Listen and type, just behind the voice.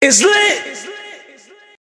It's lit.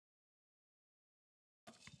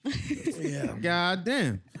 Yeah. God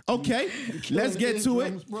damn. Okay, let's get to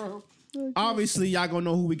it. Obviously, y'all gonna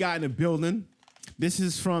know who we got in the building. This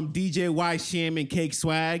is from DJ Y Sham and Cake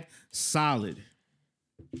Swag. Solid.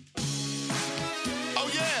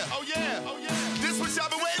 Oh yeah. This what y'all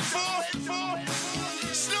been waiting for?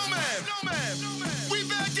 Snowman. We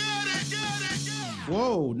back at it.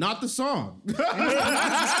 Whoa, not the song. Wait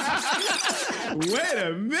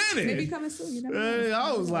a minute. Maybe coming soon. You never know. Hey,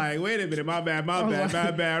 I was like, wait a minute, my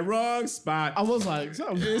bad, wrong spot. I was like,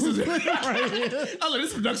 This is right here. I was like,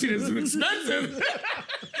 this production is expensive.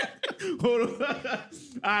 Hold on. All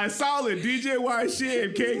right, solid. DJ Y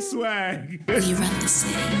Sham, Cake Swag. We run the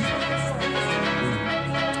city.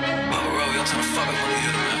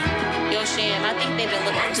 Yo, Sham, I think they've been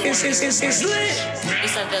looking for It's lit. We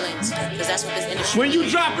some villains, because that's what this industry When you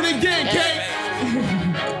needs. drop it again,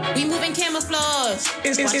 Cake. We moving camouflage.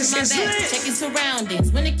 It's Watching my back, lit. checking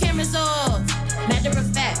surroundings. When the camera's off, matter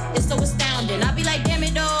of fact, it's so astounding. I be like, damn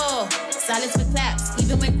it all. Silence for claps,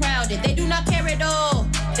 even when crowded. They do not care at all.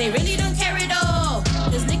 They really don't care at all.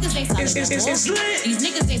 Cause niggas ain't solid no more. It's lit. These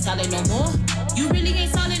niggas ain't solid no more. You really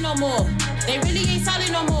ain't solid no more. They really ain't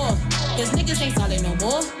solid no more. Cause niggas ain't solid no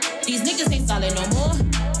more. These niggas ain't solid no more.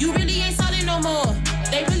 You really ain't solid no more.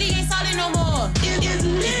 They really ain't solid no more.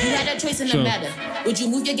 If you had a choice in the matter, would you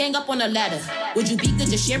move your gang up on a ladder? Would you be good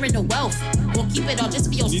just sharing the wealth? Or keep it all just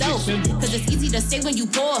for yourself? Cause it's easy to say when you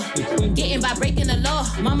poor. Getting by breaking the law.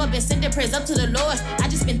 Mama been sending prayers up to the Lord. I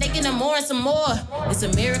just been thinking of more and some more. It's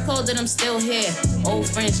a miracle that I'm still here. Old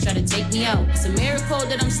friends try to take me out. It's a miracle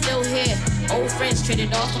that I'm still here. Old friends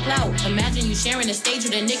traded off for clout. Imagine you sharing a stage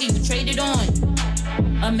with a nigga you traded on.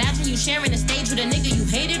 Imagine you sharing a stage with a nigga you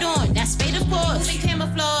hated on. That's fate, of course. Moving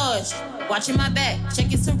camouflage. Watching my back,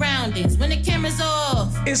 checking surroundings. When the camera's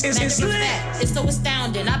off, It's matter of lit. fact, it's so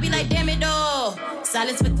astounding. I be like, damn it all.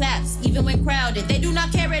 Silence for claps, even when crowded. They do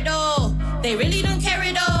not care at all. They really don't care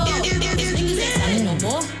at all. These niggas ain't solid no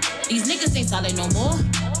more. These niggas ain't solid no more.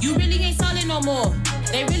 You really ain't solid no more.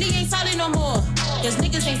 They really ain't solid no more. Cause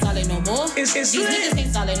niggas ain't solid no more. It's These lit. niggas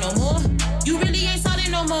ain't solid no more. You really ain't solid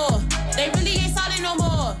no more. They really ain't solid no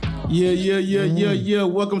more. Yeah.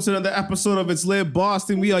 Welcome to another episode of It's Lit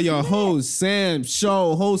Boston. We are your hosts, Sam,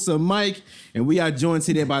 Show, host of Mike, and we are joined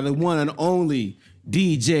today by the one and only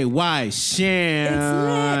DJ Y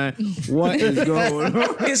Sham. What is going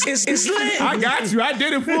on? It's lit. I got you. I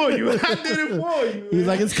did it for you. he's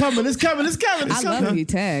like, it's coming. I love you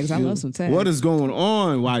tags. I love some tags. What is going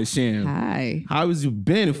on, Y Sham? Hi. How has you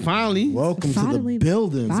been? Finally. Welcome to Finally. the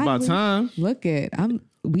building. It's about time. Look it.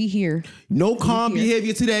 We here. No calm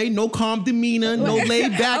behavior today. No calm demeanor. No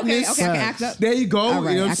laid backness. Okay, I can act up. There you go. All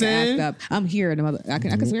right, You know what I I'm saying? can act up. I'm here in the mother. I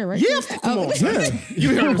can swear, right? Yeah, come on. Yeah.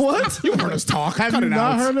 You heard What? You heard us talk. Have you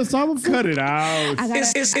not heard this song before? Cut it out. I gotta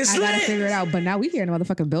It's I gotta lit. figure it out. But now we here in the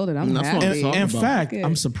motherfucking building. I'm That's what I'm happy. talking In about. fact, Good.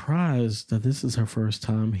 I'm surprised that this is her first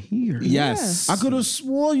time here. Yes. I could have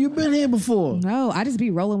swore you've been here before. No, I just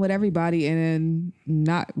be rolling with everybody and then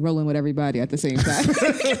not rolling with everybody at the same time.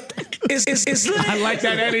 It's lit. I like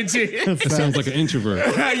that energy. It sounds like an introvert.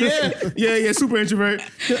 yeah, super introvert.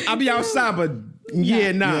 I'll be outside, but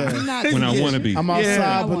nah. Not- When I want to be. I'm outside,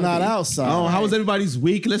 Yeah. but not outside. Oh, how was everybody's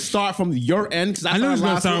week? Let's start from your end because I knew it started was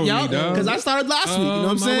gonna last start week. with me, dog. Because I started last week. You know what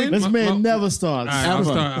I'm my saying? This man My- never starts. All right,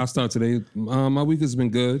 Ever. I'll start today. My week has been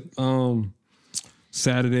good.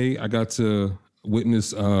 Saturday, I got to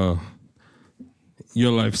witness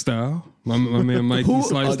your lifestyle. My man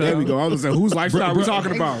Mikey's lifestyle. there we go. I was gonna say, whose lifestyle we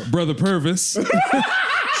talking about? Brother Purvis.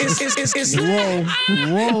 It's lit.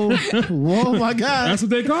 Whoa, my God. That's what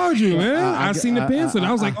they called you, man. I- I seen the pins and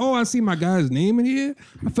I was like, oh, I see my guy's name in here.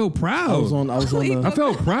 I felt proud. I was on the I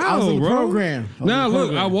felt proud, I was on the bro. program. Now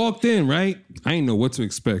look, I walked in, right? I ain't know what to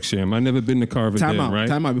expect, Sham. I never been to Carver Time Den, out. right?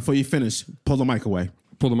 Time out before you finish. Pull the mic away.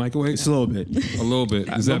 Pull the mic away. Just a little bit. A little bit.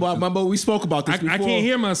 Is that, Remember we spoke about this I before. can't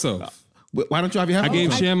hear myself. Why don't you have your I headphones?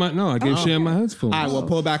 gave Sham my headphones. All right, well,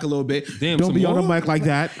 pull back a little bit. Damn, Don't some be on the more? mic like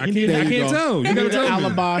that. I There can't you go. tell. You gotta tell me.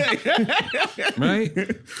 alibi. Right?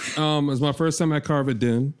 It was my first time at Carver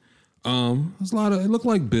Den. There's a lot of, it looked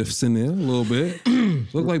like Biffs in there a little bit.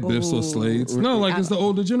 Looked like Biffs or Slades. No, like it's the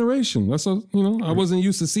older generation. That's a, I wasn't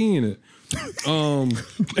used to seeing it. I don't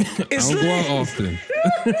go out often.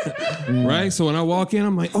 Right? So when I walk in,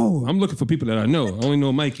 I'm like, oh, I'm looking for people that I know. I only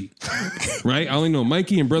know Mikey. Right? I only know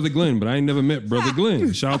Mikey and Brother Glenn, but I ain't never met Brother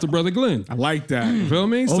Glenn. Shout out to Brother Glenn. I like that. You feel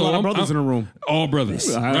me? A lot of brothers in the room. All brothers,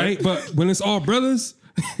 All right? right. But when it's all brothers,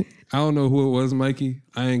 I don't know who it was, Mikey.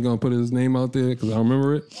 I ain't gonna put his name out there because I don't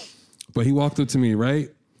remember it. But he walked up to me, right?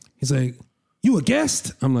 He's like, you a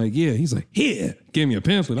guest? I'm like, yeah. He's like, here. Gave me a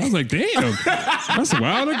pamphlet. I was like, damn. That's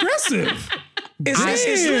wild aggressive. It's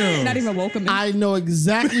lit. Not even welcome. I know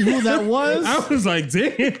exactly who that was. I was like,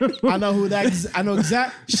 damn. I know who that is. I know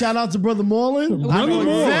exact. Shout out to Brother Moreland. I know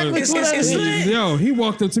Brother exactly Moreland. who that It's is. lit. Yo, he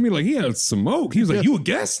walked up to me like he had smoke. He was like, "You a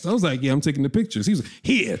guest?" I was like, "Yeah, I'm taking the pictures." He was like,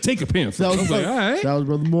 "Here, take a pamphlet." I was like, "All right, That was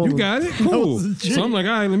Brother Moreland. you got it, That cool." was legit. So I'm like,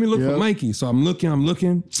 "All right, let me look Yep. for Mikey." So I'm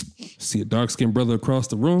looking. See a dark skinned brother across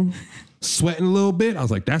the room, sweating a little bit. I was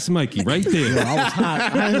like, "That's Mikey right there." I was hot.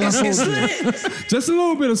 I ain't gonna It's hold you. lit. Just a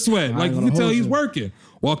little bit of sweat. Like you gonna could tell hold he's you. working.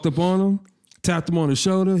 Walked up on him, tapped him on the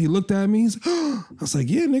shoulder. He looked at me. He's I was like,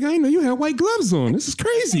 yeah, nigga, I didn't know you had white gloves on. This is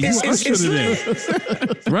crazy. You It's ushered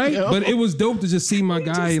it in. Right? But it was dope to just see my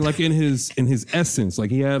guy like in his essence. Like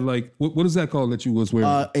he had like what is that called that you was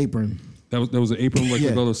wearing? Apron. That was an apron like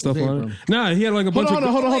with all the stuff the on apron. it. Nah, he had like a bunch Hold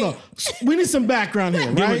of on. We need some background here,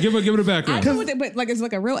 right? Give it a I background. know what they, but like it's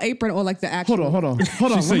like a real apron or like the actual. Hold on. She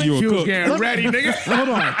Let said me- you a cook. Getting ready, nigga. Hold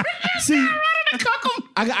on. See,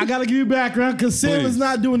 I gotta give you background because Sam Please. is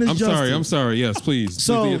not doing this I'm justice. sorry. Yes, please. Please do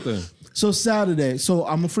So, your thing. so Saturday. So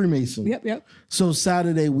I'm a Freemason. Yep. So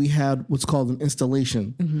Saturday we had what's called an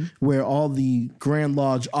installation, where all the Grand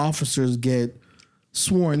Lodge officers get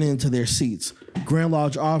sworn into their seats. Grand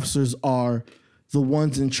Lodge officers are the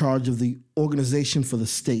ones in charge of the organization for the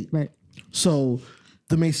state. Right. So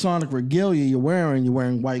the Masonic regalia you're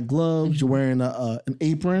wearing white gloves, you're wearing an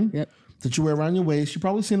apron Yep. that you wear around your waist. You've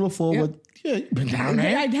probably seen it before, Yep. but yeah, you've been down Yeah,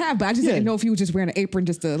 there. I have, but I just Yeah. didn't know if you were just wearing an apron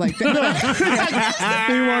just to like. He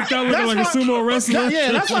walked out looking like a sumo wrestler.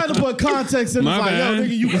 Yeah, that's why I had to put context in. It's My like, yo, bad.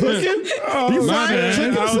 nigga, you cooking? You my frying bad.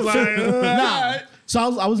 chicken? I was like, Nah.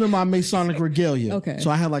 So I was in my Masonic regalia. Okay. So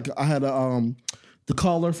I had the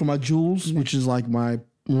collar for my jewels, which is like my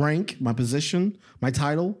rank, my position, my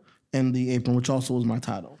title, and the apron, which also was my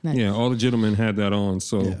title. Yeah, all the gentlemen had that on.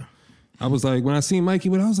 So I was like, when I seen Mikey,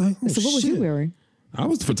 I was like, oh, So what was shit. you wearing? I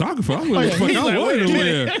was the photographer. I was wearing the fuck He's I like, wanted to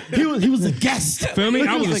wear. He was a guest. Feel me?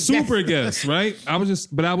 I He was a guest. super guest, right?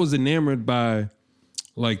 But I was enamored by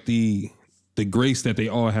like the grace that they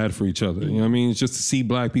all had for each other. You know what I mean? It's just to see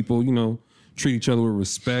black people, treat each other with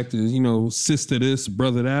respect. Sister this,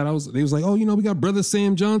 brother that. They was like, oh, we got brother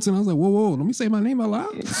Sam Johnson. I was like, whoa, let me say my name out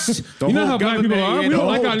loud. You know how black people are. We don't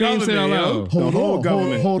like our names said out loud. Hold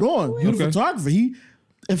on. You're the Okay. photographer.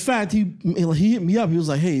 In fact, he hit me up. He was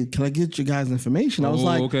like, "Hey, can I get your guys' information?" I was Oh,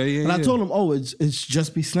 like, okay, yeah, and I yeah. told him, "Oh, it's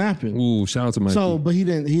just be snapping." Ooh, shout out to Mikey. So, but he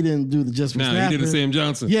didn't do the just be Nah, snapping. he did the Sam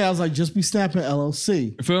Johnson. Yeah, I was like, just be snapping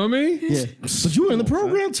LLC. Feel me? Yeah, but you were in the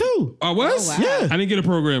program too. I was? Oh, wow. Yeah. I didn't get a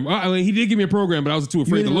program. He did give me a program, but I was too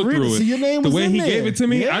afraid to didn't look read through it, it. so your name the was way in he there. gave it to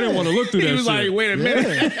me, I Yeah. didn't want to look through that He was shit. like, wait a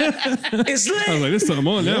minute. It's I was lit. like, there's something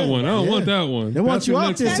on that one. I don't want that one. They want That's you the out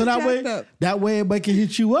next there, one. so Jacked up. that way everybody can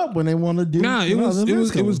hit you up when they want to do. Nah, it was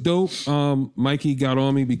the dope. Mikey got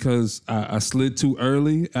on me because I slid too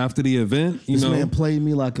early after the event. This man played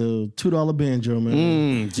me like a $2 banjo,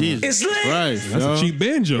 man. Jesus. It's lit. Christ, That's a cheap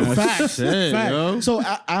banjo. Facts. Shit, Fact. yo. So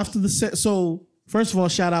after the set, first of all,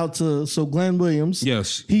 shout out to Glenn Williams.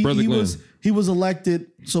 Yes, he Brother Glenn. he was elected.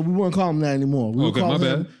 So we wouldn't call him that anymore. We would Okay, call my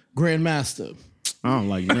him bad. Grandmaster. I don't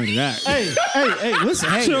like none of that. Hey, listen.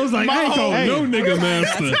 Hey, She was like, I ain't calling Hey. no nigga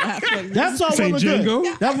master. that's all Say well and good.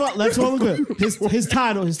 Django? That's all well and good. His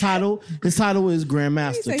title is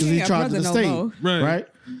Grandmaster say because he he's ain't charge a of the brother state, no more. Right.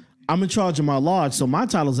 I'm in charge of my lodge, so my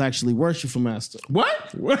title is actually Worshipful Master.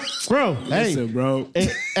 What? Bro, hey, Listen, bro.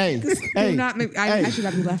 hey, Do not make, I should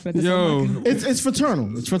not be laughing at this. Yo. It's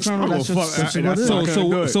fraternal. It's fraternal. That's Oh, just, fuck. that's just what it is. That's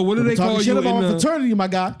not So what do they Talking call shit you about in my the, fraternity, my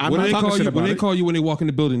guy. I'm what do not they talking call shit you about when they it. call you when they walk in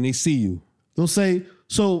the building? They see you. They'll say,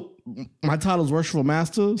 so my title is Worshipful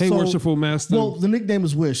Master. Hey, so, Worshipful Master. Well, the nickname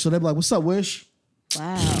is Wish. So they're like, what's up, Wish?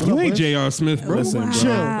 Wow. you ain't J.R. Smith, bro. Listen,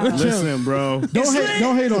 bro. Wow. Listen, bro.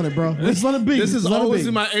 Don't hate on it, bro. Just let it be. This is Just let it always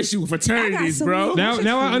be. my issue with fraternities, I got bro. some-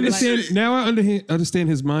 Now I understand. Now I understand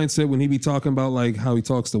his mindset when he be talking about like how he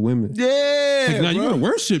talks to women. Yeah. Like, now you bro. gonna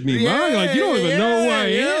worship me, bro? Like you don't even know who I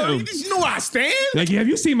am. You know where I stand? Like, have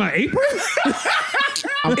you seen my apron?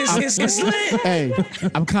 It's lit. Hey,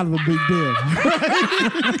 I'm kind of a big deal.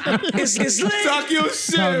 It's lit. Talk your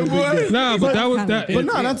shit, boy. Nah, but that was that. But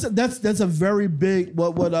no, that's a very big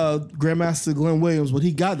what Grandmaster Glenn Williams, what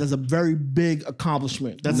he got, that's a very big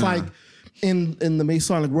accomplishment. That's like in the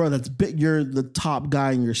Masonic world, that's big. You're the top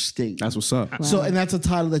guy in your state. That's what's up. So, and that's a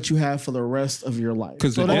title that you have for the rest of your life.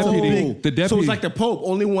 because so the that's a deputy, big. the deputy. So it's like the Pope,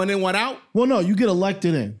 only one in, one out? Well, no, you get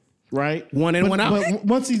elected in, right? One in, one out? But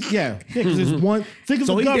once he's because there's one. Think of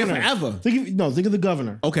So the he's there governor. forever. Think of the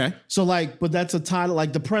governor. Okay. So but that's a title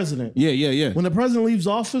like the president. Yeah. When the president leaves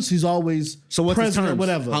office, he's always So what's his president, terms?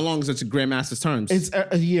 whatever. How long is it to Grandmaster's terms? It's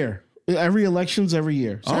a year. Every election's every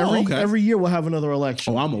year. So every year we'll have another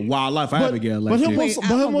election. Oh, I'm a wildlife. I haven't get But elected.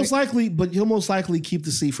 he'll most likely keep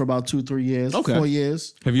the seat for about 2-3 years. Okay. 4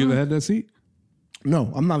 years. Have you ever had that seat?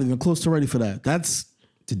 No, I'm not even close to ready for that. That's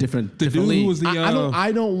It's a different The dude who league. was the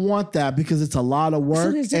I don't want that because it's a lot of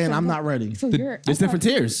work there's and different I'm not ready. So you're There's different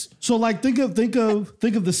tiers. So like think of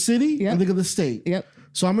the city Yep. and think of the state. Yep.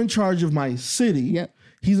 So I'm in charge of my city. Yep.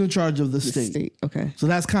 He's in charge of the state. state. Okay. So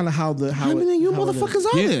that's kind of how How many of you motherfuckers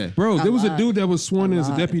are Yeah, there? bro. There was a lot. dude that was sworn in as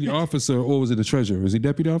a deputy officer, or was it a treasurer? Was he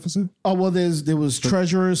deputy officer? Oh well, there was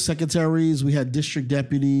treasurers, secretaries. We had district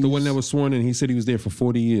deputies. The one that was sworn in, he said he was there for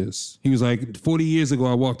 40 years. He was like, 40 years ago,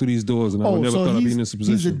 I walked through these doors and I would never thought I'd be in this he's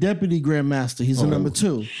a position. deputy grandmaster. He's a number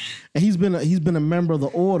 2, and he's been a member of the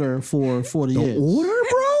order for 40 years. Order,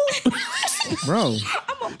 bro? Bro.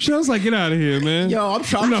 She was like, get out of here, man. Yo,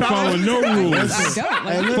 I'm not following no rules. I don't.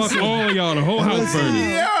 Like, Fuck all of y'all, the whole house burning.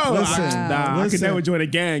 Yo, Listen, nah, I could listen. never join a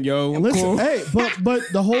gang, yo. I'm Listen, cool. hey, but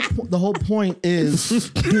the whole point is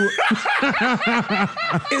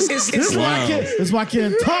this is why I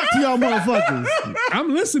can't talk to y'all motherfuckers.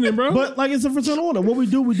 I'm listening, bro. But like it's a fraternal order. What we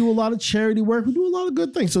do a lot of charity work. We do a lot of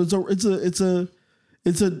good things. So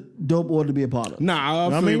it's a dope order to be a part of. Nah, I I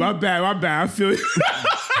mean- mean, my bad. I feel it.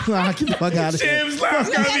 Nah, get the fuck out of here. James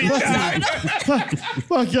laugh got me dying.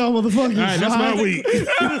 Fuck y'all motherfuckers. all right, that's my week.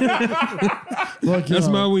 Fuck That's y'all.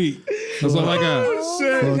 my week. That's all I got.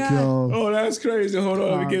 Shit. Fuck y'all. Oh, that's crazy. Hold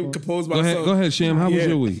on, let me get composed Go myself. ahead, Sham. How was Yeah.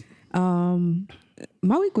 your week?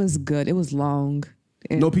 my week was good. It was long.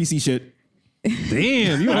 No PC shit.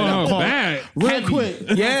 Damn, you on her back. Real quick.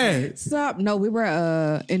 Yeah. Stop. No, we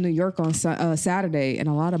were in New York on Saturday, and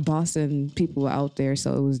a lot of Boston people were out there,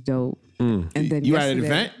 so it was dope. And then You at an yesterday-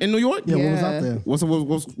 event in New York? Yeah, what was Yeah. out there?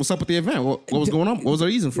 What's up with the event? What was going on? What was the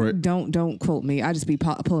reason for it? Don't quote me. I just be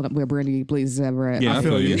pulling up where Brandy Blaze is ever at. Yeah, I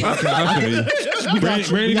feel you. I feel you.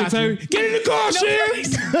 Brandy can tell you, get in the car,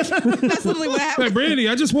 Sham. That's literally what happened. Like, Brandy,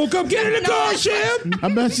 I just woke up. Get in the car, Sham.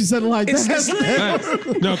 I bet she said it like that.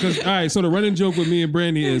 Right. No, because all right. So the running joke with me and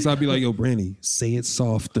Brandy is, I'll be like, "Yo, Brandy, say it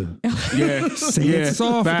softer. Yeah. Say it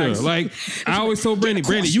softer." Facts. Like I always told Brandy,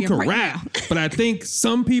 you can right rap, now. but I think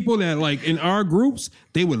some people that like in our groups,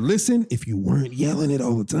 they would listen if you weren't yelling it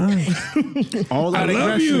all the time. All I that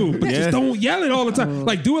love you, aggression. but Yeah. just don't yell it all the time.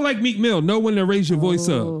 Like do it like Meek Mill. Know when to raise your voice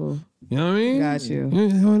up. You know what I mean? Got you. You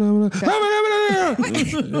know what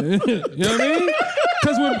I mean?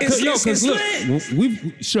 Because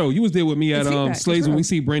look, you was there with me at It's feedback, Slaves for when we real.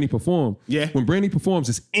 see Brandy perform. Yeah. When Brandy performs,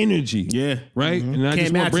 it's energy. Yeah. Right? And I Can't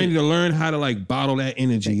just match want Brandy it. to learn how to like bottle that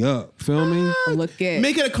energy up. Feel me? Look at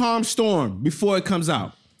Make it a calm storm before it comes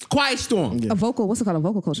out. Quiet storm. a vocal. What's it called? A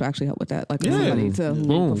vocal coach will actually help with that. Like Yeah. somebody to who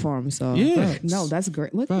Boom. perform. So Yeah. no, that's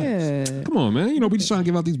great. Look Facts. at. Come on, man. You know, we just trying to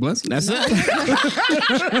give out these blessings. That's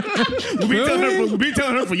it. We've been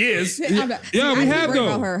telling her for years. Yeah, we I have, worry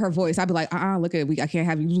though. about her voice. I'd be like, look at I can't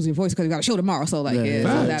have you lose your voice because you got a show tomorrow. So like, yeah, so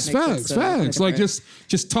that makes sense. Facts. Like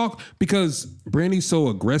just talk because Brandy's so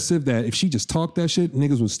aggressive that if she just talked that shit,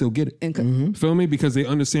 niggas would still get it. Feel me? Because they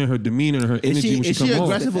understand her demeanor and her energy when she come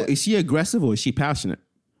on. Is she aggressive or is she passionate?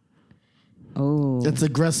 Oh, It's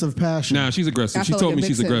aggressive passion. Nah, she's aggressive. I She feel told like me it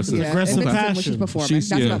she's mixes in. aggressive. Yeah, Aggressive it mixes in when passion. she's performing. She's-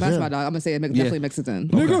 That's yeah. my dog. I'm gonna say it definitely mixes in.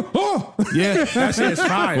 Nigga, oh, Yeah, that shit is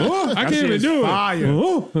fire. oh, I That can't shit even is do fire. it.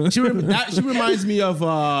 Oh. She reminds me of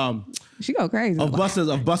She go crazy.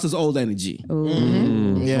 Buster's old energy. Yeah, You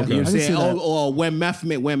know what I I'm can see saying? that. Or when Meth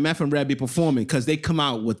and Red be performing, because they come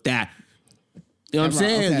out with that. You know what I'm That raw,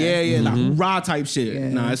 saying? okay. Yeah, like raw type shit. Yeah.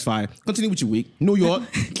 Nah, it's fine. Continue with your week. New York.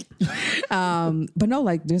 But no,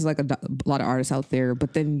 like there's like a lot of artists out there.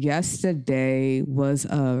 But then yesterday was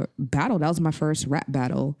a battle. That was my first rap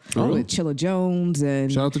battle with Chilla Jones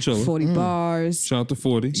and Shout out to Chilla. 40 Bars, Shout out to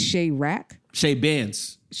 40. Shay Rack. Shay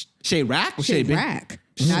Bands. Shay Rack or Shay Shay Bands? Rack.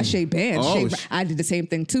 Not Shay Bands. Oh, I did the same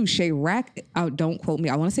thing too. Shay Rack, don't quote me.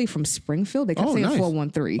 I want to say from Springfield. They kept Oh, saying nice.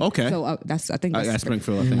 413. Okay. So I think I that's got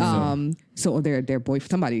Springfield, I think. So their boy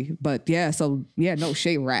somebody. But yeah, no,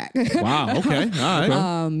 Shay Rack. Wow, okay.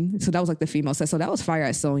 All right. So that was like the female set. So that was fire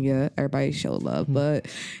at Sonya. Everybody showed love. But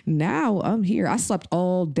now I'm here. I slept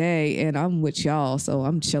all day and I'm with y'all. So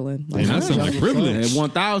I'm chilling. Like, Man, that sounds like privilege. At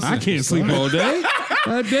 1,000. I can't sleep all day.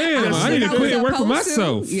 God damn, I need to quit and work for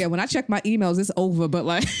myself. Yeah, when I check my emails, it's over. But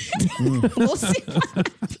like, we'll see.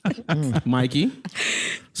 Mikey.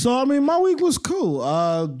 So I mean, my week was cool.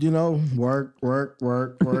 Work.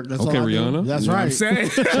 That's all I do. Rihanna. That's You know what right. I'm saying?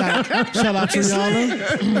 Shout out to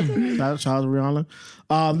Rihanna. Shout out to Rihanna.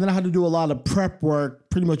 Then I had to do a lot of prep work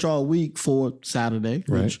pretty much all week for Saturday,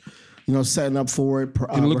 which setting up for it.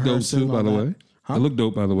 You look dope too, by the way. It looked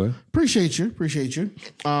dope, by the way. Appreciate you. We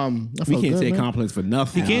can't say compliments for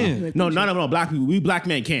nothing. He can. No, black people. We black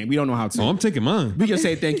men can't. We don't know how to. Oh, I'm taking mine. We just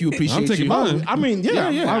say thank you, appreciate I'm taking you. mine. I mean,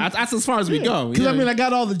 yeah. That's as far as we go. Because Yeah. I mean, I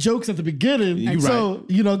got all the jokes at the beginning, You right. so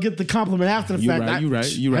get the compliment after the You fact.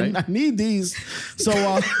 right, you right. I need these. So,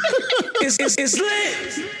 It's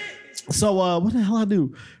lit. so what the hell I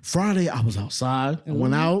do? Friday, I was outside. I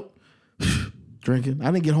went out drinking.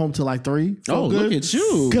 I didn't get home till like 3. Oh, look at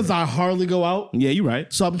you. Because I hardly go out. Yeah, you're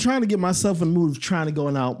right. So I'm trying to get myself in the mood of trying to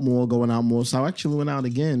going out more. So I actually went out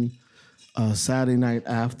again Saturday night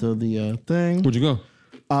after the thing. Where'd you go?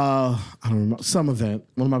 I don't remember. Some event.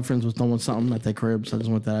 One of my friends was throwing something at their crib, so I just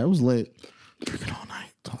went there. It was lit. Drinking all night.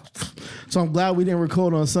 So I'm glad we didn't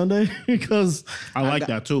record on Sunday because I like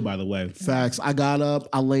that too, by the way. facts. I got up,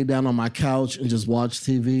 I laid down on my couch and just watched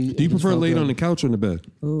TV. Do you prefer laid on the couch or in the bed?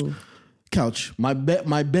 Ooh. couch? My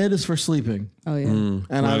bed is for sleeping. Oh yeah. And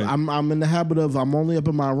Right. I'm in the habit of I'm only up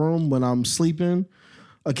in my room when I'm sleeping.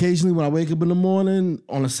 Occasionally, when I wake up in the morning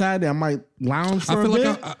on a Saturday, I might lounge for I feel a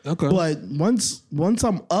like bit. okay. But once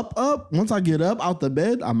I'm once I get up out the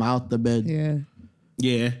bed, I'm out the bed. Yeah.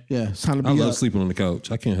 Yeah. Yeah, it's time to be I up. love sleeping on the couch.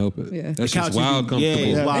 I can't help it. Yeah. That's couch just is- wild comfortable.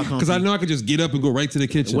 yeah, wild Because I know I could just get up and go right to the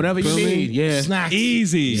kitchen. Whatever you Feel me? need. Yeah. Snacks.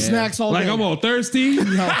 Easy. Snacks all like day. I'm all thirsty. Yo,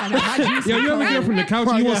 you ever get up from the couch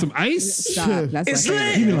and you want some ice? Stop. That's It's my lit.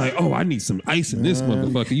 favorite. You be like, oh, I need some ice in this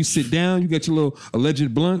motherfucker. You sit down, you got your little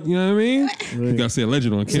alleged blunt, you know what I mean? You gotta say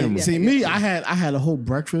alleged on camera. See me, I had a whole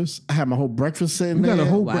breakfast. I had my whole breakfast sitting You there. got a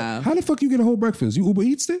whole Wow. How the fuck you get a whole breakfast? You Uber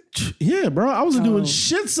Eats it? Yeah, bro. I wasn't doing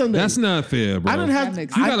shit Sunday. That's not fair, bro. I didn't have. That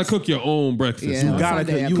makes You sense. gotta cook your own breakfast. Yeah. man. Gotta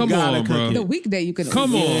Sunday, cook. You Come gotta on, cook bro. it. The weekday you can.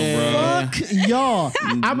 Come on, bro. Fuck y'all.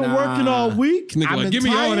 I've been working all week. Nigga, I've like, been give me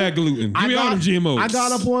all tired. that gluten. Give I me all got- them GMOs. I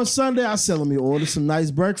got up on Sunday. I said, let me order some nice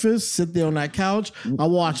breakfast, sit there on that couch. I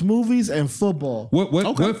watch movies and football.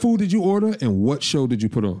 What food did you order and what show did you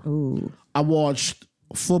put on? I watched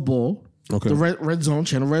football. Okay. The Red Zone,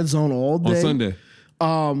 channel Red Zone all day. On Sunday.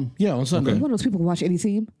 Yeah, on Sunday. Okay. One of those people who watch any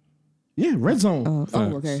team. Yeah, Red Zone.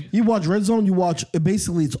 Oh, okay. You watch Red Zone, you watch,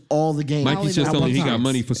 basically it's all the games. Mikey's just At telling one me he got time.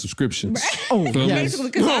 money for subscriptions. Oh, Feel me? yes.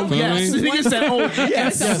 Basically, 'cause I- Feel Yes. me? Nigga said, oh,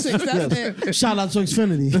 Yes, that's it. Shout out to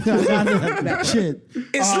Xfinity. Shit.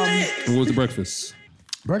 It's lit. And what was the breakfast?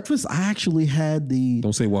 Breakfast, I actually had the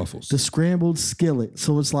Don't say waffles. scrambled skillet.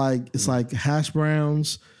 So it's like hash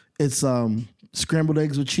browns. It's scrambled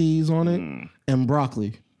eggs with cheese on it and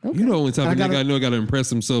broccoli. You know, only type of I gotta- nigga I know got to impress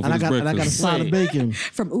himself And I with his got a breakfast. side of bacon.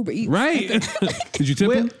 From Uber Eats. Right? Did you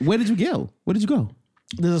tip him? Where did you go? Where did you go?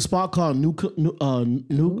 There's a spot called Newcomb's.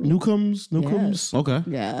 Yes. Okay.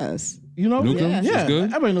 Yes. You know? Newcomb's? Yeah. It's good?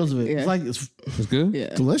 Everybody knows of it. Yeah. It's like it's It's good?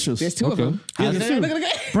 Yeah. delicious. There's two of Okay. them. Yeah, Out there's there. two. Look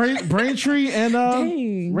at the Braintree and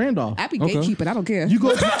Dang. Randolph. I be Okay. gatekeeping. I don't care. You go,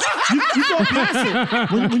 you go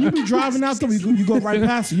past it. When you be driving out there, you go right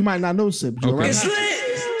past it. You might not notice it. But you go Okay. right It's past lit.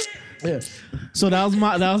 it. Yeah. So that was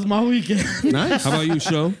my weekend. Nice. How about you,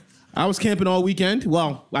 Show? I was camping all weekend.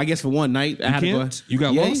 Well, I guess for one night. I had camped? to go. You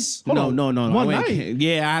got yeah? lost? No, Hold no. on. I One went night?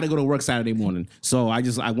 Yeah, I had to go to work Saturday morning. So I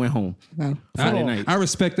went home. Wow. Friday night. I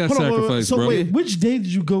respect that Hold on, sacrifice, so bro. wait, which day did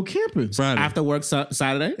you go camping? Friday. After work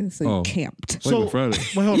Saturday. So you Oh. camped. Wait, Friday.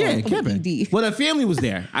 Wait, hold Yeah, on. camping. ED. Well, the family was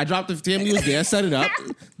there. I dropped the family was there, set it up.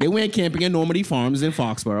 They went camping in Normandy Farms in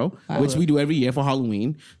Foxborough, which we do every year for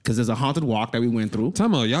Halloween because there's a haunted walk that we went through.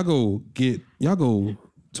 Time out. Y'all go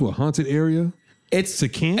to a haunted area? It's a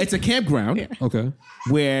camp? It's a campground Okay.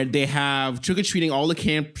 where they have trick or treating. All the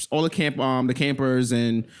campers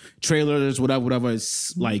and trailers, whatever.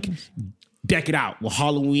 It's like deck it out with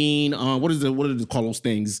Halloween. What do they call those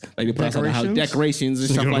things? Like they put outside the house, decorations and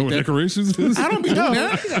You stuff don't know like what that. decorations is? I don't be doing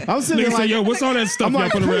that. I was sitting Nigga there say, like, yo, what's all that stuff I'm y'all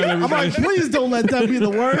like, put around I'm like, everything? please don't let that be the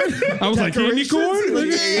word. I was like, candy corn?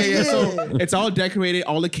 Yeah. So it's all decorated.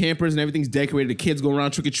 All the campers and everything's decorated. The kids go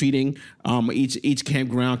around trick or treating. Each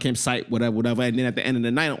campsite, whatever. And then at the end of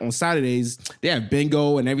the night on Saturdays, they have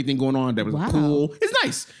bingo and everything going on. There was Wow. a pool. It's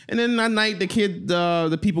nice. And then that night,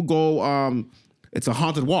 the people go. It's a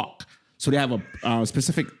haunted walk. So they have a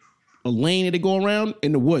specific lane that they go around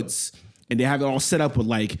in the woods. And they have it all set up with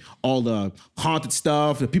like all the haunted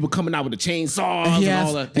stuff, the people coming out with the chainsaws and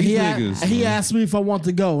all that. He asked me if I want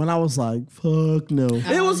to go, and I was like, fuck no.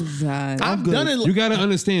 It was. done. I've done it. You got to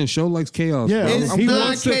understand, Show likes chaos. Yeah, bro. It's He not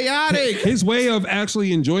wants to- chaotic. His way of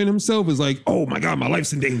actually enjoying himself is like, oh my God, my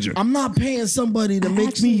life's in danger. I'm not paying somebody to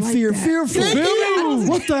make me actually like fearful. that. Feel me? I you.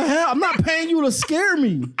 What the hell? I'm not paying you to scare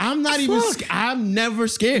me. I'm not even. I'm never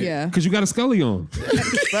scared. Yeah. Because you got a Scully on.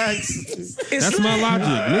 Facts. That's my logic.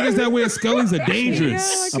 Niggas that wear Scullies are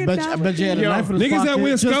dangerous. I bet you had a knife in his Niggas pocket that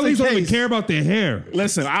wear just in Scullies don't even case. care about their hair.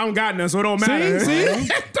 Listen, I don't got none, so it don't matter. See?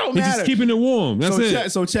 Don't He's matter. just keeping it warm.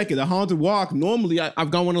 That's so it. check it. The haunted walk. Normally,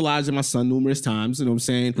 I've gone with Elijah, my son, numerous times. You know what I'm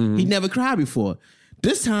saying? Mm-hmm. He never cried before.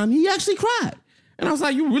 This time, he actually cried. And I was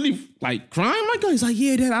like, "You really like crying, my God?" He's like,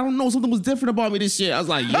 "Yeah, Dad. I don't know. Something was different about me this year." I was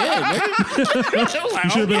like, "Yeah, man." I was like, You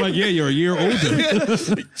should have been like, yeah, you're a year older.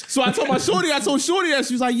 So I told Shorty that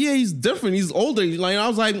she was like, "Yeah, he's different. He's older." Like, I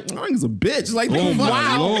was like, "I think he's a bitch." Like, Oh, my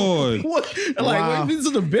wow. Lord. What? Like, what this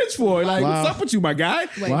is a bitch for? Like, Wow. what's up with you, my guy?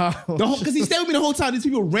 Wow. Because he stayed with me the whole time. These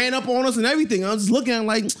people ran up on us and everything. I was just looking at him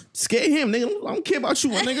like, scare him, nigga. I don't care about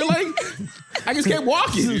you, my nigga. Like, I just kept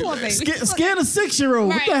walking. Poor baby. Scared a 6-year-old.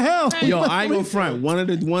 What the Right. hell? Yo, I ain't gonna front. One of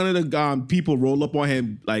the people rolled up on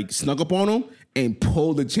him, like snuck up on him and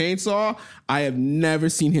pulled the chainsaw. I have never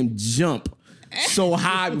seen him jump so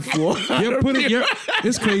high before.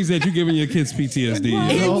 It's crazy that you're giving your kids PTSD.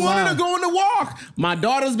 He yo. wanted lie. to go on the walk. My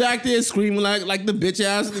daughter's back there screaming like the bitch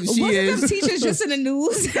ass she Wasn't is. them teachers just in the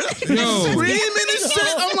news? Yo. Screaming and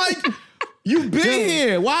shit. I'm like, you been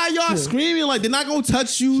here. Why are y'all screaming? Like, they're not gonna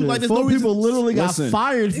touch you. Like, there's Four no reason. people literally got Listen.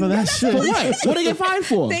 fired for that shit. For what? What they get fired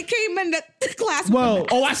for? They came in the class. Well,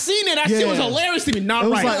 Oh, I seen it. That shit was Yeah. hilarious to me. Not It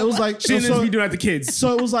was right. like- it was like- shouldn't so- be doing that to kids.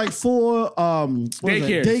 so it was like 4 what was that?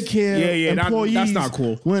 Daycares. daycare Yeah, that- employees that's not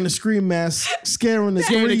cool. wearing a scream mask, scaring the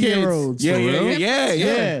Scaring the kids. 3-year-olds. Yeah, real? yeah.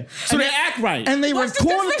 Yeah. So they act right. And they What's the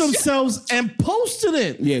recorded difference? themselves and posted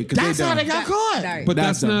it. Yeah, 'cause that's they how dumb. they got caught. But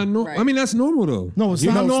That's that's not normal. Right. I mean, that's normal though. No, it's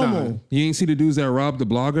You not know it's normal. not. You ain't see the dudes that robbed the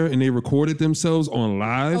blogger and they recorded themselves on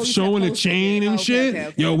live, you showing said the posted chain it. and Okay, shit.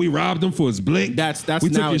 okay. Yo, we robbed him for his blick. That's we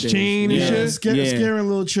took nowadays. his chain and Yeah. shit. Yeah. Scaring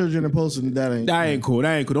little children and posting that ain't. That ain't cool.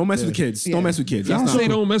 That ain't cool. Don't mess with kids. Yeah. Don't mess with kids. Y'all That's say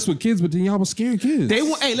not cool. don't mess with kids, but then y'all was scaring kids. They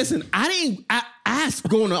want. Hey, listen. I asked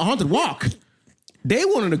going to a haunted walk. They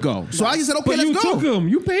wanted to go, so I just said, "Okay, but you let's go." took them.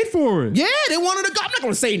 You paid for it. Yeah, they wanted to go. I'm not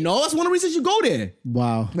gonna say no. That's one of the reasons you go there.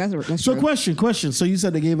 Wow. That's So true. question. So you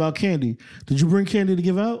said they gave out candy. Did you bring candy to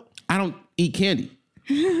give out? I don't eat candy.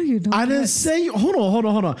 You know I didn't what? say. Hold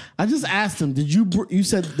on. I just asked him. Did you? You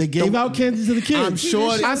said they gave out candy to the kids. I'm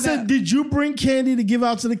sure- I said, did you bring candy to give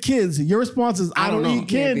out to the kids? Your response is, I don't know. eat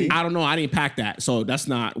candy. I don't know. I didn't pack that, so that's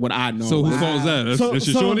not what I know. So whose fault is that? That's, So- that's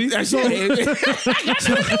your so- shorty? That's So- it.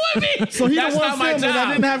 So he That's the one not my filming. I job.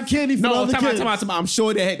 didn't have candy for the No, other time kids. out. I'm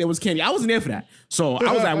sure there was candy. I wasn't there for that, so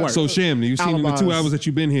I was at work. So Sham, you seen in the 2 Alibis. hours that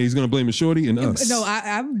you've been here, he's gonna blame the shorty and us. No,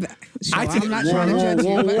 I'm not Whoa, trying to judge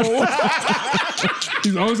whoa, you, but, whoa.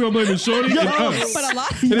 He's always gonna blame the shorty and us. but a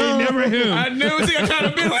lot. It ain't never him. I knew it. I trying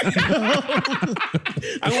to be like,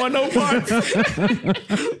 I don't want no parts.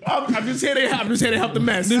 I'm just here to help the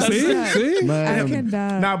mess. See? That's- See? I Man.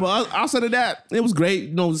 cannot. Nah, but outside of that, it was great.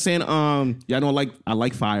 You know what I'm saying? Yeah, I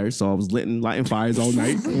like fires, so I was lighting fires all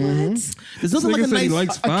night. There's nothing like Nigga a said he nice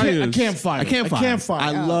likes A fires. campfire. a campfire.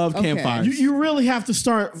 I love okay. campfires. You really have to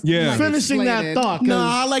start Yeah. finishing that Explain it. thought. 'cause No,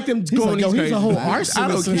 I like them going like, yo, these he's a crazy whole vibes. I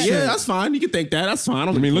don't arsonist and care. shit. Yeah, that's fine. You can think that. That's fine.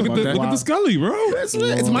 I mean, look at the Scully, bro.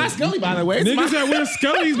 It's my Scully, by the way. It's my- Niggas that wear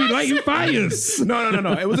Scullies be lighting fires. No.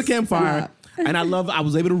 It was a campfire. And I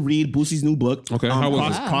was able to read Boosie's new book. Okay, how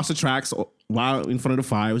was it? Cross the Tracks while in front of the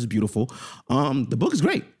fire. It was beautiful. The book is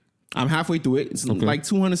great. I'm halfway through it. It's like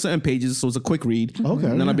 200 something pages, so it's a quick read. Okay,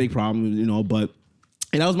 Not yeah. a big problem, but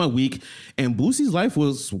and that was my week. And Boosie's life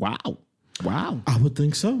was wow. I would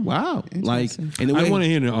think so. Like, and the I way want to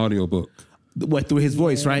hear an audio book. what through his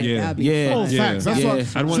voice, right? Yeah. That'd be Yeah. Oh, Yeah. facts. That's Yeah.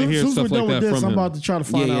 what. I'd wanna hear soon as stuff we're like done with that this, from I'm him. about to try to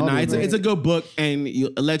find out. It's a good book, and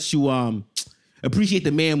it lets you appreciate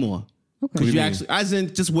the man more. Because do you you actually, as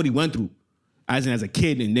in just what he went through, as in as a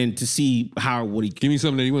kid, and then to see what he. Give me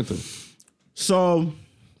something that he went through. So,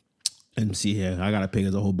 let me see here. I gotta pick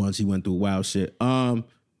as a whole bunch. He went through wild shit.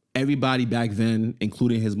 Everybody back then,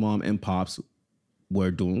 including his mom and pops,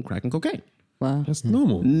 were doing crack and cocaine. Wow. That's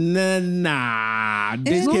normal. Nah.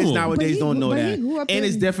 These No. kids nowadays But he- don't know but he that, grew up and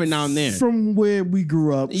it's in- different down there. From where we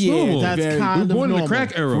grew up. Yeah, that's very- kind We of were born in normal. the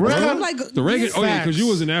crack era, Right? bro. Like, The Reagan. Oh yeah, because you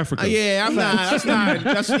Facts. was in Africa. Yeah, I'm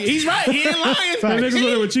not. He's right. He ain't lying. The niggas were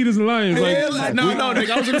there with cheetahs and lions. Like, no, nigga,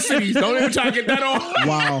 I was in the cities. Don't even try to get that on.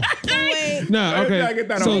 Wow. nah, I okay. get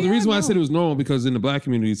that So on. the reason why I said it was normal because in the black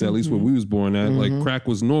communities, at least where we was born at, like crack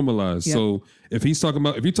was normalized. Yep. So if you're talking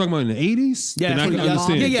about in the 80s, then I that's can what-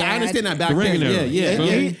 understand. Yeah, I understand that back The Reagan then. era. Yeah. Feel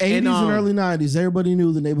me? 80s and, And, early 90s, everybody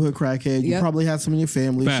knew the neighborhood crackhead. You Yep. probably had some in your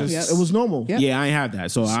family. It's Facts. just- Yep. It was normal. Yep. Yeah, I ain't have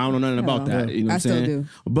that, so I don't know nothing about Yeah. that. You know what I I'm still saying? do.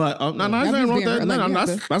 But no, That nothing was wrong with very- that. like, No, you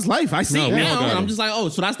have that's life. I see No, it we all now, got and it. I'm just like, oh,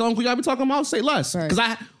 so that's the uncle y'all be talking about? Say less, Right.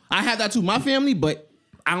 because I had that too. My family, but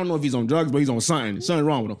I don't know if he's on drugs, but he's on something. Something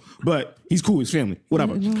wrong with him. But he's cool. His family.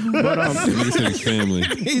 Whatever. But Nigga said his family.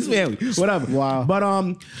 his family. Whatever. Wow. But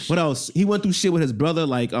what else? He went through shit with his brother,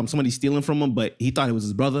 like somebody stealing from him, but he thought it was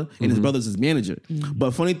his brother, and his brother's his manager.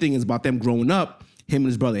 But funny thing is about them growing up, him and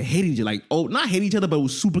his brother hated each other. Like, not hate each other, but it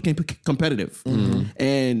was super competitive.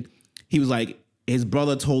 And he was like, his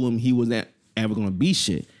brother told him he wasn't ever gonna be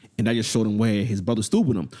shit. And that just showed him where his brother stood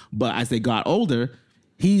with him. But as they got older,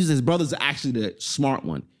 his brother's actually the smart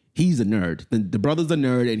one. He's a nerd. The brother's the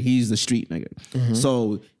nerd and he's the street nigga.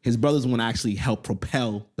 So his brother's one actually helped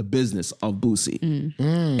propel the business of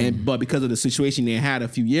Boosie. But because of the situation they had a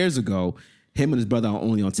few years ago, him and his brother are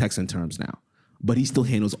only on texting terms now. But he still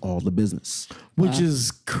handles all the business, which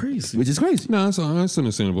is crazy. No, that's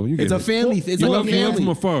understandable. You get It's a it. family. It's You like love a him family. from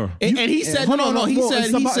afar. And he said, no. He said,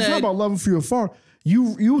 it's not about loving for you afar.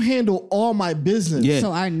 You handle all my business. Yeah.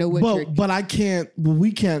 So I know what you're. But I can't. But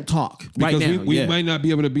we can't talk. right Because now, we might not be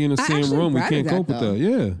able to be in the I same actually room. We rather can't that, cope with though. that.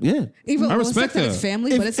 Yeah. Yeah. Even I though respect it's like that. his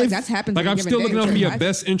family, but it's If- like that's happened. Like, I'm still looking out for your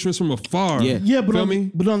best interest from afar. Yeah. Yeah, but Feel on,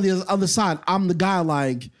 me? but on the other side, I'm the guy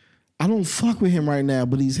like I don't fuck with him right now,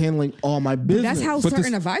 but he's handling all my business. That's how But certain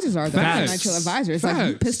this- advisors are, though. Facts. Financial advisors. It's like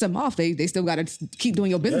you Facts. pissed them off. They still got to keep doing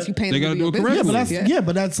your business. You paying They them to gotta do do your it business. correctly.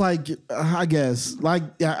 but that's like I guess I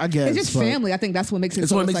guess It's just but- family. I think that's what makes it. That's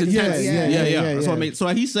so what it's makes it like, tense. yeah, Yeah. That's what yeah. makes. So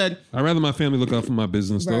he said, I'd rather my family look out for my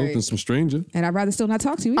business though Right. than some stranger. And I'd rather still not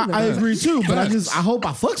talk to you either. I agree too, but I hope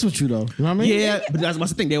I fucks with you though. You know what I mean? yeah, but that's the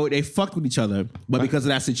thing. They fucked with each other, but because of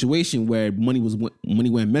that situation where money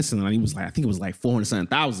went missing, and he was like, I think it was like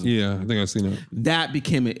 407,000. Yeah, I think I've seen that. That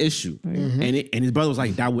became an issue, and his brother was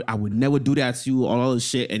like, I would never do that to you, all this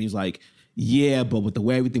shit, and he's like, yeah, but with the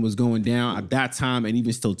way everything was going down at that time, and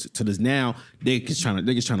even still to this now, they're just trying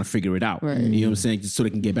to figure it out. Right. You know what I'm saying? Just so they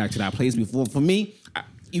can get back to that place. Before, for me,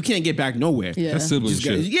 you can't get back nowhere. Yeah. That's sibling You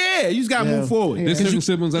shit. just gotta move forward. There's certain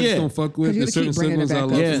siblings I just Yeah. don't fuck with. 'Cause you There's certain keep bringing it siblings I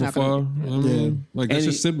back love up, it's from not gonna- afar. You know what I mean? Like that's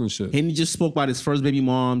just sibling shit. And he just spoke about his first baby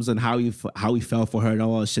moms and how he fell for her and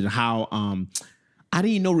all that shit. And how I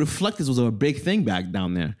didn't even know reflectors was a big thing back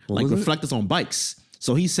down there. Like was it? reflectors on bikes.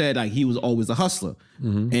 So he said like he was always a hustler.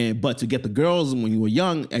 But to get the girls when you were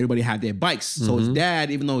young, everybody had their bikes. So his dad,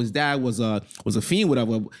 even though his dad was a fiend,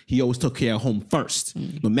 whatever, he always took care of home first,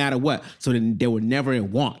 no matter what. So then they were never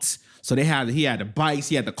in wants. So he had the bikes,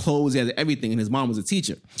 he had the clothes, he had everything, and his mom was a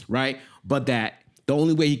teacher, right? But that the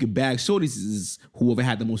only way he could bag shorties is whoever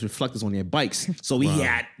had the most reflectors on their bikes. So he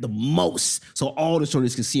had the most. So all the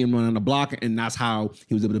shorties could see him running on the block, and that's how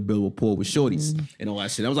he was able to build rapport with shorties and all that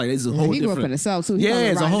shit. I was like, this is a whole he grew different. up in the South, too. He Yeah, probably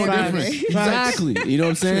it's a whole riding different. every day. Exactly. You know what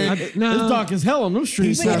I'm saying? It's dark as hell on them He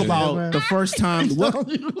streets. spoke man. about the first time.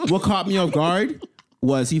 What caught me off guard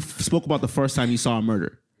was he spoke about the first time he saw a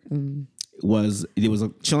murder. Was there was a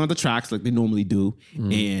chilling at the tracks like they normally do,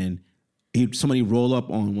 and somebody roll up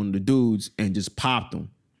on one of the dudes and just popped him,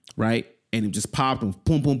 right? And it just popped him,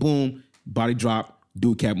 boom, boom, boom, body drop,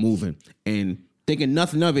 dude kept moving, and thinking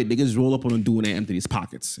nothing of it, they just roll up on a dude and emptied his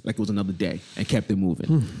pockets like it was another day and kept it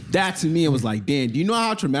moving. That to me, it was like, damn, do you know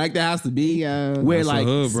how traumatic that has to be? Yeah. Where That's the like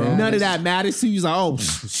hood, bro. none of that matters to you. He's like, oh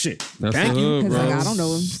shit, That's thank the you. hood, 'Cause, bro. like, I don't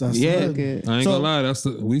know him. That's Yeah. the- Good. I ain't So-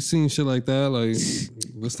 gonna lie, we seen shit like that. Like,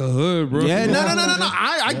 what's the hood, bro? Yeah, no.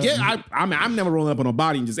 I get. I mean, I'm never rolling up on a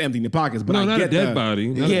body and just emptying the pockets. But No, I not get a dead that. body.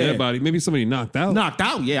 Not a dead body. Maybe somebody knocked out. Knocked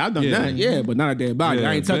out. Yeah, I've done Yeah. that. Yeah, but not a dead body. Yeah,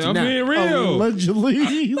 I ain't but touching I'm that. being real. Allegedly,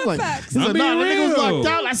 he's like, facts. nah, I'm the being nigga was real. locked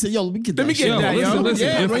out. I said, yo, let me get Let me that get shit. that, yo. listen,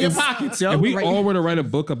 Yeah, if- bring your if- pockets, yo. If we Right. all were to write a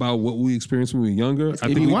book about what we experienced when we were younger, I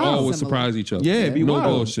think be we wild. all would Similar. surprise each other. Yeah, it'd be no wild.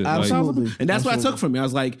 bullshit. Like, Absolutely. And that's what I took from it. I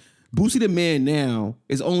was like, Boosie the man now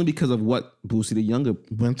is only because of what Boosie the younger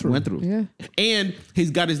Went through. Yeah. And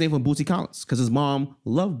he's got his name from Boosie Collins because his mom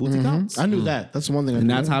loved Boosie Collins. I knew that. That's one thing I knew. And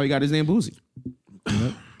that's how he got his name Boosie.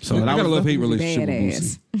 So I that got a was love-hate relationship with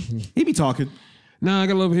Badass. Boosie. he be talking. Nah, I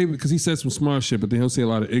got love hate because he said some smart shit, but then he'll say a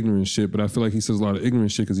lot of ignorant shit. But I feel like he says a lot of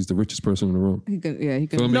ignorant shit because he's the richest person in the room. He could, yeah, he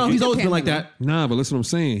could. Feel me? No, he's He always been like that. Nah, but listen what I'm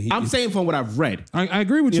saying. I'm saying from what I've read. I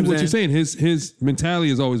agree with you. You know what What I'm you're saying. His mentality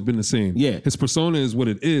has always been the same. Yeah. His persona is what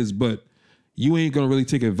it is, but you ain't gonna really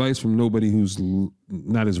take advice from nobody who's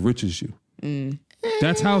not as rich as you.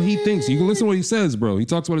 That's how he thinks. You can listen to what he says, bro. He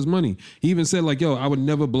talks about his money. He even said, like, yo, I would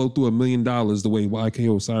never blow through $1 million the way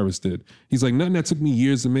YK Osiris did. He's like, nothing that took me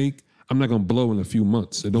years to make, I'm not gonna blow in a few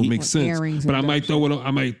months. It don't make sense. earrings But and I might throw it on,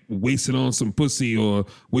 I might waste it on some pussy or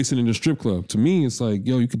waste it in the strip club. To me, it's like,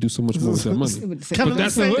 yo, you could do so much more with that money. But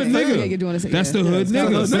That's the hood nigga. Yeah, you're doing the same. That's yeah. the hood kinda nigga.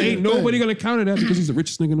 the But same ain't nobody gonna counter that because he's the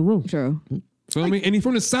richest nigga in the room. True. Feel me? And he's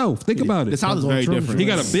from the South. Think about it. The South is very different. He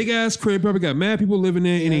got a big ass crib, probably got mad people living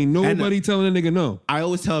there, and ain't nobody telling a nigga no. I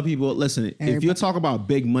always tell people, listen, if you talk about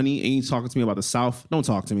big money and you talking to me about the South, don't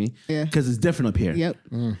talk to me. Yeah. Because it's different up here. Yep.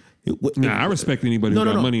 Nah, I respect anybody who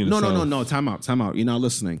got money in the South. No. Time out. You're not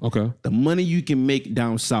listening. Okay. The money you can make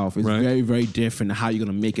down south is Right. very, very different than how you're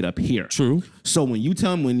gonna make it up here. True. So when you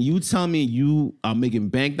tell me you are making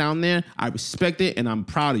bank down there, I respect it and I'm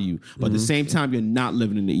proud of you. But at the same time, you're not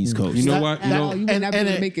living in the East Coast. You know what? You know, You would not be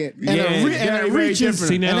able to make it. And it very, very reaches, different.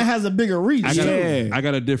 See, now- and it has a bigger reach. I too.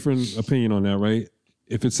 got a different opinion on that, right?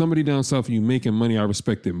 If it's somebody down south and you making money, I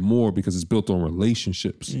respect it more because it's built on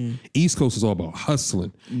relationships. East Coast is all about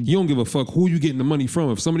hustling. You don't give a fuck who you getting the money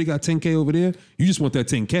from. If somebody got 10K over there, you just want that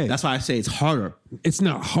 10K. That's why I say it's harder. It's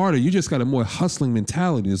not harder. You just got a more hustling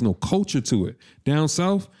mentality. There's no culture to it. Down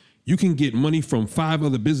south, you can get money from 5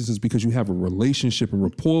 other businesses because you have a relationship and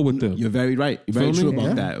rapport with them. You're very right. You're very Feel true me?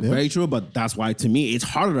 about that. Very true, but that's why to me it's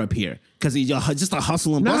harder up here because it's just a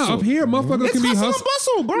hustle and bustle. Nah, up here, motherfuckers It's can be hustle and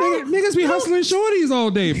hustling. bustle, bro. Niggas be hustling shorties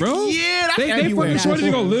all day, bro. Yeah, that's they everywhere. fucking shorty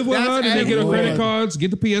to go live with That's her, then they get her everywhere. credit cards,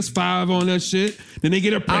 get the PS5 on that shit, then they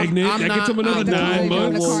get her pregnant. I'm that not- gets them another I'm 9 not-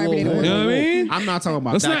 months. Whoa, whoa, whoa, You know what I mean? I'm not talking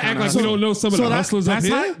about Let's that not act kind like of we don't know some of the hustlers up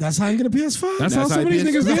here. That's how you get a PS5. That's how That's some how of these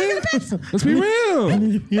it is. niggas get. Let's be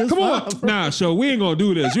real. Come on. Nah, show we ain't gonna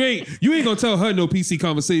do this. You ain't gonna tell her no PC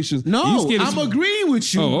conversations. You No, scared I'm as- agreeing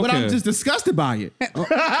with you, Oh, but I'm okay. just disgusted by it.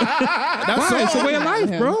 That's Why? It's a way of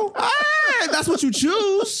life, bro. That's what you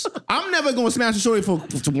choose. I'm never going to smash a shorty for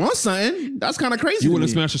to want something. That's kind of crazy. You to wouldn't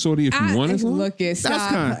me. smash a shorty if you wanted something? Look at That's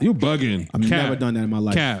kind. You bugging. I've never done that in my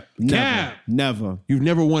life. Cap. Never. Cap. Never. You've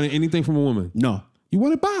never wanted anything from a woman. No. You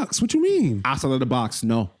wanted box. What you mean? Outside of the box,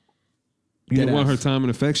 no. You didn't Dead want her ass. time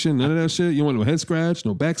and affection. None of that shit. You want no head scratch,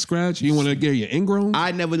 no back scratch. You want to get your ingrown.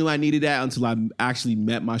 I never knew I needed that until I actually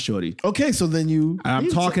met my shorty. Okay, so then you. I'm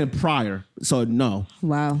talking prior, so no.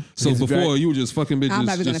 Wow. So It's before very- you were just fucking bitches. I'm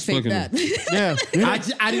not even gonna just fake fucking that. Yeah.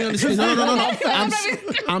 I didn't understand.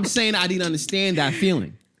 No. I'm saying I didn't understand that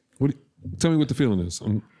feeling. Tell me what the feeling is.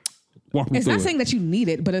 Walk me It's through not it. saying that you need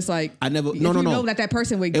it, but it's like I never. if No. you know that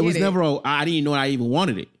person would get It was never. I didn't know I even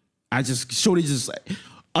wanted it. I just shorty just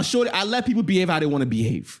a shorty. I let people behave how they want to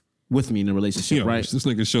behave with me in a relationship, Yo, right? This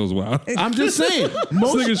nigga shows wild. I'm just saying.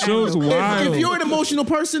 This nigga shows wild. If you're an emotional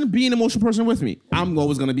person, be an emotional person with me. I'm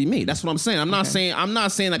always gonna be me. That's what I'm saying. I'm not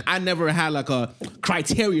saying like I never had like a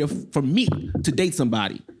criteria for me to date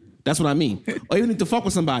somebody. That's what I mean. Or even to fuck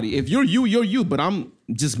with somebody. If you're you, but I'm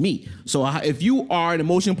just me. So if you are an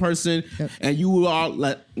emotional person and you are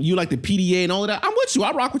like the PDA and all of that, I'm with you.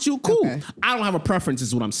 I rock with you. Cool. Okay. I don't have a preference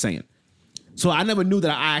is what I'm saying. So I never knew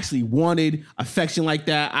that I actually wanted affection like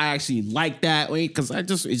that. I actually liked that because it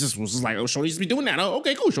just was just like, oh, Shorty just be doing that. Oh,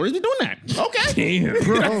 okay, cool. Shorty be doing that. Okay. Damn.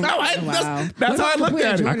 That's how I looked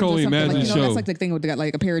at it. I can only imagine Like, show. that's like the thing with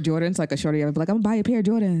like a pair of Jordans. Like a shorty ever be like, I'm gonna buy you a pair of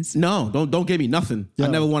Jordans. No, don't give me nothing. I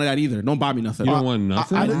never wanted that either. Don't buy me nothing. You don't want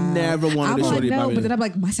nothing? I never wanted I'm a like, shorty to buy no, me. but then I'm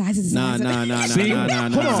like, my size is Nah. size.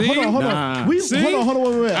 Hold on. Wait. See? Hold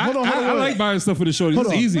on. Wait. I Hold on. like buying stuff for the shorty.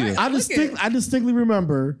 It's easier. I distinctly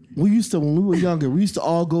remember when we were younger, we used to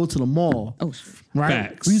all go to the mall. Oh, Right.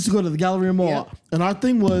 Facts. We used to go to the Galleria Mall. Yep. And our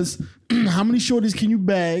thing was, how many shorties can you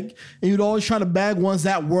bag? And you'd always try to bag ones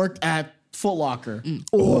that worked at Foot Locker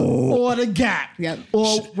or the Gap Yep.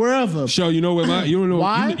 or wherever. Show you know where my you don't know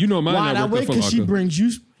Why? you know mine Why not that work way? at Foot Because she Locker. brings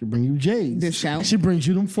you J's. Discount. She brings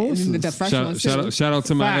you them forces. the fresh ones too. Shout out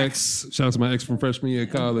to my Facts. ex. Shout out to my ex from freshman year of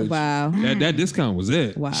college. Wow. That discount was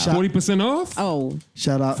it. Wow. 40% off? Oh,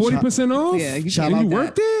 Shout out. 40% off? Yeah, you Shout And out you that.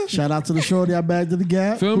 worked there? Shout out to the shorty I bagged to the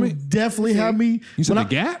Gap. Feel who me? Definitely had me. You said when the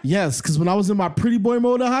Gap? Yes, because when I was in my pretty boy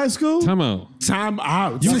mode in high school. Time out. Time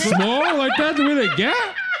out. You small like that to wear the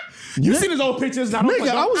Gap? You seen his old pictures? Now, Nigga,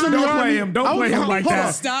 I was in the army. Don't play him like hold that.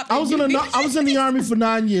 on. Stop I was in the army for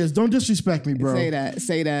 9 years. Don't disrespect me, bro.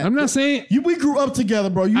 say that. I'm not saying We grew up together,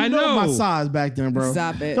 bro. You I know my know. size back then, bro.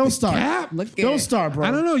 Stop it. Don't start. Gap? Look at Don't it. start, bro.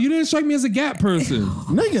 I don't know. You didn't strike me as a Gap person.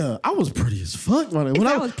 Nigga, I was pretty as fuck on it. When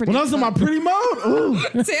I I was pretty when I was as in my fuck. pretty mode,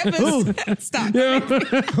 ooh, Tempest, stop.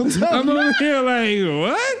 I'm over here like,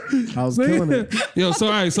 what? I was killing it. Yo, so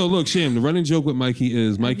all right, so look, Sham, the running joke with Mikey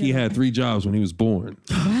is Mikey had 3 jobs when he was born.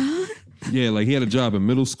 Yeah, like he had a job in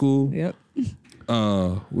middle school. Yep.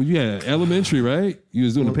 Well, you had elementary, right? You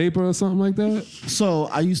was doing the paper or something like that? So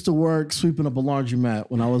I used to work sweeping up a laundromat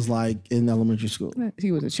when I was like in elementary school.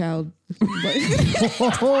 He was a child.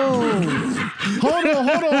 Hold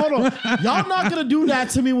on. Y'all not gonna do that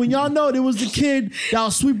to me when y'all know there was the kid that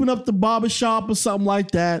was sweeping up the barber shop or something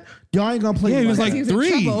like that. Y'all ain't gonna play. Yeah, me he was like like He was in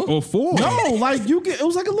 3 trouble. or 4. no, like it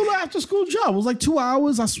was like a little after school job. It was like 2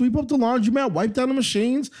 hours. I sweep up the laundromat, wipe down the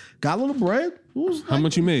machines, got a little bread. It was How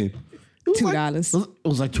much you made? It $2. It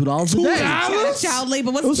was like $2 a day. Child labor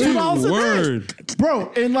It was was $2 a day. Word.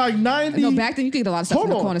 Bro, in like 90. No, back then you could get a lot of stuff Hold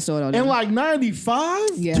from the on. corner store though. In like 95,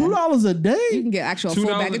 Yeah. $2 a you day? can get actual full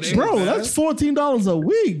 $2 bag a of day. chips. Bro, that's $14 a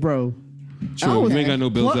week, bro. True. okay. You ain't got no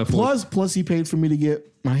bills that Plus he paid for me to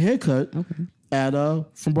get my hair cut at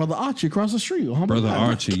from Brother Archie across the street. on Humble Brother Avenue.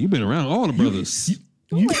 Archie, you've been around all the brothers.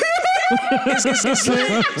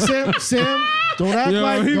 Sam, don't act Yo,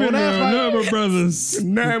 like, he don't been act around like. number brothers.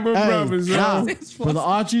 Never Hey, brothers, yo. nah, Brother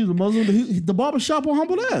Archie, the Muslim, the barber shop on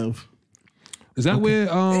Humble Ave. Is that where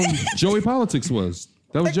Joey Politics was?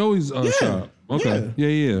 That was Joey's shop. Okay.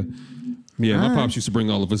 Yeah. Yeah, my pops used to bring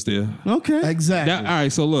all of us there. Okay. Exactly. All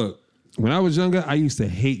right, so look, when I was younger, I used to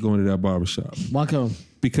hate going to that barbershop Why come?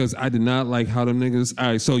 because I did not like how them niggas. All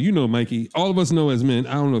right, so you know, Mikey, all of us know as men,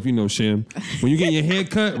 I don't know if you know, Shim, when you get your hair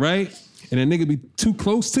cut, right, and a nigga be too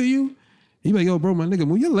close to you, you be like, yo, bro, my nigga,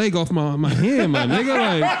 move your leg off my hand, my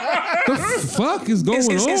nigga. Like, the fuck is going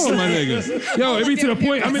on, my nigga? Yo, it be to the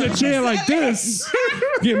point I'm in a chair like this,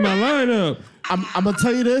 getting my line up. I'm gonna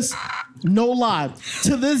tell you this, no lie.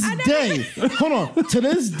 To this day, hold on. To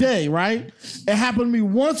this day, right? It happened to me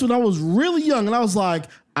once when I was really young, and I was like,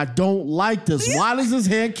 I don't like this. Why does this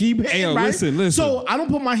hand keep hitting? Hey, yo, right? listen. So I don't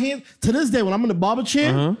put my hand. To this day, when I'm in the barber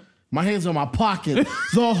chair, my hands are in my pocket.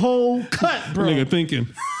 The whole cut, bro. Nigga thinking.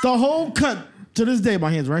 The whole cut. To this day,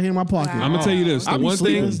 my hands right here in my pocket. I'm gonna tell you this. I be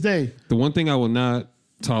sleeping to this day. The one thing I will not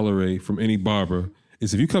tolerate from any barber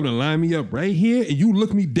is if you come to line me up right here and you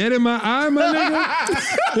look me dead in my eye, my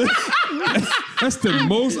nigga. That's the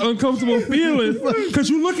most uncomfortable feeling because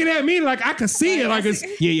you looking at me like I can see it. Like it's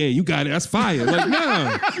yeah, you got it. That's fire. Like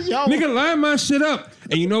nah, nigga, line my shit up.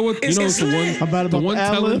 And you know what? You know what's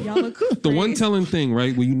the one telling thing,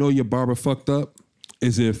 right? Where you know your barber fucked up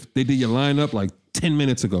is if they did your lineup like 10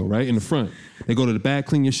 minutes ago, right? In the front. They go to the back,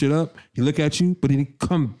 clean your shit up. He look at you, but then he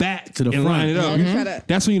come back To the and front. line it up. Mhm.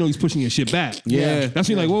 That's when you know he's pushing your shit back. Yeah. That's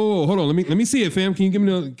when you're like, whoa, hold on. Let me see it, fam. Can you give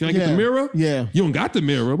me can I get the mirror? Yeah. You don't got the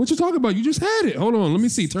mirror. What you talking about? You just had it. Hold on. Let me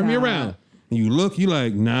see. Turn me Stop. around. And you look, you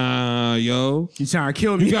like, nah, yo. You trying to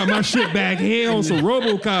kill me? You got my shit back here on some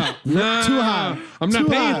RoboCop. Nah. Too high. I'm not Too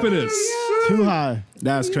paying high. for this. Too high.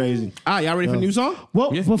 That's crazy. All right, y'all ready for the new song?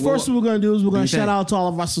 Well, Yeah. but first what we're gonna do is we're gonna you shout think? out to all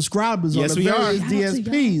of our subscribers Yes, on the we are. various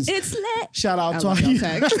DSPs. It's lit. Shout out to I all love you.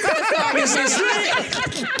 y'all tag.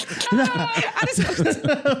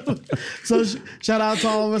 So shout out to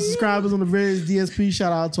all of our subscribers on the various DSPs.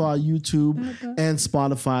 Shout out to our YouTube and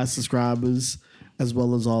Spotify subscribers, as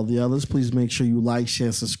well as all the others. Please make sure you like,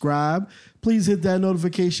 share, subscribe. Please hit that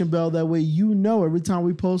notification bell. That way you know every time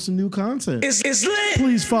we post a new content. It's lit.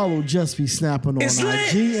 Please follow Just Be Snapping on It's IG.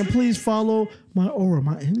 lit. And please follow my aura,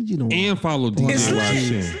 my energy. And follow DJ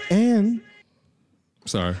Roshan. And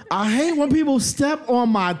Sorry. I hate when people step on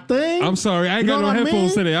my thing. I'm sorry. I ain't You got know no what I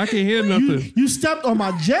headphones mean? today. I can't hear nothing. You stepped on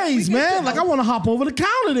my J's, man. Like I want to hop over the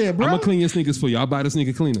counter there, bro. I'm gonna clean your sneakers for you. I'll buy the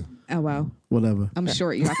sneaker cleaner. Oh wow, Whatever. I'm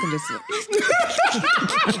short. You, I can just.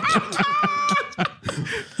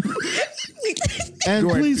 And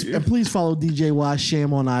please follow DJ Y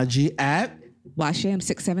Sham on IG at Washam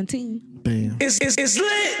 617. Bam. It's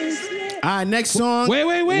lit. All right, next song.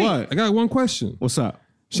 Wait. What? I got one question. What's up?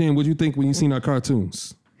 Shane, what'd you think when you seen our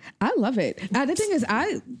cartoons? I love it. The thing is,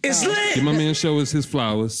 It's lit. Give my man show us his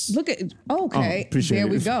flowers. look at. Okay, Appreciate there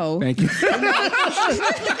it. we go. Thank you.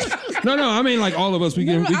 No, I mean like all of us. We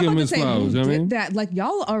give I'm him about his to say, flowers. who You know what I did mean? that? Like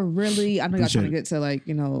y'all are really. I know y'all Appreciate trying to it. get to like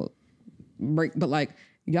break, but like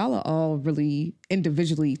y'all are all really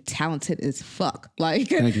individually talented as fuck. Like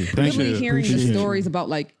Thank you. really hearing the Appreciate it. stories about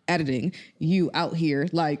like editing, you out here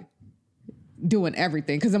like doing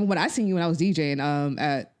everything. Because when I seen you when I was DJing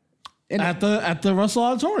At the Russell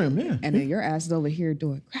Auditorium, yeah. and then your ass is over here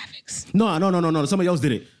doing graphics. No. Somebody else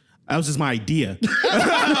did it. That was just my idea. whoa.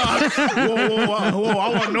 I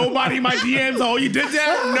want nobody in my DMs. Oh, you did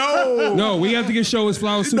that? No. No, we have to get show his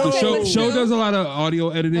flowers too. 'cause No. Show does a lot of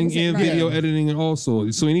audio editing That was it, and right. video editing and also.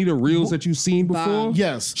 So you need the reels that you've seen before.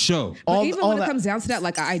 Yes. Show. But even when it that- comes down to that,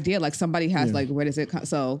 like an idea, like somebody has like where does it come?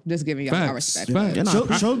 So just giving y'all my Facts. respect. Facts. Yeah,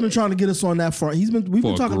 nah. Show's been trying to get us on that front. We've been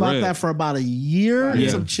For talking about bread. that for about a year and Yeah.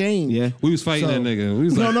 some change. Yeah. We was fighting So- that nigga. We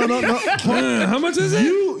was No, like, no. how much is it?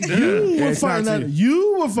 You were it's fighting not that. to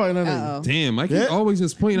You were fighting that. Uh-oh. Damn, Mikey Yeah. always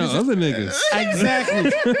just pointing out other niggas.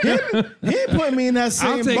 Exactly. He ain't putting me in that same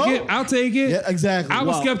I'll take boat. it. I'll take it. Yeah, exactly. I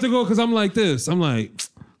was Wow. skeptical because I'm like this. I'm like,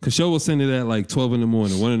 because Show will send it at like 12 in the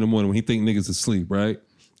morning, 1 in the morning when he think niggas asleep, right?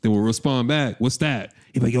 Then we'll respond back. What's that?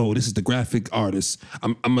 He be like, yo, this is the graphic artist.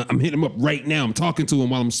 I'm hitting him up right now. I'm talking to him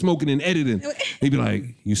while I'm smoking and editing. He be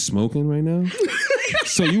like, you smoking right now?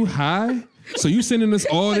 So you high? So you sending us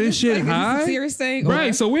all this shit Like, is this a high? serious thing? Right.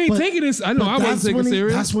 Or- So we ain't taking this. I know I wasn't taking it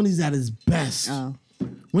serious. That's when he's at his best. Oh.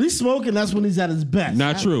 When he's smoking, that's when he's at his best.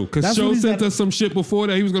 Not true. Because That's Show what he's sent at- us some shit before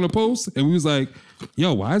that he was gonna post, and we was like,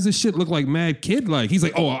 "Yo, why does this shit look like Mad Kid?" Like he's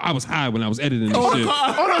like, "Oh, I was high when I was editing this shit."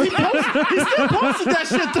 Oh no, he still posted that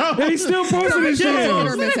shit though. And he still posted this It's a hit or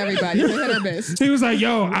shit. miss, everybody. It's a hit or miss. He was like,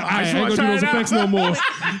 "Yo, I ain't gonna do those effects no more."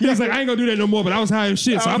 He was like, "I ain't gonna do that no more." But I was high as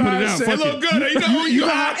shit, so I put it out. It Fuck look it.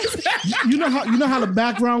 good. You know how the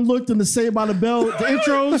background looked in the Saved by the Bell, the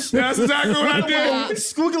intros. That's exactly what I did.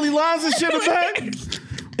 Squiggly lines and shit in the back.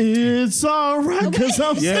 It's all right because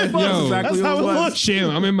I'm Yeah, Saved by yo, the- exactly that's how what it it was. looks. Sham,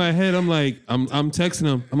 I'm in my head. I'm like, I'm texting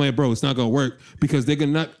him. I'm like, bro, it's not gonna work because they're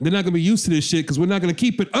not gonna be used to this shit because we're not gonna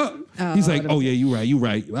keep it up. He's like, oh yeah, you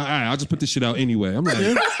right. All right, I'll just put this shit out anyway. I'm like,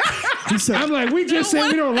 He said, I'm like, we just said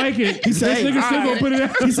we don't like it. He said, this nigga still gonna put it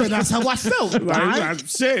out. he said, that's how I felt. Like,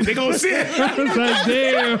 shit, they gonna see it. I was like,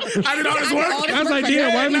 damn. I did all this work. All this I was work like, right damn,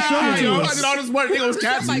 there. why we showing it to Yo, I us? did all this work. They gonna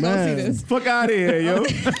catch Somebody me. gonna see Man. this. Fuck out of here, yo.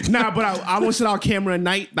 Nah, but I won't shit out Cameron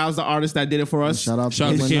Knight. That was the artist that did it for us. Shout out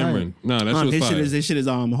Shout out to Cameron. No, that shit was His fire. shit is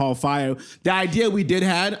hall fire. The idea we did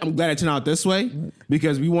had, I'm glad it turned out this way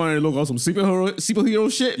because we wanted to look on some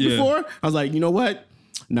superhero shit Yeah. before. I was like, you know what?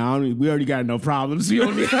 Nah, we already got no problems. We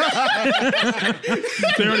don't need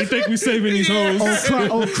They already think we saving these hoes.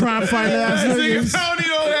 Old crime fighting ass niggas.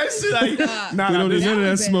 that shit. Like, nah, We don't need none of that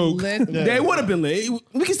Been smoke. lit. They would have been lit.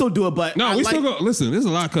 We can still do it, but No, I we like, still go. Listen, there's a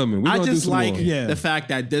lot coming. We I gonna do just some like more. Yeah. the fact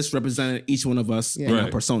that this represented each one of us in our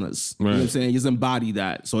Right. personas. You know what I'm Right. saying? He's embodied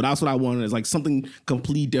that. So that's what I wanted. Is like something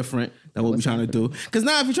completely different than what we're trying to do. Because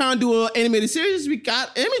now if you're trying to do an animated series, we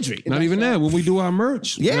got imagery. Not even that. When we do our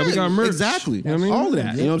merch, Yeah, now we got merch. exactly. You know what I mean? All of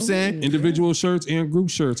that. You know what I'm saying? Individual shirts and group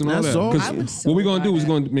shirts and all That's that. all. 'Cause I would so what we gonna do buy is that.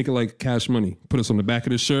 going to make it like Cash Money. Put us on the back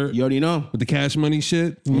of the shirt You already know. with the Cash Money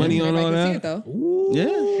shit, money on all Everybody can see it, that. though.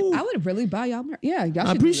 Yeah. I would really buy y'all merch. Yeah, y'all should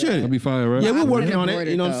I appreciate That'd it. be fire, right? Yeah, we're I working would've on it.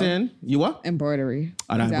 embroidered, You know what I'm though. saying? You what? Embroidery.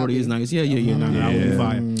 Oh, that embroidery is nice. Yeah. No, that would be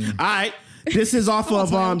fire. All right. This is off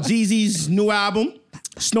of Jeezy's new album,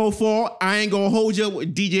 Snowfall. I Ain't Gonna Hold You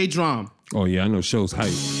with DJ Drum. Oh yeah, I know. Show's hype.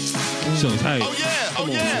 Show's hype. Oh yeah, oh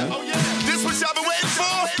yeah. This what y'all been waiting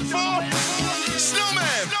for?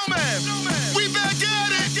 Snowman. We back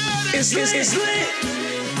at it. It's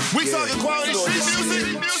lit. We talking quality street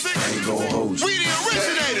music. Ain't gonna hold you. We the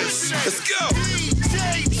originators. Let's go.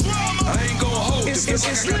 DJ Drama. I ain't gonna hold you. It's I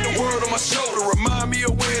got lit. the word on my shoulder. Remind me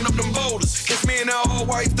of weighing up them boulders. It's me and that all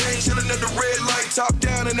white thing chilling at the red light, top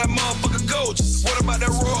down, and that motherfucker gorgeous. What about that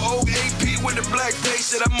raw old AP with the black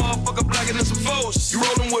face? That motherfucker blacker than some Folgers. You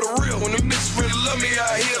rollin' with a real. When them bitches really love me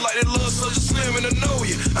out here like they love Soulja Slim and I know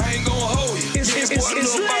you. I ain't gonna hold you. It's boy, a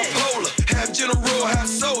little lit. bipolar. Half general, half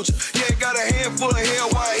soldier. Yeah, got a handful of hair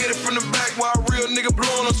while I hit it from the back while a real nigga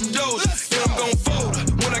blowing on some doja. Yeah, I'm gon' fold her.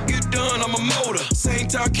 When I get done, I'm a motor. Same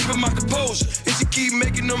time, keeping my composure. If you keep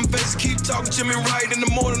making them faces, keep talking to me right in the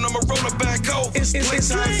morning, I'ma roll her back over.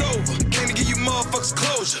 Playtime's lit. over. Can't give you motherfuckers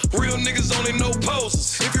closure. Real niggas only know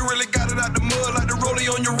poses. If you really got it out the mud, like the rollie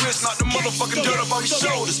on your wrist, knock the motherfucking dirt up off your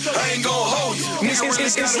shoulders. I ain't gon' hold you. Nigga really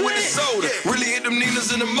got it with the soda. Really hit them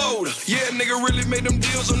Ninas in the motor. Yeah, nigga really made them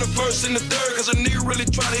deals on the first and the third, cause a nigga really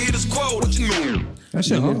try to hit his quota. What you mean? That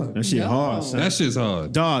shit hard. That shit hard, son. That shit's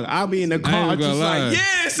hard. Dog, I'll be in the I car ain't gonna just lie. like,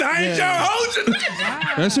 yes, I ain't trying to hold you.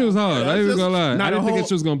 That shit was hard. I ain't even gonna lie. Nah, I the didn't think whole-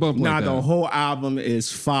 it was gonna bump like that. the whole album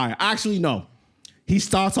is fire. Actually, no. He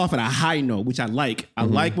starts off at a high note, which I like. I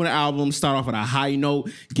like when albums start off at a high note,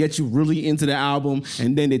 get you really into the album,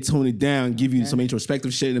 and then they tone it down, give you some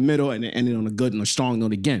introspective shit in the middle, and then end it on a good and a strong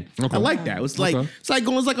note again. Okay. I like that. It's like Okay. it's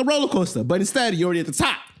like a roller coaster, but instead you're already at the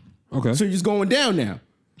top. Okay. So you're just going down now.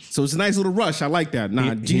 So it's a nice little rush. I like that.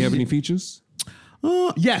 Nah, Do you have any features?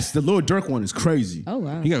 yes, the Lil Durk one is crazy. Oh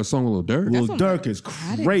wow. He got a song with Lil Durk. Lil what Durk is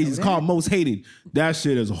I didn't crazy. know It's that. called Most Hated. That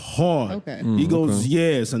shit is hard. Okay. He goes,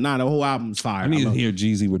 yeah, so nah, the whole album's fire. I need to love it. hear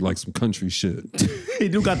Jeezy with like some country shit. He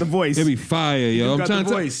do got the voice. It'd be fire, yo. I'm got trying the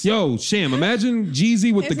to voice. yo, Sham, imagine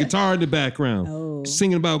Jeezy with the Is it- guitar in the background, Oh.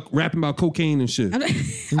 singing about, rapping about cocaine and shit.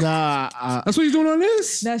 Nah, That's what he's doing on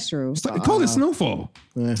this. That's true. Call it Snowfall.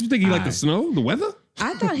 You think he like the snow, the weather?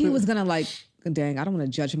 I thought he was gonna like. Dang, I don't want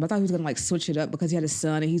to judge him, but I thought he was gonna like switch it up because he had a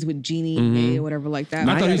son and he's with Jeannie or whatever like that.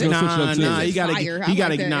 I thought he was gonna switch it up too. Nah, he gotta, Fire. he I gotta,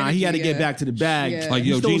 like that nah, he gotta energy, get yeah. back to the bag. Yeah. Like,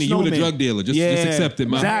 yo, He stole Jeannie, you were the Snowman. drug dealer. Just accept it,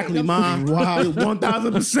 man. Exactly, man. Wow,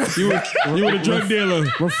 1,000%. You were the drug dealer.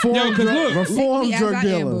 reform, Yo, 'cause look, reform Yes, drug I am,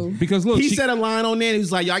 dealer. boo. because look, He she- said a line on there. He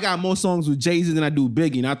was like, "Yo, I got more songs with Jay-Z than I do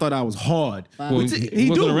Biggie," and I thought that was hard. Well, Which he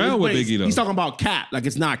wasn't around with but he's- Biggie, though. He's talking about cap, like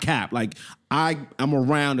it's not cap. Like I'm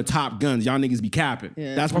around the top guns. Y'all niggas be capping.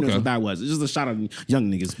 Yeah. That's pretty much Okay. what that was. It's just a shot of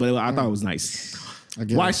young niggas, but I thought it was nice.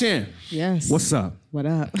 Why, Shan? Yes. What's up? What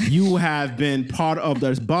up? You have been part of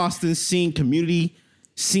the Boston scene, community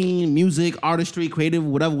scene, music, artistry, creative,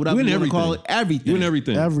 whatever You in you want to everything. call it. Everything. You in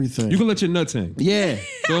everything. Everything. You can let your nuts hang. Yeah.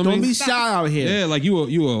 Feel Don't me? be shy out here. Yeah, like you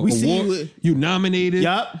We see award, you- you nominated.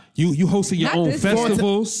 Yup. You hosted your Not own this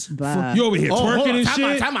festivals. But- You over here Oh, hold twerking on. and Time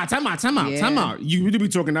shit. out, time out. Yeah. You really be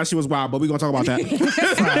talking that shit was wild, but we're gonna talk about that.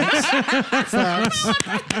 Facts.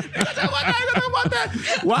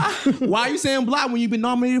 Why are you saying block when you've been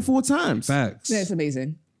nominated 4 times? Facts. That's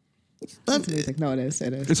amazing. It's amazing. No, it is.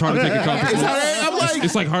 It is. It's hard to take a compliment. I'm like,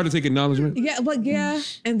 It's like hard to take acknowledgement. Yeah, but yeah.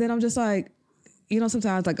 And then I'm just like, you know,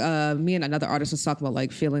 sometimes like me and another artist was talking about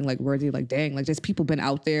like feeling like worthy, like dang, like just people been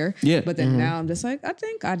out there. Yeah. But then now I'm just like, I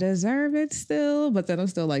think I deserve it still. But then I'm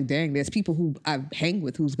still like, dang, there's people who I hang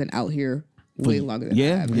with who's been out here way longer than I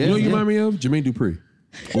yeah, have. yeah. You know what you remind me of? Jermaine Dupri.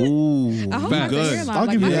 Ooh, I hope Facts. my good. hairline, I'll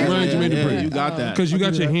like, give you my that. hairline- Jermaine Dupri. You got that. Because you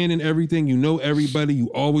got your hand in everything. You know everybody. You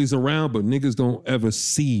always around, but niggas don't ever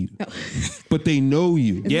see you. But they know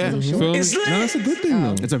you. Yeah. You feel me? It's lit. No, that's a good thing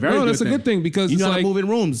though. It's a very good that's thing. a good thing because You it's know how like to move in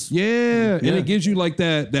rooms. Yeah, and Yeah. it gives you like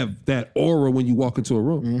that aura when you walk into a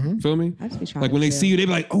room. Feel me? I just be trying Like to when they chill. see you, they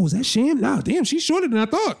be like, "Oh, is that Sham? Nah, damn, she's shorter than I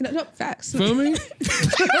thought." No, facts. Feel me?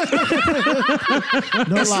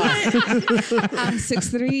 No lie. I'm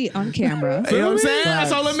 6'3" on camera. You know what I'm me? saying?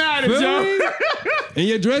 That's all that matters, Feel yo. me? And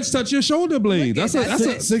your dreads touch your shoulder blades. That's a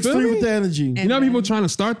 6'3" feel me? with the energy. You know how people trying to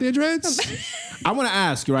start their dreads? I want to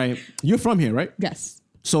ask, right? You're from here, right? Yes.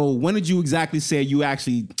 So when did you exactly say you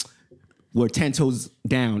actually were 10 toes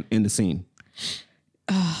down in the scene?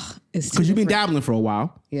 It's Because you've been different. dabbling for a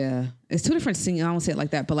while. Yeah. It's 2 different scenes. I don't say it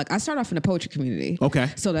like that, but like I started off in the poetry community. Okay.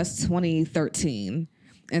 So that's 2013.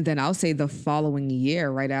 And then I'll say the following year,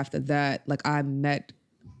 right after that, like I met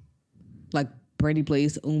like Brandy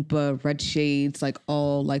Blaze, Oompa, Red Shades, like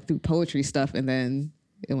all like through poetry stuff. And then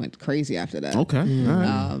it went crazy after that. Okay. All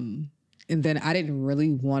right. And then I didn't really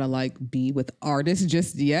want to like be with artists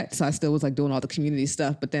just yet. So I still was like doing all the community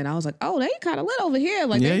stuff. But then I was like, oh, they kind of lit over here.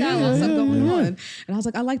 Like they got a lot of stuff going on. And I was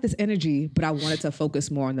like, I like this energy, but I wanted to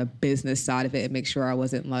focus more on the business side of it and make sure I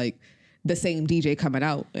wasn't like the same DJ coming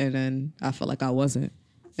out. And then I felt like I wasn't.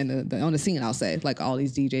 And on the scene, I'll say, like all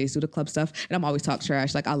these DJs do the club stuff. And I'm always talk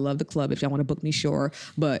trash. Like I love the club. If y'all want to book me, sure.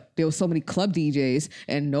 But there was so many club DJs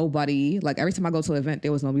and nobody, like every time I go to an event,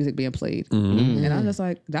 there was no music being played. And I'm just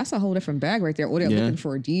like, that's a whole different bag right there. Or they're looking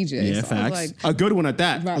for a DJ. Yeah, So I was facts. like, A good one at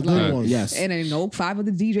that. Right, Good like- one. Yes. and then no 5 of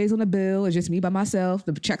the DJs on the bill. It's just me by myself.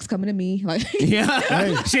 The checks coming to me. Like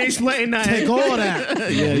Yeah. She ain't splitting nothing. Take all that.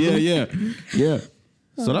 Yeah.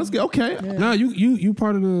 So that's good. Okay. Nah, you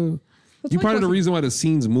part of the reason why the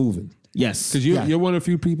scene's moving. Yes. Because you're one of the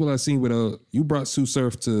few people I've seen with you brought Sue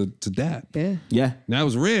Surf to DAP. yeah. Yeah. And that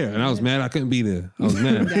was rare, and I was mad I couldn't be there. I was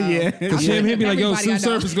mad. Yeah. Because Sham hit me like, yo, Everybody Sue I know.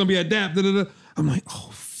 Surf is gonna be at DAP. Da, da, da. I'm like, oh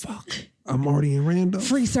fuck, I'm already in Randolph.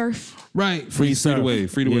 Free surf. Right, free to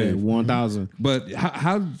wave, free to Yeah, wave. 1,000. But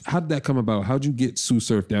how did that come about? How'd you get Sue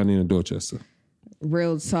Surf down there in Dorchester?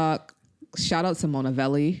 Real talk. Shout out to Mona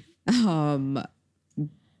Velli.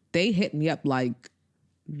 They hit me up like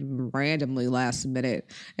randomly last minute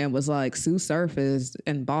and was like, Sue Surf is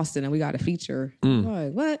in Boston and we got a feature. I'm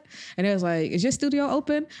like, what? And it was like, is your studio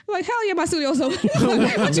open? I'm like, hell yeah, my studio's open.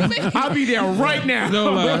 Like, what you mean? I'll be there right now.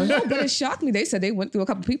 No lie. No, but it shocked me. They said they went through a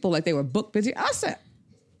couple people like they were booked busy. I said,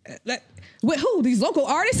 with who? These local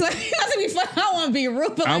artists? Like, not to be funny, I don't want to be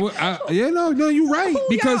rude, but like, No, you're right. who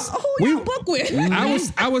Because y'all, who y'all book with?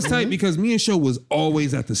 I was tight because me and Show was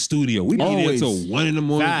always at the studio. We'd be there Always. till 1 in the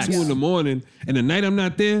morning, Facts. 2 in the morning, and the night I'm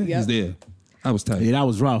not there, Yep. he's there. I was tight. Yeah, that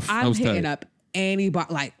was rough. I I'm was hitting tight. up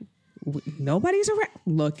anybody. Like, nobody's around.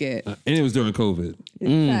 Look it. And it was during COVID.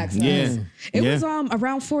 Facts. yeah. It Yeah. was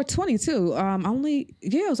around 420 too.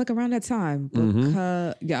 It was like around that time. Because,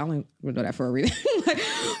 I only know that for a reason.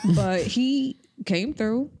 But he came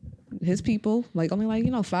through. His people, like only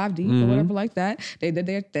like 5 deep or whatever like that. They did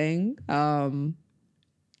their thing.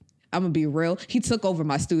 I'm gonna be real. He took over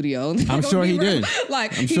my studio. I'm sure he did.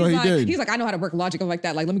 Like I'm sure he did. He's like, I know how to work Logic. I'm like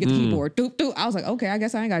that. Like, let me get the keyboard. Doop, doop. I was like, okay, I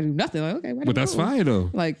guess I ain't gotta do nothing. Like, okay, But that's fire though.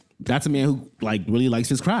 Like, That's a man who like really likes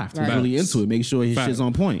his craft. He's Right. really into it. Make sure his Facts. shit's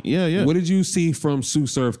on point. Yeah, yeah. What did you see from Sue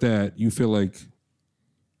Surf that you feel like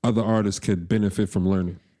other artists could benefit from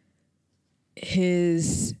learning?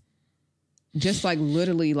 his just like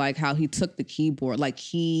literally like how he took the keyboard,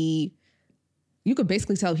 like you could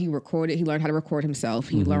basically tell he learned how to record himself.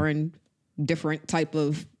 He learned different type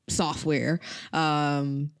of software.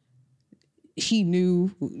 He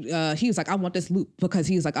knew, he was like, I want this loop because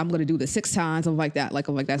he was like, I'm going to do this 6 times. I'm like that.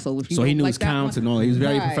 So if you So he don't knew like his that counts one- and all. He was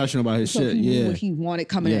very Right. professional about his So shit. he knew Yeah. what he wanted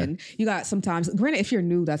coming Yeah. in. You got sometimes, granted, if you're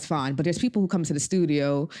new, that's fine. But there's people who come to the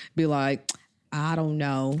studio, be like, I don't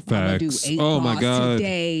know. I'm Facts. gonna do 8 Oh my bars God.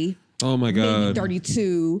 today. Oh my Maybe God.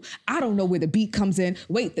 32. I don't know where the beat comes in.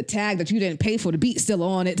 Wait, the tag that you didn't pay for, the beat's still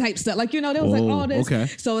on it, type stuff. Like, there was like all this. Okay.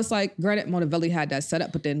 So it's like, granted, Monavelli had that set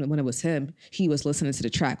up, but then when it was him, he was listening to the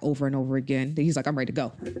track over and over again. Then he's like, I'm ready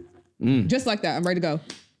to go. Just like that, I'm ready to go.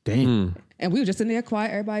 Damn. And we were just in there quiet,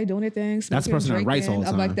 everybody doing their thing. That's the person that writes all the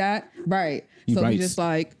I'm like time. that. Right. He so writes. he just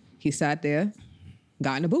like, he sat there,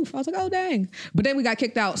 got in the booth. I was like, oh, dang. But then we got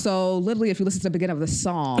kicked out. So literally, if you listen to the beginning of the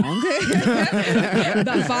song,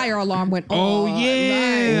 the fire alarm went on. Oh,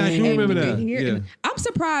 yeah. I do And remember you that. can hear- Yeah. and I'm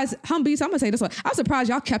surprised, Humbeats, I'm going to say this one. I'm surprised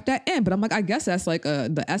y'all kept that in. But I'm like, I guess that's like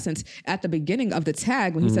the essence at the beginning of the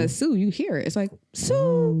tag when he says Sue, you hear it. It's like,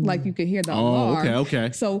 Sue. Like you can hear the alarm.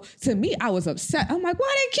 okay. So to me, I was upset. I'm like,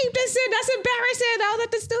 why they keep this in? That's embarrassing. I was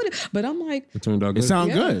at the studio. But I'm like, It turned out It good. sounds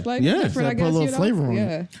yeah, good. like Yeah. different, I Put a guess, little flavor on it.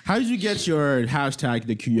 yeah. How did you get your hashtag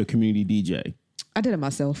your community DJ? I did it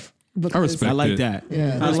myself. Because I respect I like it. that.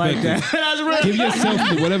 Yeah. I like that. That's real. Give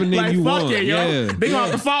yourself whatever name Like, you fuck want. it, yo. Yeah. They gonna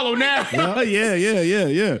have to follow now.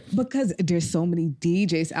 Yeah. Because there's so many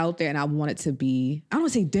DJs out there, and I want it to be, I don't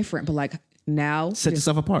want to say different, but like now. Set there's-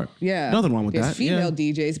 yourself apart. Yeah. Nothing wrong with there's that. female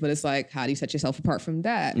Yeah. DJs, but it's like, how do you set yourself apart from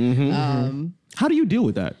that? How do you deal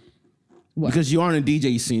with that? What? Because you are in a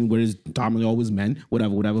DJ scene where it's dominantly always men,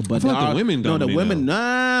 whatever. But feel there like the are- women no, the dominate women,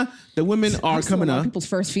 the women are I'm still coming one of up. people's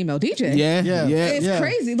first female DJ. Yeah. It's Yeah.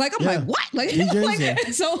 crazy. Like, I'm Yeah. like, what? Like, DJs, like yeah.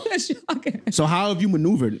 so it's shocking. So how have you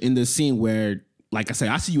maneuvered in this scene where, like I say,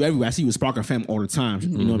 I see you everywhere. I see you with Spark FM all the time. You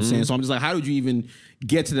know what I'm saying? So I'm just like, how did you even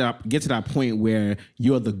get to that point where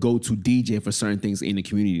you're the go-to DJ for certain things in the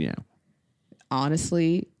community now?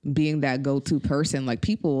 Honestly, being that go-to person, like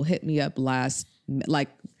people hit me up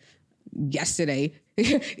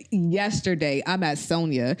yesterday, I'm at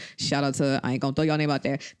Sonia. Shout out to, I ain't gonna throw y'all name out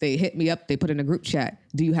there. They hit me up, they put in a group chat,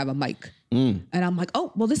 do you have a mic? And I'm like,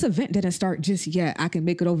 oh, well, this event didn't start just yet. I can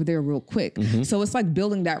make it over there real quick. So it's like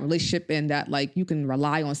building that relationship and that like you can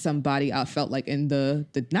rely on somebody. I felt like in the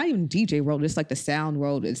not even DJ world, it's like the sound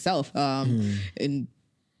world itself. And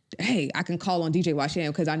hey, I can call on DJ Washam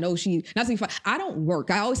because I know I don't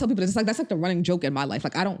work. I always tell people that's like the running joke in my life.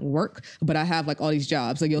 Like I don't work, but I have like all these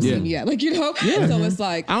jobs. Like you'll see me at, like, So it's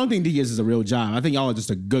like, I don't think DJs is a real job. I think y'all are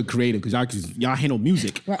just a good creative because y'all handle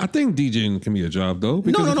music. I think DJing can be a job though.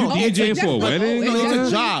 Because No. if you're DJing Oh, for a yes, wedding, oh, It's yeah.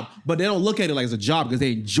 a job, but they don't look at it like it's a job because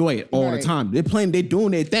they enjoy it all the Right. time. They're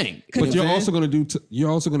doing their thing. but you're You know what I'm also saying?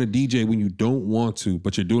 you're also gonna DJ when you don't want to,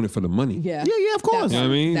 but you're doing it for the money. yeah. Yeah, of course. You know what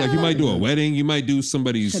I mean? Like you might do a wedding, you might do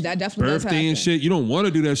somebody's 'Cause that definitely does birthday and happen. shit. You don't want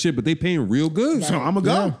to do that shit, but they paying real good. So I'm gonna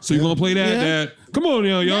go. So you're gonna play that? Yeah. That come on,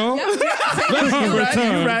 y'all. Let's have a right,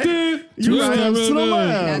 time. you right. Dude, You let's right. have a To the time.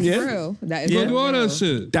 left. That's Yeah. true. That is Go do all real. that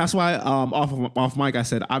shit. That's why off mic I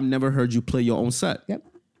said I've never heard you play your own set. Yep.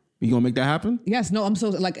 You gonna make that happen? Yes, no, I'm so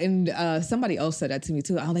like, and somebody else said that to me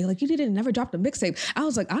too. I was like, you didn't never drop the mixtape. I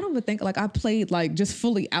was like, I don't even think like I played like just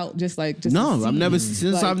fully out, just No, to I've see. never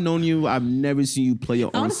since Like, I've known you. I've never seen you play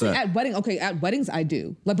your own honestly set. at weddings I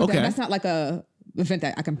do. Like, but Okay. that's not like a event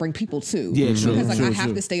that I can bring people to. Yeah, true, Because like true, I have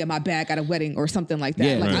true. to stay in my bag at a wedding or something like that.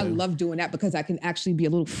 Yeah, like I right. love doing that because I can actually be a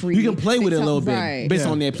little free. You can play with They it a tell- little bit right. based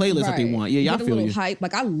on their playlist that they Right. want. Yeah, y'all Get a feel little you. hype.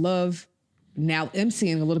 Like I love now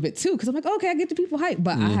emceeing a little bit too because I'm like, okay, I get the people hype,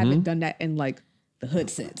 but I haven't done that in like the hood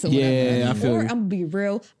sets. Or Yeah, whatever. I feel Or you. I'm gonna be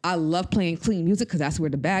real. I love playing clean music because that's where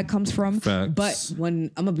the bag comes from. Facts. But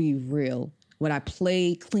when I'm gonna be real. When I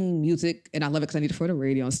play clean music, and I love it because I need it for the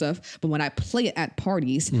radio and stuff, but when I play it at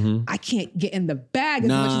parties, I can't get in the bag as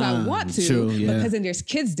much as I Nah, want to true, yeah. because then there's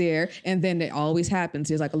kids there, and then it always happens.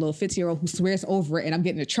 There's like a little 50-year-old who swears over it, and I'm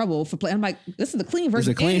getting in trouble for playing. I'm like, this is the clean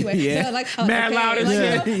version clean? anyway. Yeah. So like, Mad loud as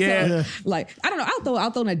like, shit. you know? Yeah. So, like I don't know.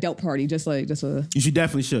 I'll throw an adult party just a. You should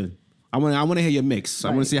definitely should. I want to hear your mix. I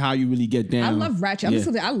want to see how you really get down. I love ratchet.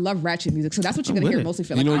 Yeah. I love ratchet music, so that's what you're I'm gonna with hear it. mostly.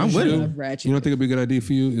 For You like, know I what you with should? it. love ratchet. You know what I think would be a good idea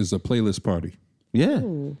for you is a playlist party. Yeah.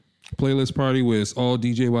 Playlist party where it's all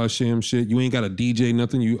DJ Washam shit. You ain't got to DJ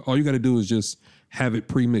nothing. All you got to do is just have it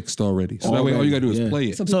pre-mixed already. So that way, all you got to do is Yeah. play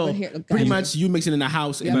it. So people So hear- pretty gotcha. much you mixing in the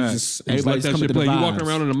house and you Facts. just Just let everybody's that coming shit to the play. You vibes. walking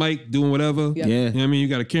around on the mic doing whatever. Yeah. Yeah. You know what I mean? You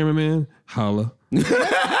got a cameraman, holla. Feel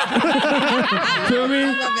me?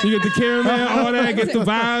 You get the cameraman, all that, get the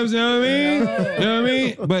vibes, you know what I mean? You know what I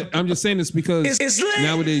mean? But I'm just saying this because It's lit.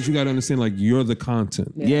 nowadays you got to understand like you're the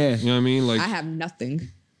content. Yeah. You know what I mean? Like, I have nothing.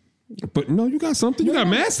 but no, you got something. You got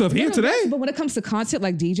mad stuff here No, today. But when it comes to content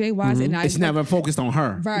like DJ wise, and I It's never focused on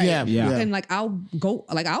her. right, Yeah, yeah. and like I'll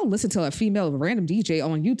listen to a female random DJ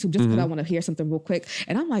on YouTube just because I want to hear something real quick,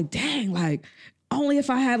 and I'm like, dang, like only if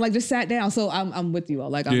I had like just sat down. So I'm with you all.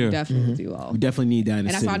 Like I'm Yeah. definitely with you all. We definitely need that in the And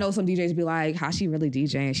that's city. why I know some DJs be like, how she really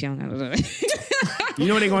DJing? She don't know. You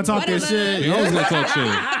know they gonna talk their shit. They always gonna talk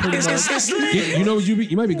shit. It's lit. You know what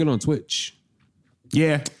you might be good on Twitch.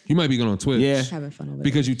 Yeah. You might be good on Twitch. Yeah. Having fun over there.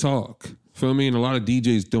 Because you talk. Feel me? And a lot of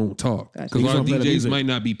DJs don't talk. Gotcha. Because a lot of You don't play the DJs music. might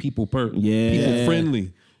not be people Yeah.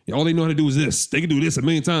 friendly. All they know how to do is this. They can do this a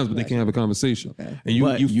million times, but they can't have a conversation. Okay. And you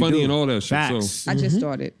But you you funny do. and all that shit. Facts. So I just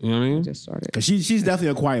started. you know what I mean? Just started. Cause she's definitely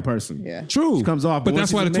a quiet person. Yeah. True. She comes off, but but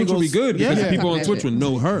that's once why the she's Twitch will be mingles- good because Yeah. the people on Yeah. Twitch would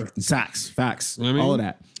know her. Facts. You know what I mean? All of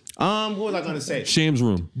that. What was I gonna say? Shams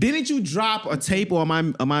room. Didn't you drop a tape, or am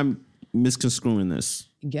I misconstruing this?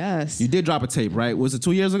 Yes. You did drop a tape, right? Was it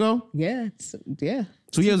 2 years ago? Yeah. Yeah.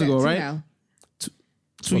 2 years ago, Two right? now. 2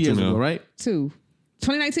 What's years it now? ago, right?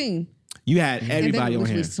 2019. You had And then everybody it on was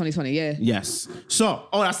here. released 2020. Yeah. Yes. So,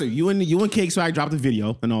 that's it. You and Cake Swag dropped the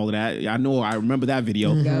video and all of that. I remember that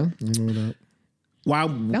video. Yeah. Wow.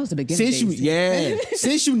 That was the beginning Since you, days.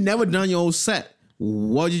 since you never done your own set,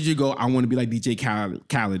 what did you go? I want to be like DJ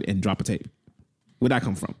Khaled and drop a tape. Where'd that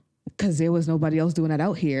come from? Because there was nobody else doing that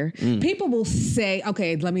out here. People will say,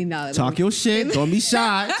 okay, let me know. Talk your shit. Don't be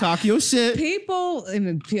shy. Talk your shit. People,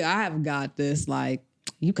 I have got this, like,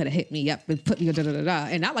 you could have hit me up and put me da-da-da-da.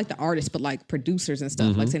 And not like the artists, but like producers and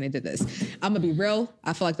stuff, like saying they did this. I'm going to be real.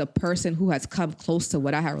 I feel like the person who has come close to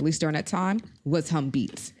what I had released during that time was Hum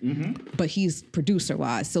Beats. But he's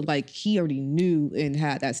producer-wise. So like he already knew and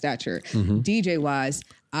had that stature. DJ-wise,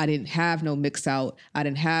 I didn't have no mix out. I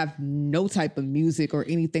didn't have no type of music or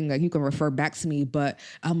anything that you can refer back to me. But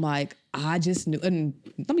I'm like, I just knew. And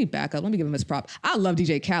let me back up. Let me give him his prop. I love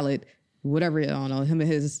DJ Khaled. Whatever, I don't know, him and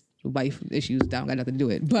his wife issues don't got nothing to do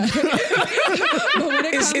with it. But, but when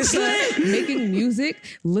it comes to making music,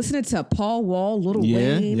 listening to Paul Wall, Lil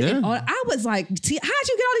Wayne, and all, I was like, how'd you get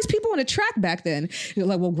all these people on the track back then?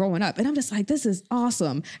 Like, well, growing up. And I'm just like, this is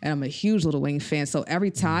awesome. And I'm a huge Lil Wayne fan. So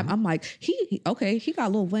every time I'm like, he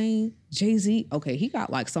got Lil Wayne, Jay-Z. Okay, he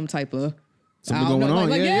got like some type of Something I don't going know, on.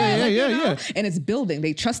 like, Yeah. you know? And it's building.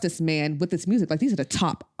 They trust this man with this music. Like, these are the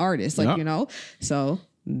top artists, like, Yeah. you know? So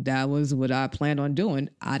that was what I planned on doing.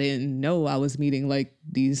 I didn't know I was meeting like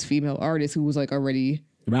these female artists who was like already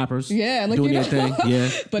Rappers. like, doing you their know? thing. Yeah.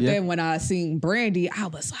 But yeah. then when I seen Brandy, I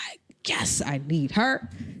was like, yes, I need her.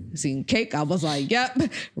 Seen Cake, I was like, yep.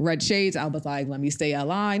 Red Shades, I was like, let me stay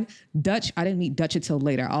aligned. Dutch, I didn't meet Dutch until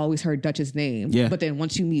later. I always heard Dutch's name. Yeah. But then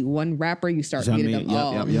once you meet one rapper, you start So I meeting mean, them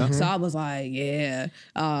all. yep. So I was like, yeah.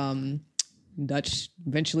 Dutch,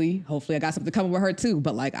 eventually, hopefully I got something coming with her too.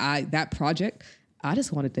 But like that project, I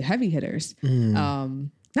just wanted the heavy hitters.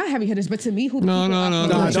 Not heavy hitters, but to me, who the No, people no, I no, feel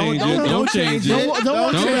don't like- change it. Don't change it. Don't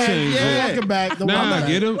Don't change change it. it. Welcome back. Nah,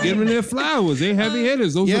 get them their flowers. They heavy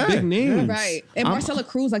hitters. Those Yeah. are big names. Right. And Marcella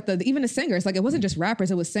Cruz, like even the singers, like it wasn't just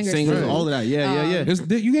rappers, it was singers. Singers, too. all of that. Yeah.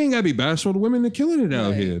 You ain't gotta be bashful. The women are killing it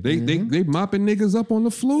out here. They mopping niggas up on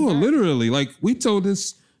the floor, literally. Like we told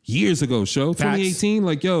this years ago, show 2018.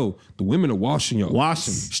 Like yo, the women are washing y'all,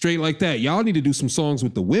 Washing. straight like that. Y'all need to do some songs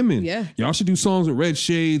with the women. Yeah. Y'all should do songs with Red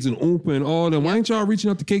Shades and Oompa and all them. Why ain't y'all reaching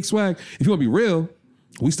out to Cake Swag? If you want to be real.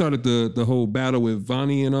 We started the whole battle with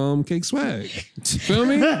Vonnie and Cake Swag. Feel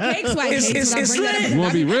me? Cake Swag. It's lit. You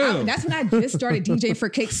wanna be real? That's when I just started DJ for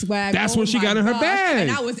Cake Swag. That's when she my got in her gosh. bag.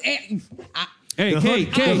 And I was Hey, Cake,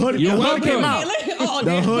 hood you're came welcome. out.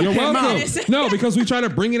 the hood You're came welcome. out. No, because we try to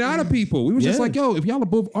bring it out of people. We were just Yeah. like, yo, if y'all are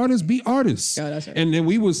both artists, be artists. Yeah, that's right. And then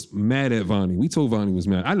we was mad at Vonnie. We told Vonnie was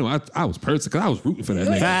mad. I know I was pissed because I was rooting for that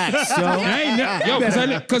nigga. Facts, yo. I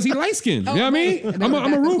ain't because he light skinned. You know what I mean? right.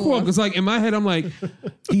 I'm a root for him Back because like in my head I'm like,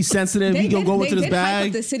 He's sensitive. He gonna go into this Hype up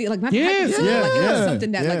bag. the city, like not Yeah, hype up the city, like it was yeah,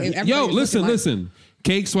 something that like everybody yo, was looking like. listen.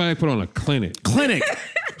 Cake Swag put on a clinic. Clinic.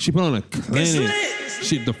 She put on a clinic.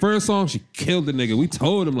 The first song, she killed the nigga. We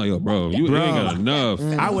told him like, yo, bro, you ain't got enough.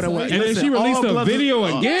 I would have went. And then she released a video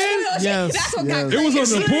again. Yes, That's what got It was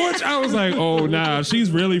crazy. on the porch. I was like, oh, nah, she's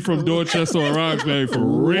really from Dorchester or Roxbury for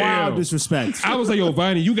real. Wow, disrespect. I was like, yo,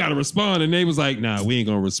 Viney, you got to respond. And they was like, nah, we ain't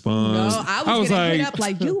going to respond. No, I was getting hit up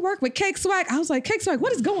like, you work with Cake Swag. I was like, Cake Swag,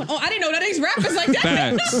 what is going on? I didn't know that these rappers like that.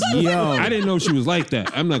 Facts. Yo. I didn't know she was like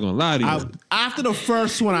that. I'm not going to lie to you. After the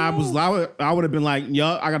first one, I would have been like,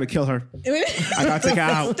 yo, I gotta kill her. I gotta take her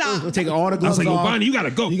out. Stop. Take all the I gloves was like, yo, off. Vonnie, you got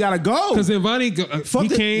to go. You gotta go. Because then Vonnie, Fuck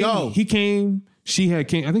it. Yo. he came, she had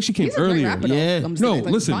came, I think she came He's a great earlier. rapper, though. Yeah. I'm just No, saying,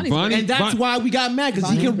 like, listen, Bonnie's Vonnie- great. And that's why we got mad, because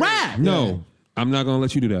he can rap. No, I'm not gonna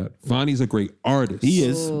let you do that. Vonnie's a great artist. He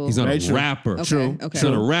is. He's not Very a true. rapper. Okay, True. okay. He's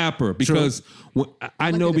not a rapper because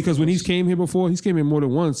I know at because his when he's came here before, he's came here more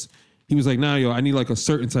than once. He was like, "Nah, yo, I need like a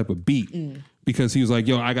certain type of beat." Because he was like,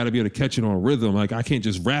 yo, I got to be able to catch it on rhythm. Like, I can't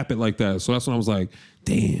just rap it like that. So that's when I was like,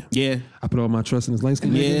 damn. Yeah. I put all my trust in his light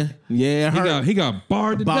skin. Yeah. Yeah. He got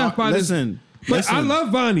barred to death by Listen. But I love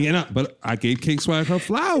Vonnie, but I gave Cake Swag her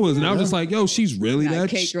flowers, and I was just like, yo, she's really that.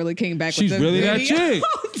 Cake really came back. She's with the really that video. chick.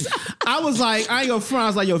 I was like, I ain't gonna front. I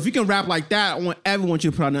was like, yo, if you can rap like that, I want everyone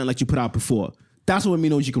to put out nothing like you put out before. That's what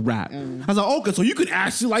means you can rap. I was like, okay, so you could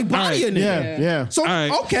actually like body a nigga. Yeah. So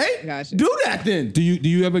Right. okay, Gotcha. do that then. Do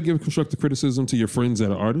you ever give constructive criticism to your friends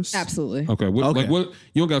that are artists? Absolutely. Okay. Okay. Like what?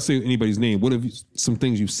 You don't gotta say anybody's name. What have some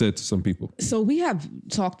things you've said to some people? So we have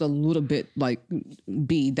talked a little bit like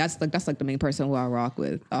B. That's like the main person who I rock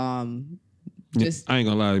with. Just I ain't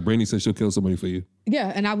gonna lie. Brandy said she'll kill somebody for you.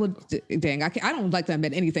 yeah, and I would. Dang, I don't like to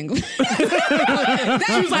admit anything. She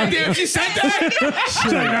was like, damn, she said that.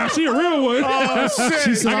 Nah, she a real one. Oh shit.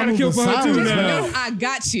 She said, I gotta I'm kill for her too silence, now. No, I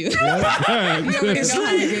got you. You know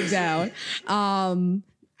how to get down.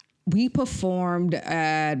 We performed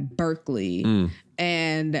at Berkeley,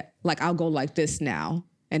 and like I'll go like this now.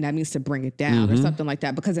 And that means to bring it down or something like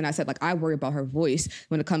that. Because then I said, like, I worry about her voice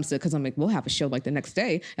when it comes to, because I'm like, we'll have a show like the next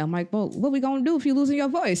day. And I'm like, well, what are we going to do if you're losing your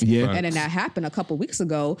voice? Yeah. And then that happened a couple weeks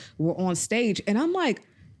ago. We're on stage and I'm like,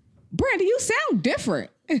 Brandy, you sound different.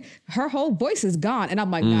 Her whole voice is gone. And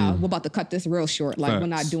I'm like, nah, we're about to cut this real short. Like, we're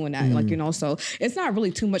not doing that. Like, you know, so it's not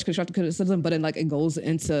really too much constructive criticism, but then like it goes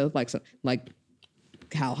into like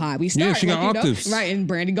how high we start. Yeah, she got like, octaves. Right, and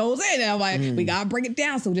Brandy goes in, and I'm like, we gotta bring it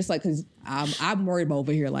down. So just like, cause I'm worried about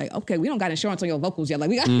over here, like, okay, we don't got insurance on your vocals yet. Like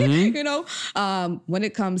we got, you know, when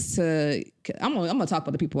it comes to, I'm gonna talk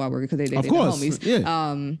about the people I work with because they Of course, homies.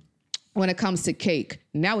 yeah. When it comes to Cake,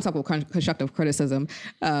 now we're talking about constructive criticism.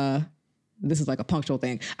 This is like a punctual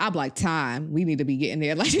thing. I'm like, time, we need to be getting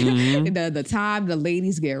there. Like the time the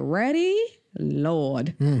ladies get ready.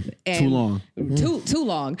 Lord, and Too long. too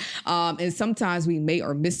long. And sometimes we may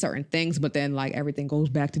or miss certain things, but then like everything goes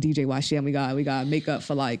back to DJ Washem. We got make up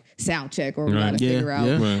for like sound check or we Right. gotta Yeah, figure out.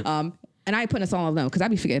 yeah. Right. And I ain't putting us all on them because I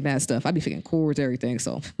be forgetting bad stuff. I be forgetting chords, everything.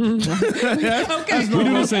 So okay, We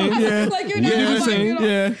do the same. Yeah. like you know, do the like, same. you know.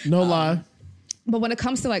 Yeah. No lie. But when it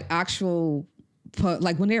comes to like actual,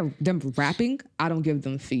 like when they're them rapping, I don't give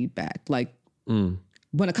them feedback. Like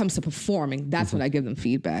when it comes to performing, that's when I give them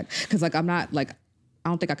feedback because like I'm not like I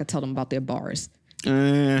don't think I could tell them about their bars. I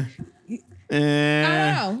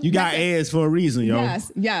don't know. You got ads for a reason, yo.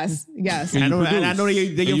 Yes. I know, produce. I know they're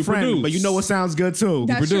And your you friend, produce. but you know what sounds good too.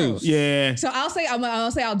 That's true. produce. Yeah. So I'll say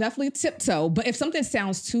I'll definitely tiptoe. But if something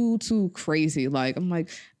sounds too crazy, like I'm like,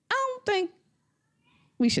 I don't think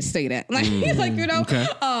we should say that. Like, like you know, Okay.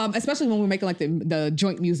 especially when we're making like the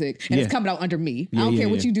joint music and Yeah. it's coming out under me. Yeah, I don't yeah, care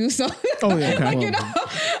what yeah. you do. So Oh, yeah, okay. like you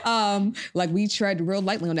know, like we tread real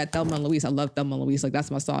lightly on that Thelma and Louise. I love Thelma and Louise. Like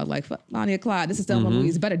that's my song. Like Bonnie and Clyde. This is Thelma and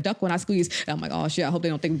Louise. Better duck when I squeeze. And I'm like, oh shit. I hope they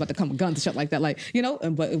don't think we're about to come with guns and shit like that. Like you know.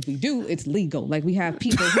 But if we do, it's legal. Like we have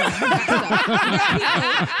people who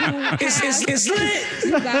It's lit.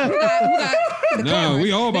 who got the No, cards.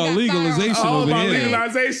 we all They about got legalization firearms. All over about here.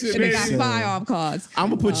 legalization, And they got baby. firearm cards. I'm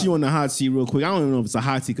gonna put you on the hot seat real quick. I don't even know if it's a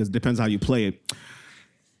hot seat because it depends how you play it.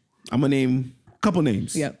 I'm gonna name a couple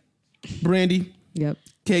names. Yep. Brandy, Yep.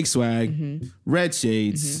 Cake Swag, Red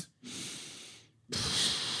Shades.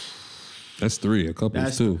 That's three. A couple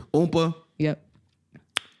That's too. Oompa. Yep.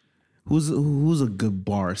 Who's a good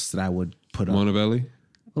barist that I would put up? Montevelli.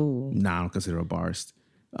 Ooh. Nah, I don't consider a barist.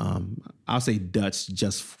 I'll say Dutch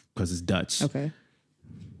just because it's Dutch. Okay.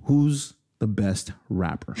 Who's the best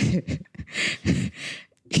rapper?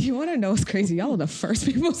 You want to know what's crazy? Y'all are the first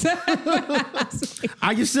people to ask me.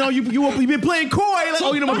 I just know you've been playing coy. Like,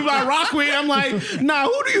 oh, you know my people I rock with. I'm like, nah.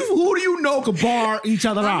 Who do you know could bar each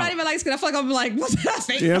other I'm out? not even like, I feel like I'm like, what's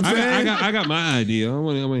that? You know what I'm saying? I got my idea. I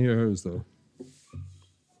want to hear hers though.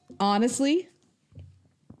 Honestly,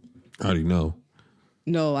 I already know.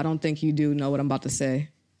 no, I don't think you do know what I'm about to say.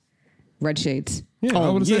 Red Shades. Yeah, I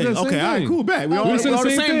would have said that same okay, all right, thing. cool, bet. We all said the the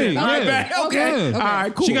same same thing. thing, All right, yeah. bet. Okay. Yeah. All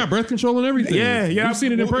right, cool. She got breath control and everything. Yeah. You've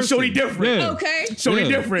seen it in person. Shorty different. Yeah. Okay. Shorty Yeah.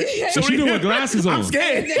 different. Yeah. And she do it with glasses on. I'm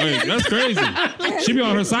scared. Like, that's crazy. She be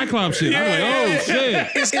on her Cyclops shit. I'm like,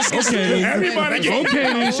 oh shit. Okay. Everybody get Okay,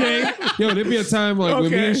 then Shay. Yo, there'd be a time like when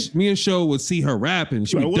Okay. me and Sho would see her rap and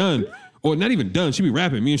she'd be Like, what? done. Or not even done. She'd be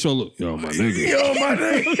rapping. Me and Sho look, yo, my nigga. Yo, my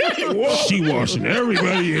nigga. Whoa. She washing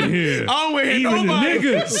everybody in here. I don't hear Even the nobody.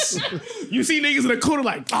 niggas. You see niggas in the corner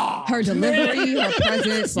like, ah. Her delivery, her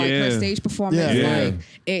presence, like her Yeah. stage performance, Yeah. like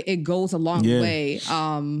it goes a long Yeah. way.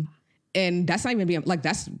 And that's not even being like,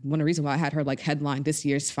 that's one of the reasons why I had her like headline this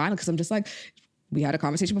year's final. Cause I'm just like, we had a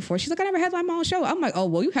conversation before. She's like, I never headlined my own show. I'm like, oh,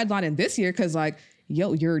 well, you headlined this year. Cause like,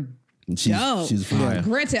 yo, you're dope. She's fire.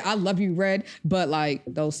 Granted, I love you, Red, but like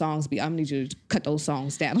those songs I'm gonna need you to cut those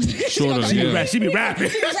songs down. Shorter, yeah. She be rapping.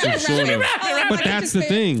 Shorter. But that's the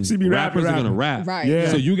thing. She be Rappers rapping. are gonna rap. Right. Yeah.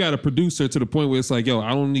 So you got to produce her to the point where it's like, yo, I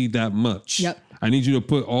don't need that much. Yep. I need you to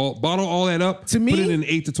bottle all that up, To me- put it in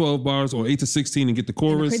 8 to 12 bars or 8 to 16 and get the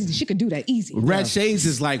chorus. Crazy, she could do that easy. Red Shades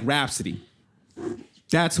is like Rhapsody.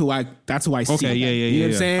 That's who I see. Okay, yeah, You know what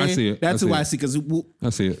I'm yeah. saying? I see it. That's I who see I it. see because I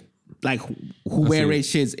see it. like where see Red it.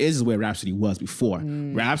 Shades is where Rhapsody was before.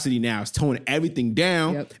 Rhapsody now is toning everything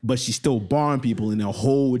down, Yep. but she's still barring people in a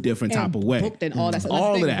whole different type of way. Booked and all that. So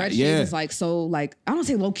All of that, Red yeah. Shades is like so like I don't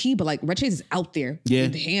say low key, but like Red Shades is out there. Yeah.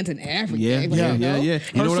 With hands and everything. Yeah, Like, yeah, you yeah, know? yeah. You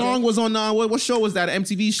Her know what song was on what show was that? An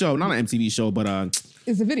MTV show, not an MTV show, but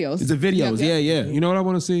It's the videos. it's the videos. Yep, yep. Yeah. You know what I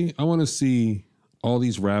want to see? I want to see all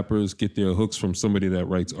these rappers get their hooks from somebody that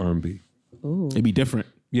writes R&B. It'd be different.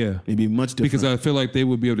 Yeah. It'd be much different. Because I feel like they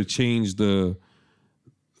would be able to change the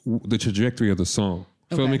trajectory of the song.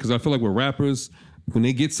 Feel me? Because I feel like with rappers, when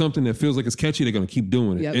they get something that feels like it's catchy, they're gonna keep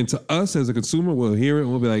doing it. Yep. And to us as a consumer, we'll hear it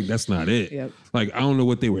and we'll be like, "That's not it." Yep. Like I don't know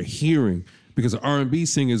what they were hearing because an R&B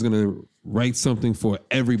singer is gonna write something for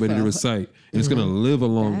everybody to recite, and it's gonna live a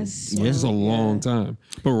long, just a long time.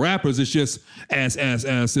 But rappers, it's just ass.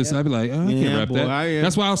 This I'd be like, oh, I Yeah, can't rap boy, that. I-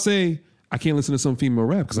 That's why I'll say. I can't listen to some female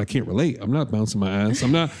rap because I can't relate. I'm not bouncing my ass. I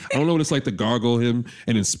don't know what it's like to gargle him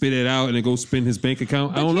and then spit it out and then go spin his bank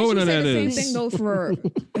account. I don't know what Can't you that say the is. Same thing though for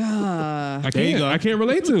I There you can't. go. I can't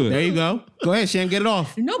relate to it. There you go. Go ahead, Shan, get it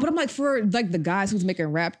off. no, but I'm like for like the guys who's making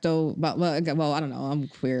rap though. But well, I don't know. I'm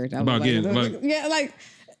queer. I'm About like, getting, like- yeah, like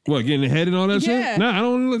What, getting ahead and all that Yeah. shit? Nah, I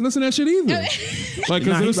don't listen to that shit either. Like,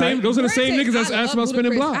 because those are the same niggas that's asked about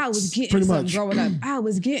spinning blocks. I was getting Pretty some much. growing up. I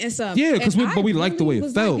was getting some. Yeah, 'cause And but we I liked the way it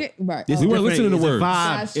was felt. Like right. It's We weren't different. listening to It's a words.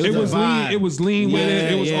 vibe. It It was a vibe. lean. It was lean with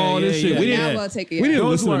it. It was all this shit. We yeah. didn't. Now I'll take it. We didn't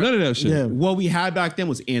Those listen were- to none of that shit. Yeah. What we had back then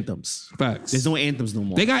was anthems. Facts. There's no anthems no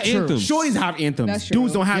more. They got anthems. Shorties have anthems. That's true.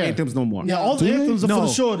 Dudes don't have Yeah. anthems no more. Yeah, all the anthems are for the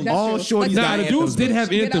shorties. That's all true. shorties Like, Nah, got the anthems. dudes did have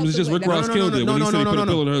Get anthems. out It's just the Rick way. Ross No, killed no, it no, when he no, said he no, put a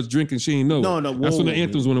no, pillow in her drink and she didn't know. No, That's when the whoa.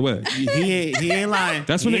 anthems went away. He ain't lying.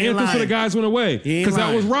 That's when He the ain't anthems for the lying. guys went away. He ain't Because that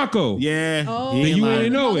lying. was Rocco. Yeah. Oh. He Then ain't you lying. already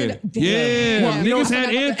know it. Yeah, niggas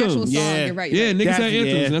had anthems. Yeah. You're right. Yeah, niggas had That's- anthems,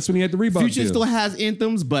 yeah. and that's when he had the Reebok Future deal. still has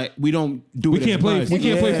anthems, but we don't do We it. can't as play. much. We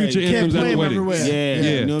can't play Yeah. Future Can't anthems play at the them wedding. everywhere. Yeah,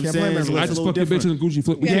 Yeah. you know what I'm Can't play saying? them It's everywhere. I a just little fucked your bitch different. in the Gucci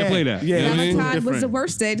flip. We Yeah. can't play that. Yeah. You know what I mean? Valentine was the different.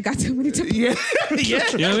 worst day. Got too many to Yeah, yeah.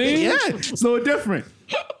 You know what I mean? Yeah, it's a little different.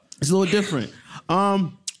 It's a little different.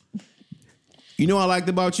 You know what I liked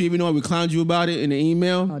about you, even though we clowned you about it in the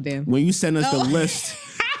email? Oh, damn. When you send us the Oh. list.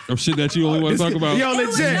 Of shit that you only want to talk about. Yo,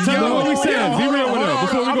 legit. Tell me what we said. Be real with hold us on,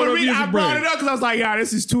 before we I'm go gonna to read. music I brought break. it up because I was like, yeah,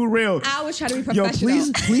 this is too real. I was trying to be Yo,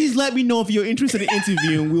 professional. please let me know if you're interested in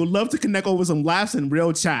interviewing. We would love to connect over some laughs and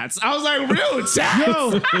real chats. I was like, real chats?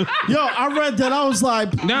 Yo, I read that. I was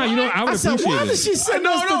like, Nah, you know, I would I said, appreciate why it. did she send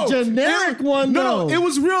us the generic one? No, though? it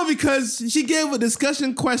was real because she gave a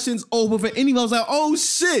discussion questions over for any. I was like, oh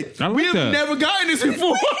shit, I like we have that. never gotten this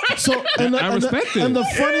before. So and I respect it. And the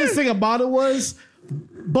funniest thing about it was,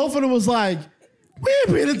 both of them was like, we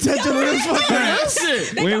ain't paying attention to this fucking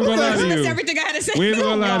shit. We ain't gonna lie to That's you. everything I had to say. We ain't Oh,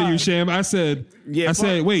 gonna lie to God. you, Sham. I said,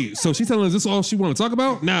 wait, so she telling us this all she want to talk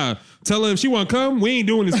about? Nah, tell her if she want to come, we ain't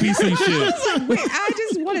doing this PC shit. Wait, I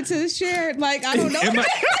just wanted to share. Like I don't know.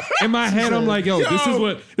 In my head, I'm like, yo,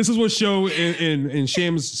 this is what show in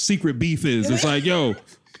Sham's secret beef is. It's like, yo,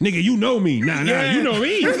 nigga, you know me. Nah, you know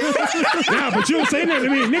me. Nah, but you don't say nothing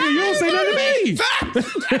to me. Nigga, you don't say nothing to me.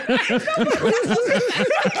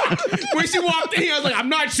 When she walked in, I was like, I'm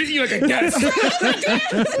not treating you like a guest.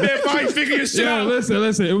 Man, fine, figure your shit Yo, out.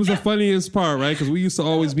 listen. It was the funniest part, right? Because we used to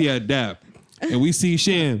always be at DAP, and we see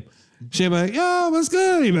Sham. Sham like, yo, what's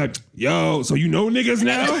good? He be like, yo, so you know niggas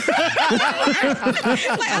now?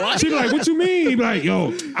 She be like, what you mean? He be like,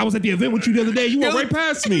 yo, I was at the event with you the other day. You walked right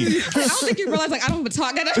past me. I don't think you realize like I don't even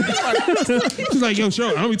talk. She's like, yo, sure,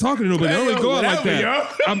 I don't be talking to nobody. I don't really go out like whatever,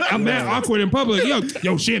 that. yo. I'm mad awkward in public.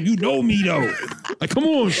 Yo, Sham, you know me though. Like, come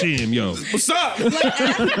on, Sham, yo. What's up?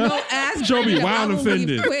 As Show me Brenda, wild I will offended.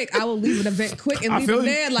 leave quick. I will leave an event quick and I leave feel it you.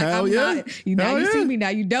 there. Like Hell I'm yeah. not. You now Hell you yeah. see me, now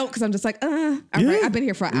you don't, because I'm just like, all right, I've been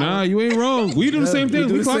here for an hour. Nah, you ain't wrong. We do the same thing.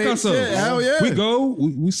 do We the clock same ourselves. shit. Hell yeah. We go,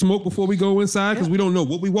 we smoke before we go inside because we don't know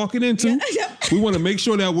what we walking into. Yeah. We want to make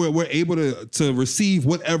sure that we're able to receive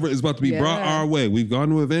whatever is about to be brought Yeah. our way. We've gone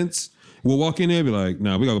to events. We'll walk in there and be like,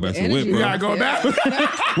 nah, we gotta go back to the whip, Energy. bro. We gotta go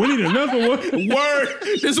back. We need another one. Word.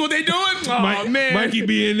 This is what they doing? Oh, man. Mikey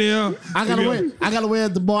be in there. I gotta wait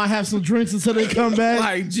at the bar. Have some drinks until they come back.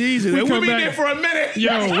 Like, Jesus. We'll come be back- there for a minute.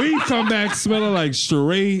 Yo, we come back smelling like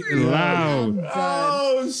straight loud.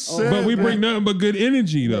 Oh, shit. But we bring nothing but good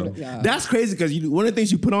energy though. That's crazy because one of the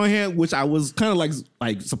things you put on here, which I was kind of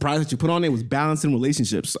like surprised that you put on there, was balancing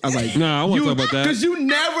relationships. I was like, Nah, I wanna talk about that. Because you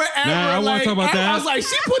never ever. Nah, I wanna like, talk about that. I was like,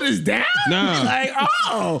 she put us down. Nah. Like,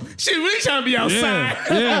 oh, she really trying to be outside.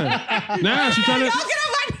 Yeah. Nah, she trying to. Don't get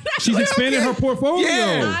on my She's expanded her portfolio.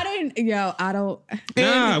 Yeah. I don't.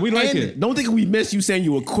 Nah, we like it. Don't think we missed you saying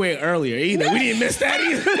you were queer earlier either. We didn't miss that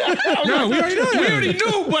either. No, we already know that. We already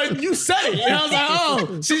knew, but you said it. And I was like,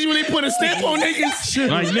 oh, she really put a stamp on niggas.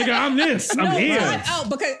 Like, nigga, I'm this. I'm here.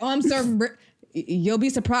 Because I'm serving. You'll be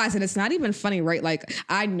surprised, and it's not even funny, right? Like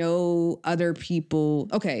I know other people.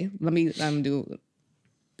 Okay, let me do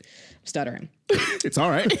stuttering. It's all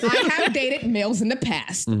right. I have dated males in the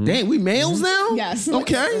past. Dang, we males now? Yes.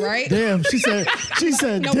 Okay. Right? Damn, she said,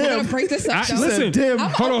 No, we're damn. gonna break this up. though. Listen, damn.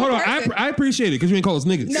 hold on. I appreciate it because you ain't call us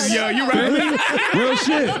niggas. Yo, you right.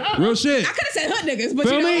 Real shit. I could have said hood niggas, but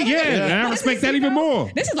Feel you know, me? Yeah, and I but respect this that is, even more.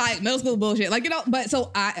 This is like middle school bullshit. Like, but so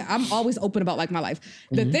I'm always open about like my life.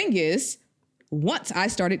 The thing is, once I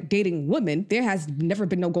started dating women, there has never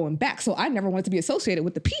been no going back. So I never wanted to be associated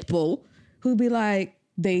with the people who'd be like,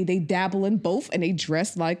 they dabble in both and they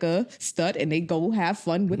dress like a stud and they go have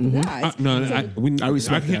fun with the guys.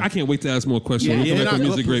 respect I can't wait to ask more questions. Yeah, Let yeah, the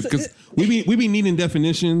music great because we be needing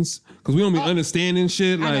definitions because we don't be understanding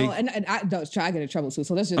shit. I know, Like, and I try to get in trouble too.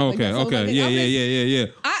 So let's just okay, like, okay, yeah.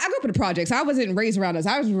 I grew up in the projects. I wasn't raised around us.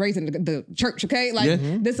 I was raised in the church. Okay, like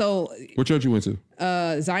this. So What church you went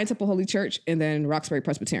to? Zion Temple Holy Church and then Roxbury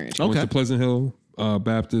Presbyterian. I went to Pleasant Hill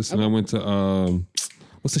Baptist, and I went to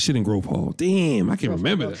what's the shit in Grove Hall? Damn, I can't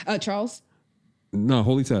remember that. Charles. No,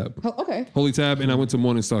 Holy Tab. Oh, okay. Holy Tab, and I went to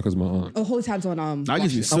Morning Star because my aunt. Oh, Holy Tab's on. I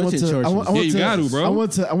guess you I went switching to, churches. Yeah, you got to, bro.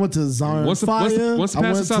 I went to Zion What's the Fire. pastor I went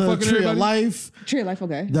stop to fucking Tree everybody? of Life. Tree of Life.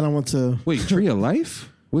 Okay. Then I went to Wait, Tree of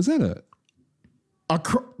Life? Where's that at?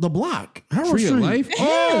 the block. Harold Tree Street. of Life?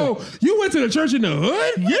 Oh, you went to the church in the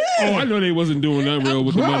hood? Yeah. Oh, I know they wasn't doing nothing real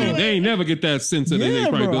with the Bro. money. They ain't never get that sense of they Yeah,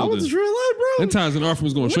 probably bro. I went to building. Tree of Life, bro. That ties and Orphan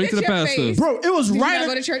was going straight to at the your pastor. face. Bro, it was Did you right. not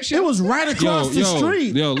go to church? It was right across the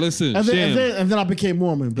street. Yo, listen, And Sham. then I became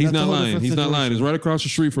Mormon. But He's that's a not whole lying. different He's not lying. situation. It's right across the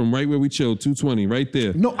street from right where we chilled, 220, right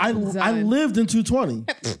there. No, I lived in 220.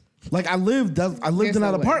 Like I lived There's in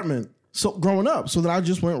that no way. apartment. So growing up, so then I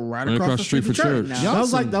just went right across the street for to church. church. That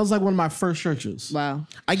was like one of my first churches. Wow.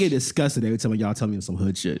 I get disgusted every time y'all tell me some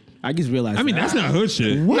hood shit. I just realize. I mean, that's not hood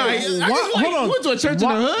shit. No, I just Hold on. you went to a church in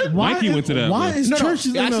the hood. Mikey went to that Why one. is No, churches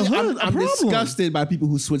in the actually, hood a I'm problem? disgusted by people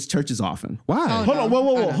who switch churches often. Why? Hold on,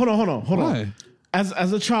 whoa. Hold on. Why?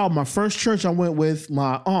 As a child, my first church I went with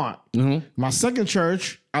my aunt. My second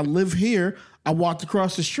church, I live here. I walked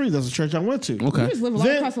across the street. That's the church I went to. Okay. You just live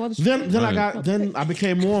right across the other street. Then I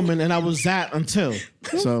became Mormon, and I was that until.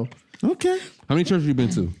 So Okay. How many churches you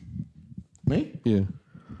been to? me, Yeah.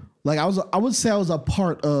 like I would say I was a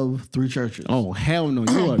part of 3 churches. Oh hell no!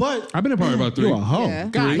 You are. But I've been a part of about 3. you a hoe. Yeah.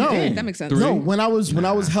 God No. damn. That makes sense. no, when I was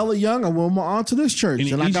hella young, I went with my aunt to this church,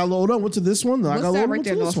 and I got a little older, went to this one, then I What's got a that little right older,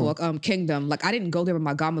 there in to this one. Norfolk? Kingdom. Like I didn't go there, but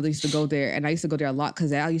my godmother used to go there, and I used to go there a lot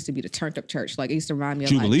because that used to be the turned up church. Like it used to remind me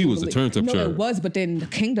of Jubilee like, was the turned up no, church. it was, but then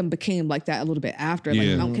Kingdom became like that a little bit after, like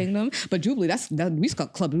Yeah. Mount Kingdom. But Jubilee, we used to call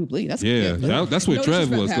Club Jubilee. That's Yeah, that's where No Trev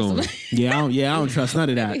disrespect, was Pastor. going. Yeah, I don't trust none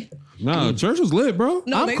of that. Nah, church was lit, bro.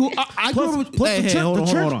 No, I'm they- cool. I grew up with. Plus Hey, the hey,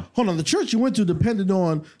 church, hold on. The church you went to depended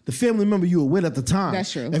on the family member you were with at the time.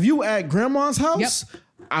 That's true. If you were at grandma's house,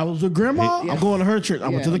 I was with grandma. I'm going to her church. I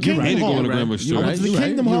went to the Yeah. Kingdom hated Hall. going to grandma's You're church. I went to the You're right.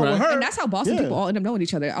 Kingdom You're Hall right. with her. And that's how Boston Yeah. people all end up knowing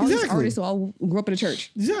each other. All these Exactly. artists all grew up in the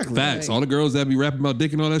church. Exactly. Facts. All the girls that be rapping about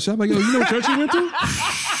dick and all that shit. I'm like, yo, you know what church you went to?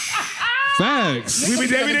 Facts. We be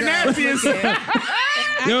David the Nastiest.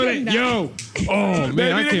 Yo. Oh,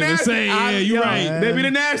 man, I can't even say. Yeah, you're right. They be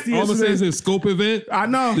the nastiest. All I'm saying is a scope event. I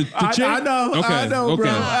know. The chick? I know. Okay, I know, bro.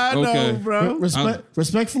 okay, I know, okay. bro.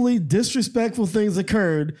 Respectfully, disrespectful things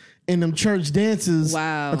occurred in them church dances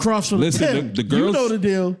Wow. across from Listen, the pimp. the girls. You know the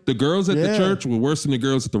deal. The girls at the Yeah. church were worse than the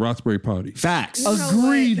girls at the Roxbury party. Facts.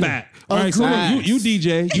 Agreed. Fact. All right, so Agreed. you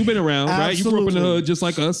DJ, you've been around, right? You grew up in the Absolutely. hood just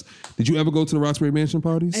like us. Did you ever go to the Roxbury Mansion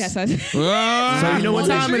parties? Yes, I did. Ah, You know what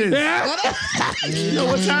time it is. Yeah. You know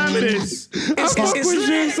what time it is. I fuck with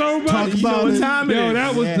you so much. Talk You know about what it. time it Yo, is.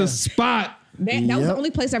 that was Yeah. the spot. That was the Yep.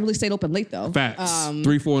 only place I really stayed open late though. Facts.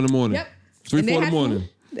 3, 4 in the morning. Yep. 3, And they 4 in the had morning. food.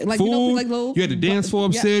 Like, Food, you know, like little- you had the dance floor Yeah,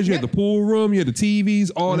 upstairs, you had yeah. the pool room, you had the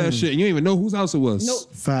TVs, all that shit. And you didn't even know whose house it was. No,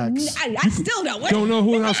 Facts. I still don't. Don't know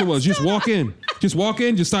whose house it was. Just walk in. Just walk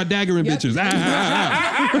in, just start daggering Yep. bitches.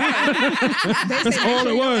 That's all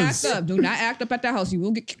it was. Do not act up at that house. You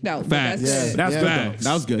will get kicked out. But Facts. That's Yeah. it. That's Yeah. good though. Facts.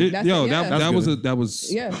 That was good. It- That's yo, it, yeah. that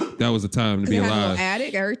was Yeah. that was a time to be They had a little alive.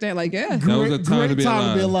 attic, everything. Like, yeah. That was a time to be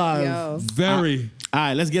alive. Yo. Very. All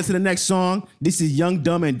right, let's get to the next song. This is Young,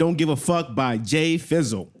 Dumb, and Don't Give a Fuck by Jay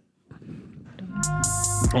Fizzle.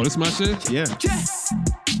 Oh, this is my shit? Yeah.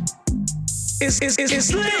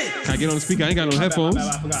 It's lit. Can I get on the speaker? I ain't got no headphones.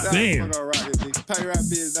 Damn.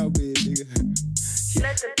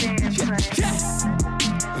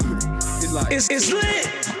 It's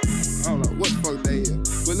lit.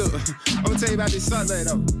 look, I'm gonna tell you about this Sunday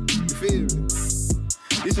though. You feel me?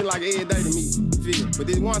 This is like every day to me. You feel me? But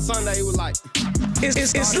this one Sunday, it was like.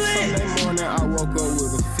 It's lit. Sunday morning, I woke up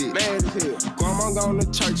with a fit. Mad as hell. Grandma gone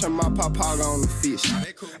to church and my papa gone to fish.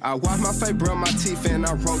 I washed my face, brush my teeth, and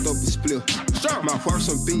I rolled up a split. My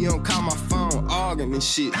person be on, call my phone, arguing and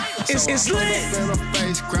shit. It's lit. In her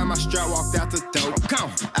face, grab my strap, walked out the door.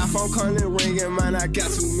 Come, iPhone calling, ringing, man, I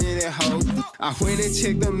got too many hoes. I went and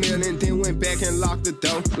checked the mail and then went back and locked the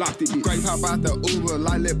door. Locked it. Great hop out the Uber,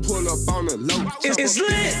 like let pull up on the low. It's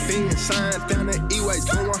lit. Being signed down the E-ways,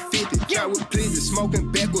 go 150. Got with blizzard,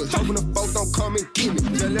 smoking backwards, hoping the folks don't come and get me.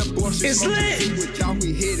 The little boy shit It's smoking lit. weed with y'all,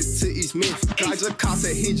 we headed to East Memphis. I just caught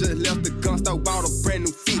said he just left the gun store, bought a brand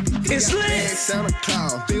new 50. It's lit. Santa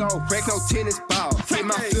Claus, big old wreck, no tennis ball. Take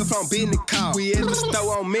my feel from being the call. We at the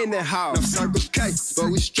store on Mendenhall. No Circle K,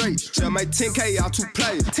 but we straight. Just made 10K out to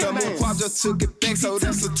play. Tell me Pop just took it back, so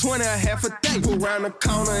that's a 20 a half a day. Pull around the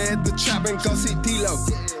corner at the trap and go see D-Lo.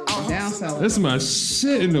 Down south. That's my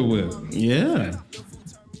shit in the whip. Yeah.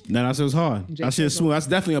 No, that shit was hard. That shit was smooth. That's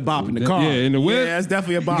definitely a bop in the car. Yeah, in the whip. Yeah, that's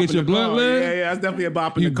definitely a bop You get in your the car. blunt lit. Yeah, that's definitely a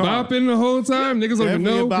bop in You the car. bopping the whole time? Niggas don't even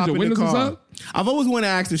Definitely a know bop because your in the windows is car. up? I've always wanted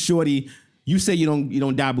to ask the shorty, you say you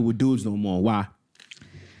don't dabble with dudes no more. Why?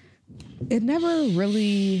 It never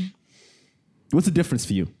really. What's the difference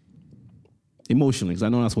for you? Emotionally, because I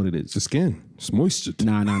know that's what it is. It's the skin. It's moisture.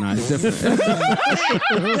 Nah, it's different.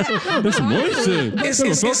 It's moisture.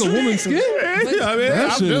 It's like a woman's skin.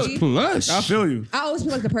 That shit is plush. I feel you. I always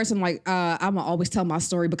feel like the person like I'm gonna always tell my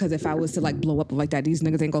story because if I was to like blow up like that, these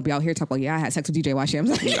niggas ain't gonna be out here talking about I had sex with DJ Wash. I'm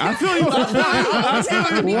like, I feel you.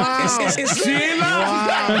 Wow. She ain't lying.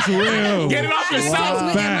 That's real. Get it off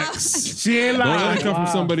yourself. Facts. She ain't Don't let lying. it come from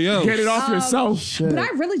somebody else. Get it off yourself. But I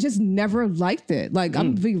really just never liked it. Like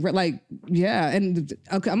I'm be like, yeah, and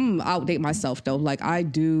okay, I'm gonna outdate myself though. Like I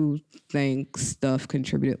do think stuff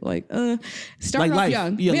contributed. Like starting Like off life.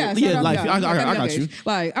 young, Yeah, starting off life. young. I Like, at a got young you. age.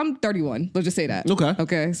 Like I'm 31. Let's just say that.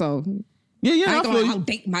 Okay. So Yeah, I I ain't feel gonna you.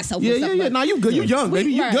 outdate myself. Yeah, and stuff, yeah. but Nah, you good. You young,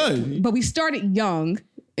 baby. You right. good. But we started young,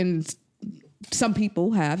 and some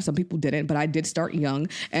people have, some people didn't. But I did start young,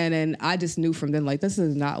 and then I just knew from then, like, this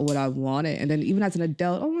is not what I wanted. And then even as an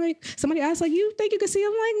adult, I'm like, somebody asked, like, you think you can see?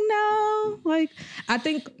 I'm like, no. Like, I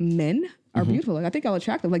think men are beautiful. Like, I think y'all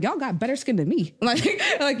attractive. Like, y'all got better skin than me.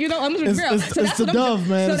 Like you know, I'm just real. It's that's the what Dove,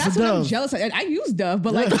 man. So It's that's the what I'm Dove. jealous of. I use Dove,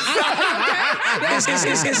 but like,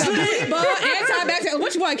 antibacterial.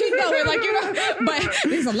 Which one? Keep going. Like, you know, but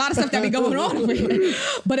there's a lot of stuff that be going on over here.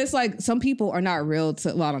 But it's like some people are not real to.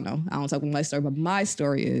 Well, I don't know. I don't talk about my story, but my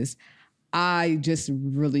story is, I just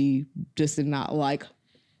really just did not like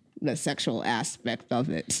the sexual aspect of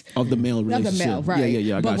it. Of the male Of relationship. the male, right?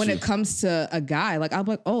 Yeah. I but got when you. it comes to a guy, like I'm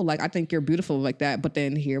like, oh, like I think you're beautiful like that. But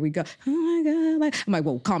then here we go. Oh my god! Like I'm like,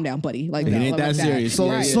 whoa, calm down, buddy. Like It no, ain't like that serious. So,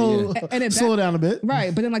 Yeah, so And then slow back- down a bit.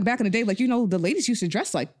 Right, but then like back in the day, like you know, the ladies used to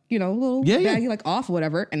dress like a little baggy, like off or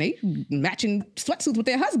whatever, and they matching sweatsuits with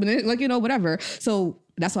their husband, and, like whatever. So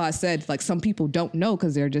that's why I said like some people don't know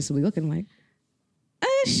because they're just really looking like,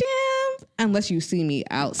 sham. Unless you see me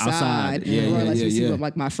outside, Yeah, or unless you see yeah. with,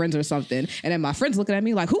 like my friends or something, and then my friends looking at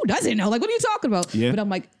me like, who doesn't know? Like, what are you talking about? Yeah. But I'm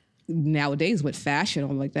like, nowadays with fashion,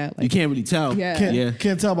 I'm like that. Like, You can't really tell. Yeah.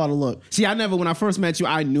 Can't tell by the look. See, I never, when I first met you,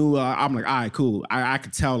 I knew, I'm like, all right, cool. I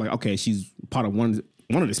could tell, like, okay, she's part of one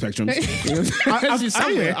of the spectrums. She's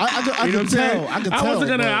somewhere. I You know can what I'm saying? tell. I can tell.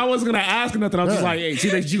 I wasn't gonna ask her nothing. I was just like, hey,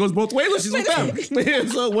 she goes both ways or she's with them.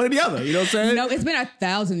 So one or the other. You know what I'm saying? no, it's been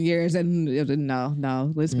 1,000 years, and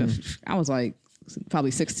no, it's been. I was like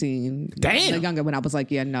probably 16. Damn. Like, younger when I was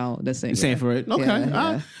like, yeah, no, this ain't. Same for it. Okay. Yeah,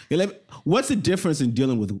 All right. Yeah, what's the difference in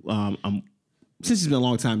dealing with since it's been a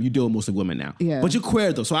long time, you deal with mostly women now. Yeah. But you're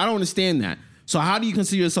queer though, so I don't understand that. So how do you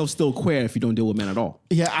consider yourself still queer if you don't deal with men at all?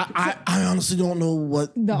 Yeah, I honestly don't know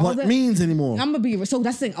what all that- means anymore. I'm gonna be so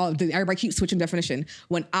that's the thing. Everybody keeps switching definition.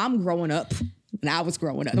 When I'm growing up, when I was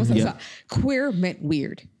growing up, queer meant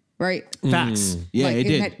weird, right? Facts. Yeah, like, it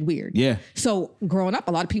did. meant weird. Yeah. So growing up,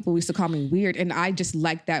 a lot of people used to call me weird, and I just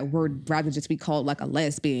like that word rather just be called like a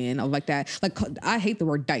lesbian or like that. Like I hate the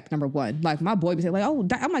word dyke. Number one, like my boy be saying like, oh,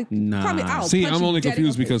 dyke. I'm like, Nah. call me out. See, I'm only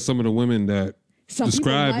confused because some of the women that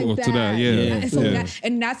describe people like to that, yeah.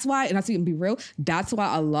 And that's why, and I see, and be real, that's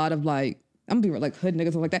why a lot of like, I'm gonna be real, like hood niggas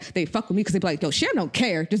and like that, they fuck with me because they be like, yo, Sharon don't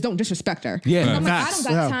care, just don't disrespect her. Yeah, And I'm like, I facts.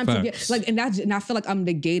 don't got Yeah, time to facts. get like, and I feel like I'm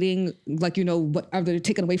negating like what they're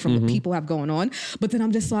taking away from what people have going on. But then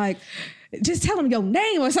I'm just like, just tell them your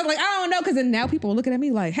name or something. Like, I don't know, because then now people are looking at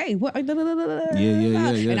me like, hey, what? Yeah.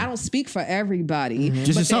 And I don't speak for everybody. Just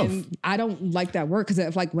but yourself. then I don't like that word because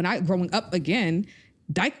if like when I growing up again,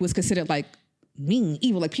 dyke was considered like mean,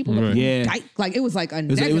 evil. Like people look Yeah. dyke. Like it was like a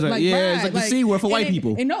was negative. like, yeah, it's like the C word for white and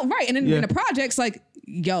people. And no, right. And then Yeah. in the projects, like,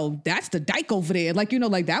 yo, that's the dyke over there. Like, you know,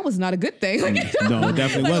 like that was not a good thing. Like, No, it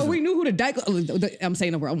definitely like, wasn't. we knew who the dyke. I'm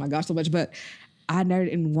saying the word. Oh my gosh, so much, but. I never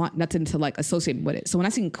didn't want nothing to like associate with it. So when I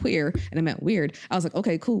seen queer and it meant weird, I was like,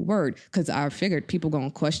 okay, cool, word. Because I figured people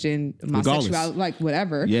gonna question my Regardless. sexuality, like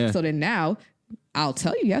whatever. Yeah. So then now I'll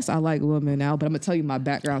tell you, yes, I like women now, but I'm gonna tell you my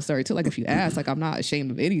background story too. Like if you ask, like I'm not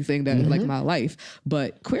ashamed of anything that like my life,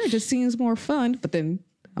 but queer just seems more fun. But then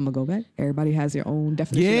I'm gonna go back. Everybody has their own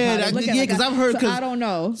definition. Yeah, of how they look at it. yeah, Like, because I've heard. so 'Cause I don't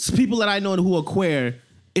know. people that I know who are queer.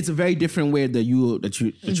 It's a very different way that you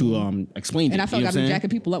explained it. And I feel you know like I've what been I'm jacking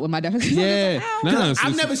people up with my definition. Yeah, No, 'Cause it's-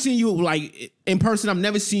 I've never seen you like in person. I've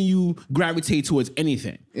never seen you gravitate towards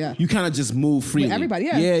anything. Yeah. you kind of just move freely. With everybody,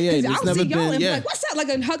 yeah. yeah. 'Cause It's I'll never see y'all been. and be Yeah, like, what's that? Like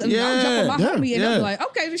a hug, Yeah. I'll jump on my Yeah. homie and Yeah. I'm like,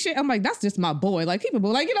 okay, this shit. I'm like, that's just my boy. Like, keep it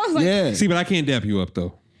boy. Like, you know, it's like, yeah. See, but I can't dap you up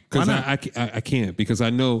though. Because I can't, because I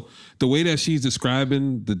know the way that she's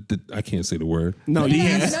describing the I can't say the word. No,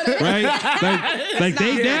 Yes. yeah. Right? Like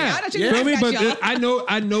they I dap. don't you Feel me? respect But y'all.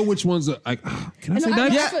 I know which ones are like, can I say No,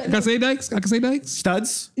 dykes? yeah. Can I say dykes? I can say dykes?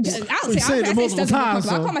 Studs. I'll say it say multiple studs. times,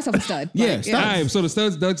 I'll so- call myself a stud. Yeah, Like, studs. All right, so the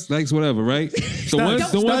studs, ducks, dykes, whatever, right? The ones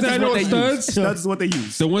Studs that is know what they studs, use. Studs is what they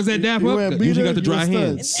use. the ones that dap You up, wear a usually beater, got the you dry wear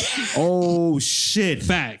hands. studs. Oh shit.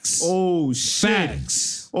 Facts. Oh shit.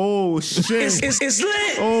 Facts. Oh shit. It's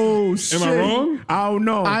lit. Oh shit. Am I wrong? I don't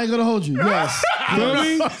know. I ain't gonna hold you. Yes. Feel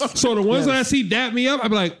me? So the ones that I see dap me up, I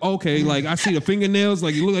be like, okay, like I see the fingernails,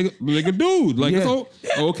 like you look like a dude. Like it's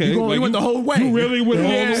okay. You going- like, you went the whole way. You really went Yeah,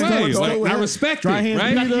 all you the went way. the whole Like, I way. respect Dry it, hands,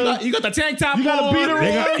 right? beater. you got the tank top. You got a on. beater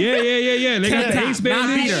They got, yeah. They got the Tank ace top, not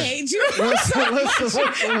bandage. beater. I hate you.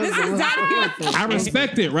 Listen. I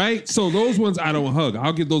respect it, right? So those ones I don't hug.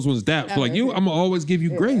 I'll give those ones dap. Like you, I'm gonna always give you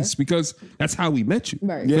grace because that's how we met you.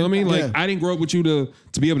 Right. Feel me? Like Yeah. I didn't grow up with you to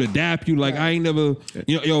be able to dap you. Like I ain't never,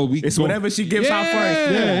 we. It's whatever she gives out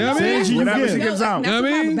first. Yeah, I mean, Say Whatever you she get. gives out. That's You know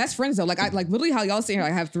what I my mean? best friends though. Like I like literally how y'all see here. I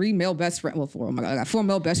have 3 male best friends. Well, 4. Oh my god, I got 4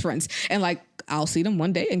 male best friends, and like I'll see them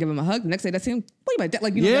one day and give them a hug. The next day, that's him. What you about?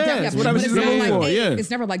 Like you know, Yeah, like, it's whatever But she's never in the like, mood for, hey, yeah. it's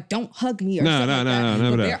never like don't hug me or No, something no, like no, that. no,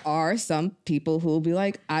 never But that. there are some people who will be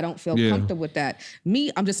like, I don't feel Yeah. comfortable with that.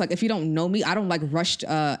 Me, I'm just like, if you don't know me, I don't like rushed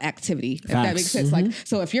activity. If that Facts. makes sense. Like,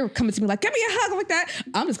 so if you're coming to me like, give me a hug like that,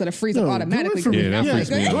 I'm just gonna freeze up No, automatically. do it for me. Yeah, that I'm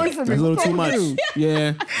freaks like, me out. Do it for me. That's a little What's too wrong with much. you?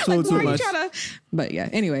 Yeah, it's a Like, little why too are you much. trying to? But yeah,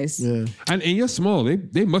 anyways. Yeah. And you're small.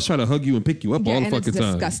 They must try to hug you and pick you up Yeah, all the and it's fucking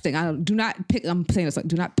time. disgusting. I don't, do not pick. I'm saying this like,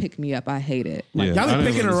 do not pick me up. I hate it. Like, Yeah, Y'all I be don't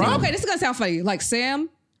picking her understand. up? okay, this is gonna sound funny. Like Sam,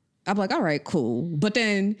 I'm like, all right, cool. But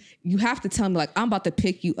then you have to tell me like, I'm about to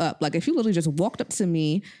pick you up. Like if you literally just walked up to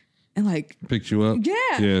me and like, Picked you up. yeah,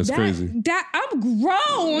 it's that, crazy. That I'm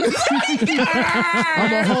grown.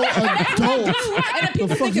 I'm a whole adult. And then people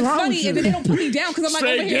fuck think it's wrong with funny, you? and then they don't put me down because I'm like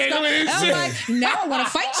Straight over here. giggling and I'm shit. like, now I want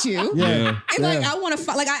to fight you. Yeah. And like I want to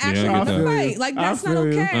fight. Like I actually I want get to that. fight. Like that's not feel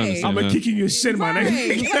you. okay. understand. I'm gonna Yeah. kick you in your shin, my Right.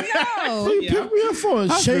 nigga. Like, no. You pick me up for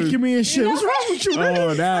shaking me and shit. What's wrong with you? Oh,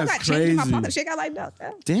 I'm that's not shaking my crazy. pocket shake out like that.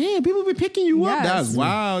 Damn, people be picking you up. Yes. That's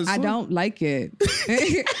wild. I don't like it.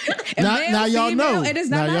 And Now- male, now y'all female, know. It does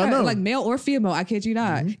Now not y'all matter. know. Like male or female, I kid you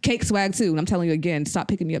not. Cake swag too. And I'm telling you again, stop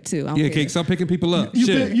picking me up too. I don't Yeah, care. Cake, stop picking people up.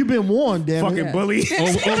 You been warned, damn fucking it. bully.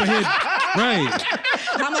 Overhead. Right.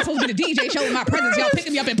 How am I supposed to be the DJ showing my presence? Y'all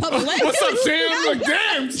picking me up in public. Like, What's up, Sam? Like,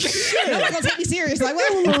 damn. Nobody gonna take me serious. Like, I'm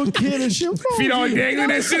a what? little kid and shit. What's wrong Feet with all you? dangling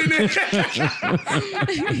that shit in there.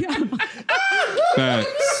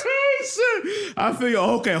 Facts. I feel you.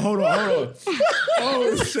 Okay, hold on.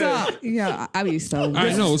 Oh shit. Stop. Yeah, I be so. All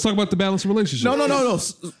right, no, let's talk about the balanced relationship. No.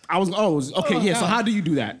 I was okay. Yeah. So how do you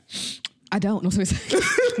do that? I don't know. So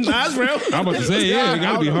Nah, that's real. I'm about to say, yeah, it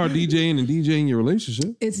gotta be hard DJing and DJing your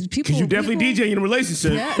relationship. it's people. Because you definitely people, DJ in a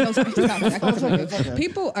relationship. Yeah, no, stop.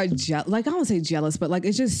 People are like I don't say jealous, but like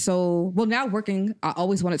it's just so. Well, now working, I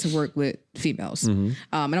always wanted to work with females, and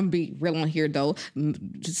I'm gonna be real on here though.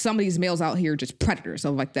 Some of these males out here just predators,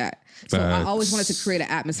 so like that. So I always wanted to create an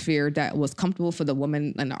atmosphere that was comfortable for the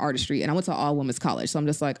woman and the artistry, and I went to all women's college, so I'm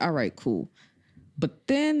just like, all right, cool. But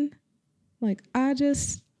then, like, I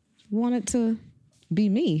just wanted to be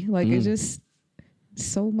me. Like it just.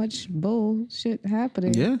 So much bullshit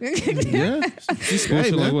happening. Yeah. Yeah.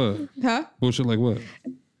 Bullshit like what? Huh? Bullshit like what?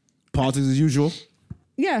 Politics as usual.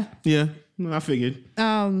 Yeah. Yeah. No, I figured.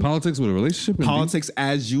 Politics with a relationship? And Politics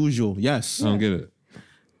as usual. Yes. I don't get it.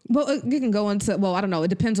 Well, you can go into, well, I don't know. It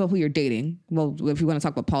depends on who you're dating. Well, if you want to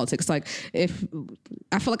talk about politics, like if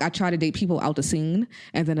I feel like I try to date people out the scene,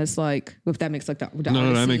 and then it's like, if that makes like the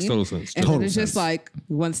No, that makes total sense. And Total then it's just sense. like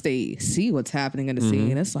once they see what's happening in the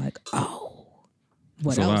scene, it's like, oh,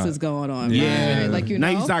 what It's a else lot. is going on? Yeah. Right? Like, you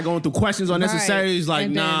now know? you start going through questions unnecessary. Right. It's like,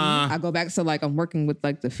 And then nah. I go back to like I'm working with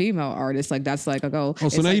like the female artists. Like that's like I go. Oh,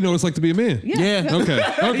 so now you know what it's like to be a man. Yeah. Okay.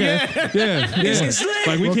 Yeah.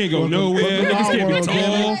 Like we can't go nowhere. Niggas can't be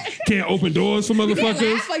tall. Can't open doors for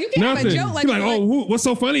motherfuckers. laugh, like, you can't have a Nothing. joke, like- You're like, oh, what's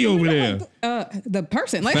so funny over there? The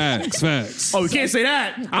person. Like Facts. Oh, we can't say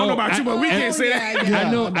that. I don't know about you, but we can't say that.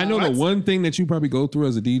 yeah. I know the one thing that you probably go through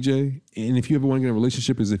as a DJ, and if you ever want to get in a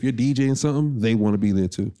relationship, is if you're DJing something, they want to be there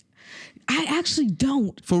too. I actually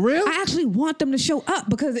don't. For real? I actually want them to show up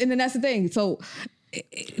because, and then that's the thing. So,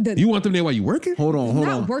 You want them there while you working? Hold on.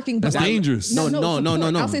 not working, but That's like- dangerous. No. support.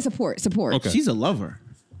 I'll say support. Okay. She's a lover.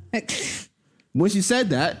 When she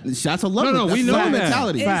said that, shots of love. No, we know that.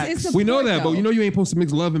 mentality. It's We know support, that, but though. you know you ain't supposed to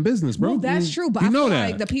mix love and business, bro. Well, that's true, but you I know feel that.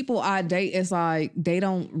 like the people I date is like they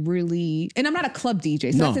don't really, and I'm not a club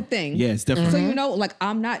DJ, so No. that's the thing. Yeah, it's different. So you know, like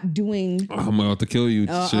I'm not doing. I'm about to kill you,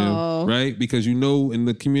 Shim, right? Because you know, in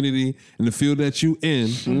the community, in the field that you in,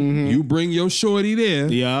 you bring your shorty there.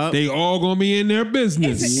 Yup. They all gonna be in their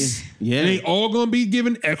business. Yeah. They all gonna be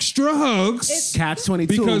giving extra hugs. Catch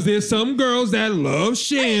 22. Because there's some girls that love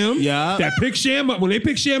Sham. Yeah. That pick Sham up. When they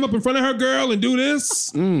pick Sham up in front of her girl and do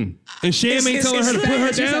this, and Sham ain't telling her to put her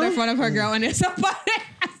She said in down. front of her girl, and there's somebody.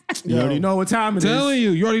 you already know what time it is. Telling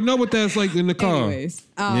you already know what that's like in the car. Anyways,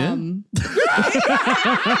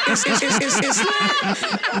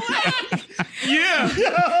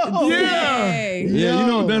 hey. Yeah, you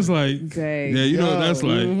know what that's like. Dang. Yeah, you know what that's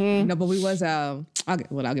like. No, but we was I'll give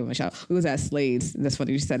him a shout. We was at Slade's. That's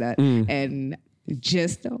funny you said that. And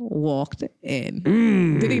just walked in.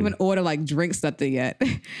 Didn't even order like drinks, nothing yet.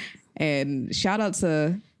 And shout out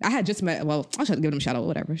to I had just met. Well, I should give them a shout out.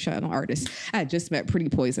 Whatever. Shout out artists. I had just met Pretty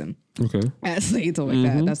Poison. Okay. At Slade's or like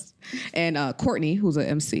that. That's and Courtney, who's an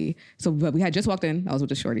MC. So but we had just walked in. I was with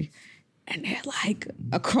the shorty. And they're like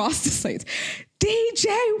across the Slates, DJ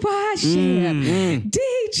Washam,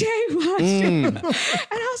 DJ Washam. And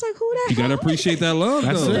I was like, who that? You gotta appreciate that love,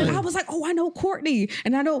 though. And I was like, oh, I know Courtney.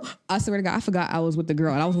 And I swear to God, I forgot I was with the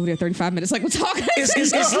girl. And I was over there 35 minutes, like, we're talking. It's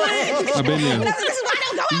lit. I've been there. And I was like, this is why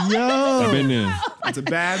I don't go out. Yo. I've been there. It's a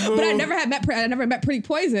bad move. But I never met Pretty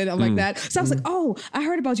Poison. I'm like that. So I was like, oh, I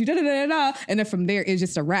heard about you. Da, da, da, da, da. And then from there, it's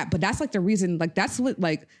just a rap. But that's like the reason, like, that's what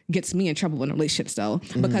like gets me in trouble in relationships, though.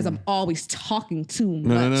 Because I'm always talking too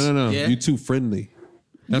much. No. Yeah. You too friendly.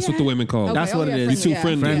 That's what the women call it. Okay, That's what it is. You too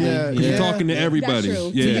friendly. Yeah. You're talking to everybody. That's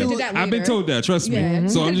true. Yeah. You did that I've been later. told that. Trust me. Yeah.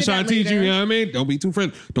 So You I'm just did trying that to teach you. later. You know what I mean? Don't be too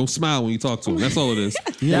friendly. Don't smile when you talk to them. That's all it is.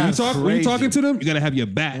 That's when crazy. you talking to them, you gotta have your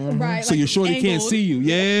back, Right, so like your shorty can't angled. see you.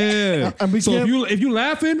 Yeah. And be So careful- if you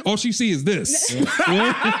laughing, all she see is this. You did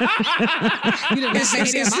not say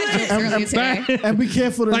any of my jokes earlier today. And be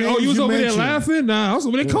careful. The Like, oh, names you was over there mention. laughing? Nah, I was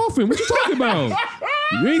over there coughing. What you talking about?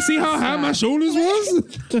 You ain't see how high my shoulders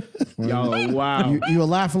was? Yo, wow. You were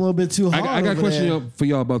laughing a little bit too hard. I got a over question there. for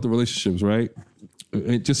y'all about the relationships, right?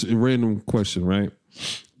 Just a random question, right?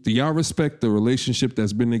 Do y'all respect the relationship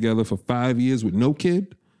that's been together for 5 years with no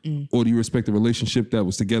kid? Or do you respect the relationship that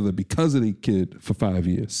was together because of the kid for 5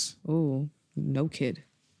 years? Ooh, no kid.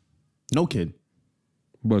 No kid.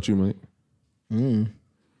 What about you, Mike?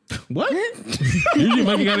 What? Usually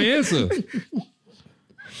Mike, you got to answer.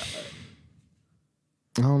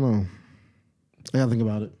 I don't know. I gotta think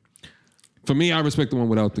about it. For me, I respect the one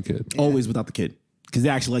without the kid. Always without the kid. Because they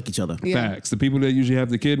actually like each other. Yeah. Facts. The people that usually have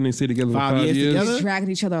the kid and they stay together for 5 years. together? Dragging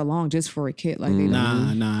each other along just for a kid. Like they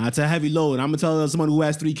Nah. It's a heavy load. I'm going to tell someone who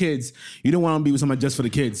has 3 kids, you don't want to be with someone just for the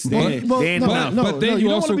kids. They ain't but enough. but then you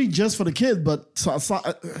don't also- want to be just for the kid, but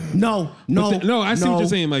No. No, I see what you're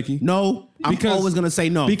saying, Mikey. No. I'm always going to say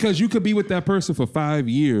no. Because you could be with that person for 5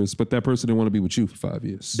 years, but that person didn't want to be with you for 5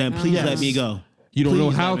 years. Then please let me go. You don't know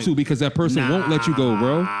Please how let me- to because that person won't let you go,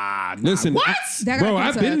 bro. Listen, What? That bro, got I've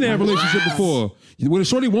into- been in that relationship before. When a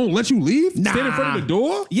shorty won't let you leave, stand in front of the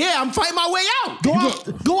door. Yeah, I'm fighting my way out.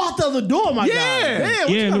 go out the other door, my Yeah. guy. Damn, what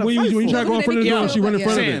Yeah, gotta and when fight you for? try to go in front of the door, she run in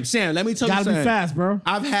front of it. Sam, let me tell you Gotta be something. fast, bro.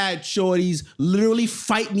 I've had shorties literally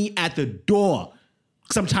fight me at the door.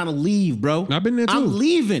 Cause I'm trying to leave, bro. I've been there too. I'm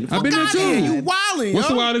leaving. I've been there Fuck outta here. too. You wildin', What's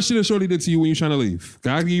yo. the wildest shit a shorty did to you when you trying to leave?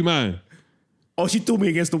 God, give you mine. Oh, she threw me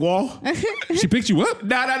against the wall. She picked you up?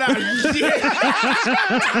 Nah.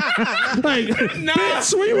 Like,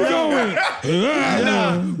 bitch, where you going?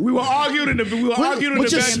 Nah. We were arguing in the bedroom.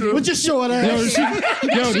 What just show it ass?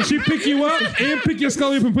 Did she pick you up and pick your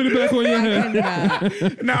skull up and put it back on your head?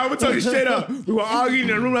 Nah, I'm gonna tell you straight up. We were arguing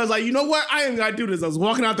in the room. I was like, you know what? I ain't gotta do this. I was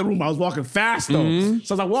walking out the room. I was walking fast though. So I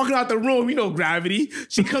was like walking out the room. You know gravity.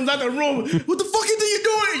 She comes out the room. What the fuck are you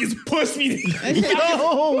doing? And just push me.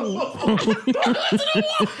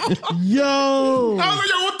 Yo. I was like,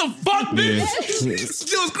 yo, what the fuck? fuck, bitch.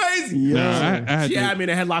 She was crazy. Nah, I had She to- had me in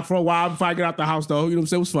a headlock for a while before I get out the house, though. You know what I'm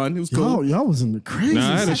saying? It was fun. It was cool. Y'all was in the crazy.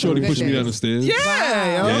 Nah, I had a shorty push me down the stairs.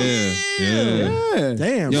 Yeah, yo. Yeah.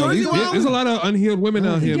 Damn. Yo, Shorty, there's a lot of unhealed women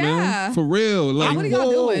out here, Yeah. man. For real. Like, What are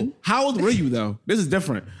y'all doing? How old were you, though? This is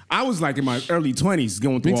different. I was like in my early 20s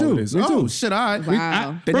going through Me all too, of this. me Oh, too. shit, all right.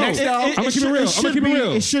 Wow. The Bro, next it- dog. I'ma keep it real. I'ma keep it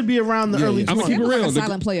real. It should be around the early I'm gonna 20s. keep it You look real. like a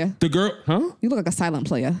silent player. The girl, huh? You look like a silent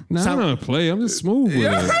player. Nah, I'm not a player. I'm just smooth with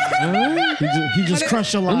it. Huh? He just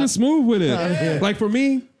crushed a lot. I'm just smooth with it. Like for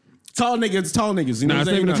me, Tall niggas. You know nah, what it's I'm not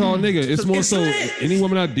saying? even a tall nigga. It's more so any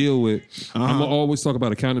woman I deal with, I'm gonna always talk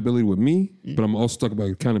about accountability with me, but I'm also talk about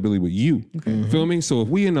accountability with you. Feel me? So if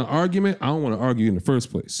we in an argument, I don't want to argue in the first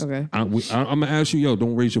place. Okay. I'm gonna ask you, yo,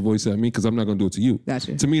 don't raise your voice at me because I'm not gonna do it to you.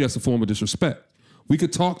 Gotcha. To me, that's a form of disrespect. We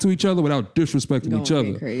could talk to each other without disrespecting Don't each other.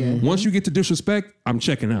 get crazy, yeah. Once you get to disrespect, I'm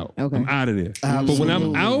checking out. Okay. I'm out of there. But when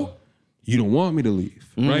I'm out, you don't want me to leave,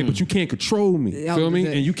 right? But you can't control me. Yeah, Feel me?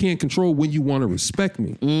 okay. And you can't control when you want to respect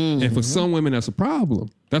me. And for some women, that's a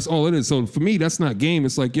problem. That's all it is. So for me, that's not game.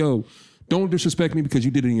 It's like, yo, don't disrespect me because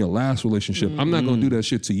you did it in your last relationship. I'm not gonna do that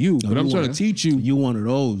shit to you. But I'm trying to teach you. You one of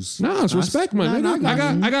those. Nah, it's respect, man. Nah,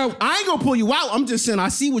 I got. I ain't gonna pull you out. I'm just saying I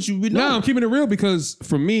see what you've been doing. No, I'm keeping it real because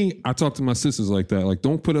for me, I talk to my sisters like that. Like,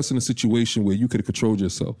 don't put us in a situation where you could have controlled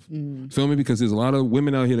yourself. Feel me? Because there's a lot of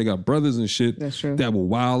women out here that got brothers and shit That's true. that will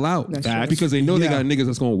wild out That's true. because they know they Yeah. got niggas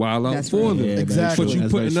that's gonna wild out That's for right. them. Yeah, Exactly. But you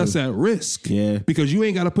That's putting very us true. at risk. Yeah. Because you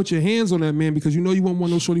ain't got to put your hands on that man because you know you won't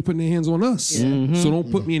want no shorty putting their hands on us. So don't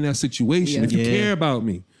put me in that situation. Yeah. If you Yeah. care about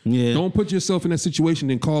me, Yeah. don't put yourself in that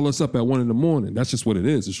situation and call us up at 1 a.m. That's just what it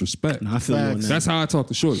is. It's respect. I feel you on that. That's how I talk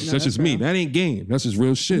to shorties. that's just me. That ain't game. That's just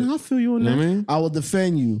real shit. I feel you on You know that. what I mean? I will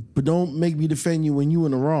defend you, but don't make me defend you when you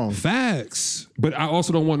in the wrong. Facts. But I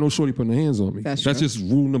also don't want no shorty putting their hands on me. That's That's true. just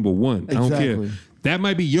rule number one. I don't Exactly. care. That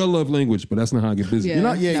might be your love language, but that's not how I get busy. Yeah. You're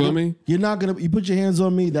not. Yeah, Feel you're, me? you're not gonna. You put your hands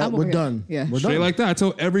on me. That I'm we're over here. done. Yeah. we're Straight done. like that. I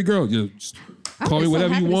tell every girl, just call me I'm so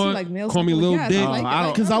whatever happy you to see, want. like, males Call me support- Lil yes, Dick. like that. I don't-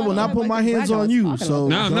 Like, Because I will not put my hands on you. So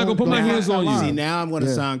Nah, I'm not gonna put my hands on you. See, now I'm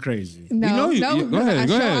gonna sound crazy. No, know you- no, you- go ahead,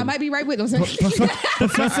 go ahead. I might be right with those.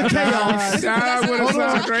 Professor Chaos. Now I'm gonna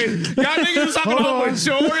sound crazy. Y'all niggas is talking about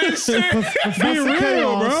mature and shit. Be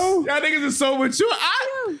real, bro. Y'all niggas is so mature.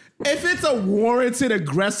 If it's a warranted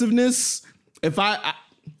aggressiveness, if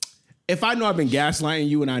I know I've been gaslighting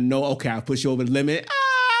you and I know, okay, I'll push you over the limit,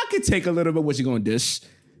 I could take a little bit what you're gonna dish.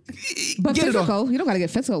 But Get it off. physical, you don't gotta get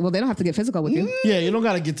physical. Well, they don't have to get physical with you. Yeah, you don't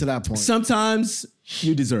got to get to that point. Sometimes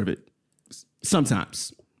you deserve it.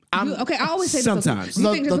 Sometimes. Okay, I always say this. Sometimes.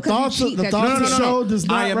 You think just The because thoughts you of cheat the that thoughts you of the no, no. show does I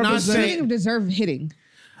not am not represent. saying- don't deserve hitting,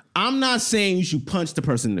 I'm not saying you should punch the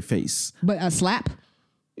person in the face. but a slap.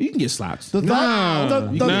 You can get slapped. The Nah,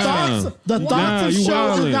 thoughts. The nah. thoughts. The Nah, thoughts of you show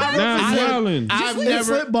does wildin'. not Nah, represent. you wildin'. I've leave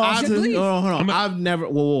never. it, Boston. Just leave. Hold on. I've never.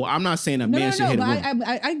 Whoa. I'm not saying a No, man no, should no. hit a But woman.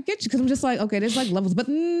 I get you because I'm just like, okay, there's like levels, but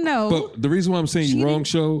no. But the reason why I'm saying you wrong,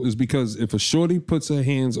 show, is because if a shorty puts her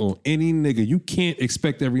hands on any nigga, you can't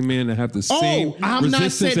expect every man to have the same I'm not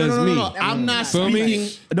resistance saying. as No. me. I'm not Feel me?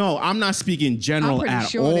 speaking. No, I'm not speaking I'm general pretty at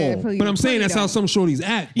sure they're all. pretty- But I'm saying that's how some shorties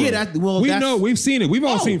act. Bro. Yeah, well, we that's- know, we've seen it. We've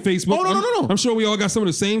all Oh. seen Facebook. Oh, no. I'm sure we all got some of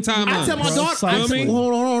the same timelines. I tell my daughter. Feel me?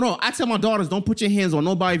 Hold on. I tell my daughters, don't put your hands on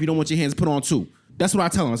nobody if you don't want your hands put on too. That's what I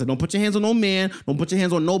tell them. I said, don't put your hands on no man. Don't put your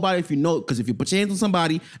hands on nobody if you know. Because if you put your hands on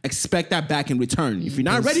somebody, expect that back in return. If you're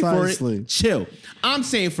not ready for Precisely. it, chill. I'm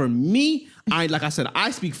saying for me, like I said,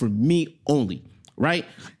 I speak for me only. Right?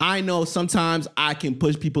 I know sometimes I can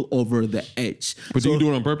push people over the edge. But do you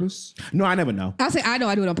do it on purpose? No, I never know. I say I know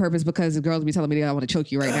I do it on purpose because the girls be telling me I want to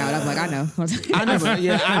choke you right now, and I'm like, I know. I never.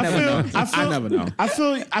 Yeah, I never know. I never know.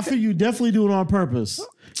 I feel you definitely do it on purpose.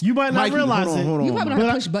 You might not Mikey, realize hold on, it. hold on. You probably know how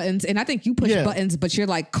to push buttons, and I think you push Yeah. buttons, but you're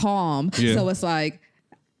like calm. Yeah. So it's like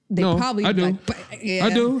they No, probably I do. like, yeah. I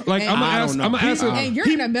do. Like, And- I'm I don't know. gonna ask her. and you're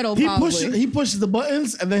in the middle. Probably. He pushes the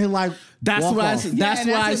buttons and then he like That's walk what I off. said. That's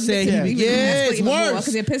why I say yeah. it's worse.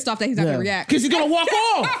 because they're pissed off that he's not Yeah. gonna react. Because he's gonna walk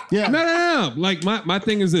off. Yeah. No. Like my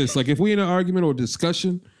thing is this: like if we in an argument or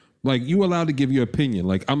discussion, like you allowed to give your opinion.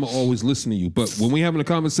 Like I'm always listen to you, but when we having a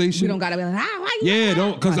conversation, We don't gotta be like, why you? yeah,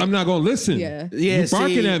 don't because I'm not gonna listen. Yeah. you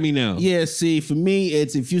barking at me now. Yeah, see, for me,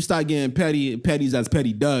 it's if you start getting petties as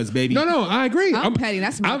petty does, baby. No, I agree. I'm petty.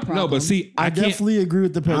 That's my No, problem. but see, I I can't. definitely agree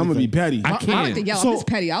with the petty I'm gonna be thing. petty. I I can't. like to yell. So- I'm just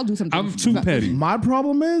petty. I'll do something. I'm too petty. My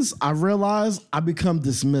problem is I realize I become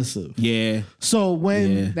dismissive. Yeah, So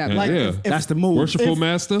when Yeah. That- like Yeah. if, that's the move. Worshipful if-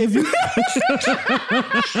 master. if you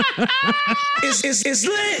It's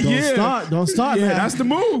lit. don't start Yeah, now. that's the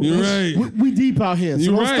move. You're right. we deep out here. So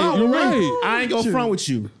You're don't right. start You're with me. right. I ain't gonna front with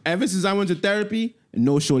you. Ever since I went to therapy,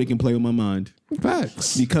 no shorty can play with my mind.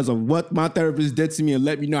 Facts. because of what my therapist did to me and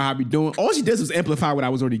let me know how I be doing. All she did was amplify what I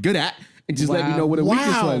was already good at and just let me know what a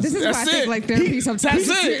weakness was. This is why I think like therapy sometimes.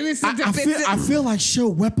 I feel like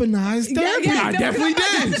she'll weaponize therapy. I definitely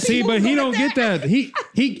did. See, but he don't get that. He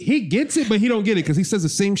gets it, but he don't get it because he says the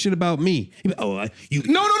same shit about me. He be, No. You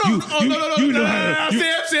know how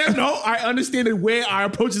to. Sam, no. I understand that where our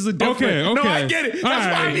approaches are different. Okay. No, I get it. That's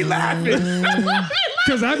why I be laughing.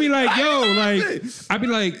 Because I be like, I be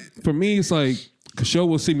like, for me, it's like, cause Show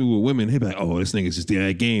will see me with women. He'll be like, oh, this nigga's just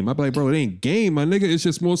that game. I be like, bro, it ain't game, my nigga. It's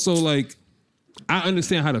just more so like, I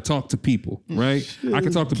understand how to talk to people, right? I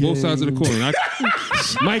can talk to both sides of the coin.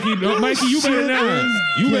 Mikey, you better not.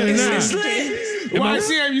 You better not. Why,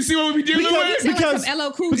 Sam? You see what we be dealing with? Because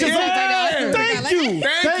LL Cool J.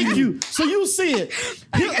 Thank you. So you see it.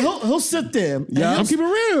 He'll sit there. Yeah, I'm keeping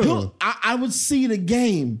real. I would see the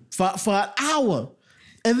game for an hour.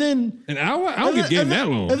 And then an hour? I don't get game that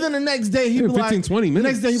long. And then the next day he'd be 15, like, 20 minutes. The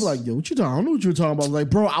next day he'd be like, yo, what you talking? I don't know what you're talking about.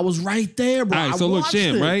 Like, bro, I was right there, bro. All right, I so look, watched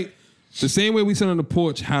Sham, it. right? The same way we sit on the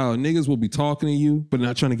porch, how niggas will be talking to you, but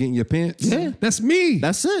not trying to get in your pants. Yeah. That's me.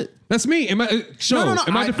 That's it. That's me. In my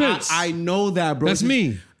in my defense. I know that, bro. That's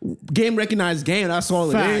me. Game recognized game. That's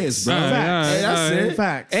all Facts. it is, bro. Facts. Hey, that's it.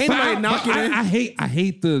 Facts. Ain't nobody knocking it.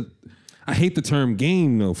 I hate the term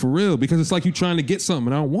game though, for real, because it's like you trying to get something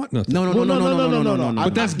and I don't want nothing. No.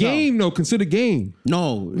 But that's game though. Consider game.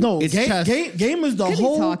 No, it's chess. Game is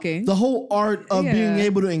the whole art of being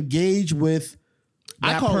able to engage with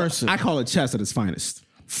that person. I call it chess at its finest.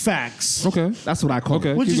 Facts. Okay. That's what I call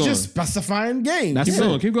it. Which keep is going. just specifying game. That's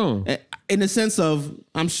Keep it. going. In the sense of,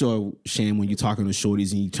 I'm sure, Sham, when you're talking to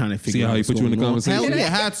shorties and you're trying to figure See out how he what's put you in the going on. conversation? Hell yeah, I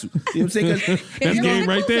had to. You know what I'm saying? 'Cause That's game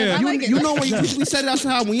right there. I like it. you know when we said it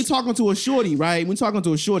outside, when you're talking to a shorty, right? When you're talking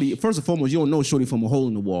to a shorty, first and foremost, you don't know shorty from a hole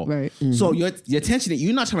in the wall. Right. So your attention,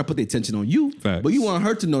 you're not trying to put the attention on you, Facts. but you want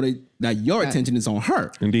her to know that your attention is on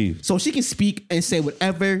her. Indeed. So she can speak and say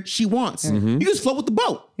whatever she wants. You just float with the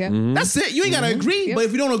boat. Yeah. That's it. You ain't gotta agree. But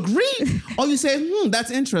if you don't agree, all you say,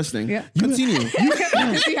 that's interesting. Yeah. Continue.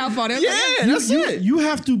 See how far they're That's it. You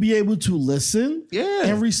have to be able to listen Yeah.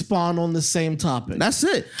 and respond on the same topic. That's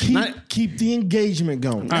it. Keep the engagement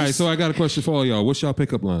going. All right, so I got a question for all y'all. What's y'all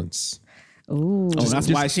pickup lines? Ooh. Oh, that's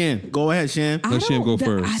why Shan. Go ahead, Shan. Let Sham go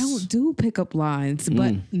first. I don't do pickup lines,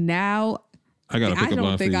 but now I got a pickup line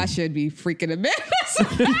don't for think you. I should be freaking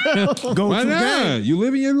embarrassed. Why not? You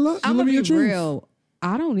living your life. You I'm gonna living be your truth. real.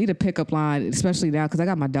 I don't need a pickup line, especially now because I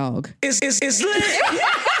got my dog. It's lit.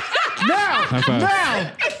 High five.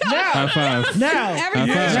 High five. Now, Every High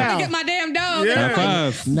day five. I'm trying to get my damn dog. High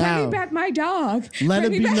five. Bring now, me back my dog. let it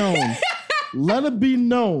Bring be me back- known. Let it be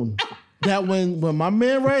known that when my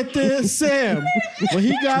man right there, Sam, when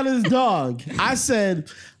he got his dog, I said,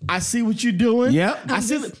 I see what you're doing. Yep. I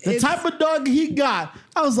see the It's- type of dog he got.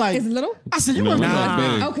 I was like, Is it little? I said, you No, must my be dog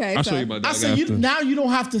like, big. Okay, I'll so- show you my dog I said, after. now you don't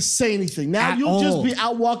have to say anything. Now At you'll just all. be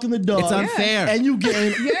out walking the dog. It's unfair. And you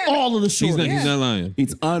getting all of the short. He's not lying.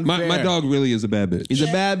 It's unfair. My dog really is a bad bitch. He's a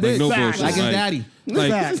bad Like bitch. no Facts. bullshit. Like his daddy.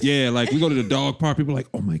 Like Facts. yeah, like we go to the dog park. People are like,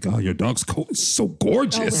 oh my god, your dog's coat is so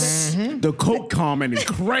gorgeous. The coat comment is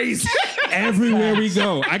crazy. Everywhere we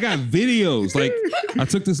go, I got videos. Like I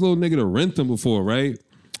took this little nigga to rent him before, right?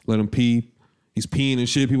 Let him pee. He's peeing and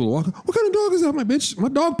shit. People are walking. What kind of dog is that? My bitch, my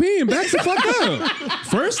dog peeing. Back the fuck up.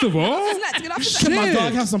 First of all, Let's get off the shit. My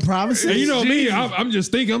dog have some privacy. And you know me, I'm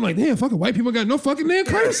just thinking, I'm like, damn, fucking white people got no fucking damn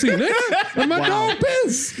courtesy, nigga. And my dog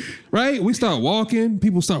pissed. Right? We start walking.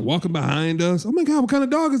 People start walking behind us. Oh my God, what kind of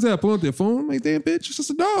dog is that? Pull out their phone. I'm like, damn, bitch, it's just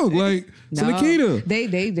a dog. Like, it's a Nikita. They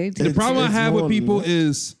The problem I it's have more with people than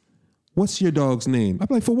is, what's your dog's name? I'm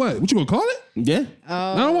like, for what? What you gonna call it? Yeah.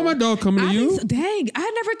 I don't want my dog coming to you. Dang,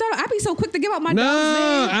 I never thought I'd be so quick to give out my Nah,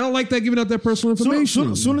 dog's name. I don't like that giving out that personal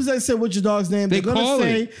information. Soon as they say what's your dog's name, They they're call gonna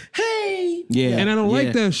say, it. hey. Yeah. And I don't like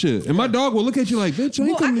Yeah. that shit. And my dog will look at you like, bitch, I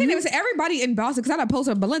ain't Well, I coming can't to even you. say everybody in Boston because I done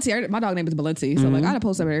posted Balenci. My dog name is Balenci, so like I done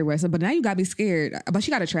posted everywhere. So, but now you gotta be scared. But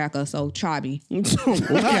you got to track us, so try me. Okay.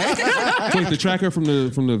 Take the tracker from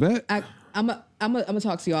the vet. I'm gonna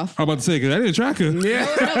talk to you off. I'm about to say, because I didn't track her. Yeah.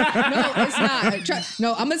 No, it's not.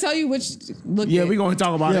 No, I'm gonna tell you which. Look, Yeah, we're gonna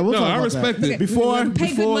talk about Yeah, it. we'll No, talk I about respect that. it. Before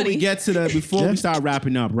Pay good we money. get to we start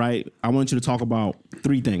wrapping up, right? I want you to talk about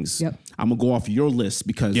 3 things. Yep. I'm gonna go off your list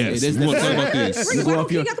because Yes, it is we want to talk necessary. about this. I'm gonna go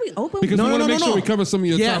off your. You got to be open. Because No, we no, want to no, make no, sure no. we cover some of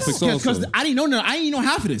your Yes, topics because also. I didn't know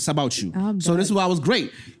half of this about you. So this is why I was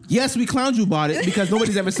great. Yes, we clowned you about it because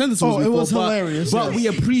nobody's ever sent this to us Oh, it before, was hilarious, But yes. we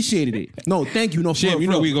appreciated it. No, thank you. No, Sham, for you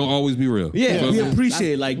know real. we gonna always be real. Yeah, So- we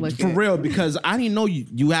appreciate it, like Look for at- real, because I didn't know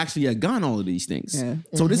you actually had gotten all of these things. Yeah.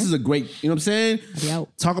 So this is a great, you know what I'm saying? be out.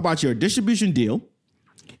 Talk about your distribution deal,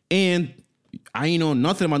 and I ain't know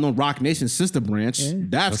nothing about no Rock Nation sister branch. That's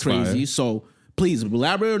That's crazy. fire. So please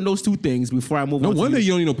elaborate on those two things before I move No on. wonder to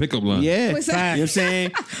you don't need no pickup line. Yeah, What's you know that? what I'm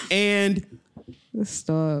saying? And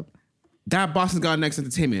Stop. that Boston Got Next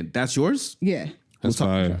Entertainment, that's yours? Yeah. That's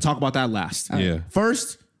fire. Talk about that last. Yeah.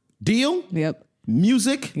 First, deal, Yep.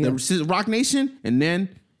 music, Yeah. the Rock Nation, and then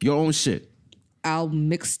your own shit. I'll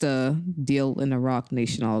mix the deal in the Rock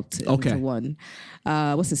Nation all Okay. into one.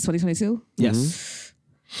 What's this, 2022? Yes.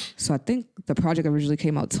 So I think the project originally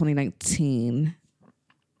came out 2019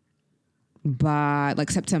 by like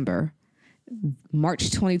September. March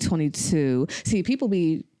 2022. See, people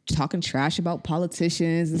be talking trash about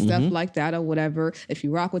politicians and stuff like that or whatever. If you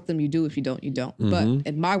rock with them, you do. If you don't, you don't. But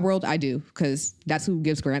in my world, I do, because that's who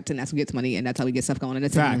gives grants and that's who gets money and that's how we get stuff going. And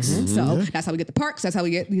it's Facts. So that's how we get the parks. That's how we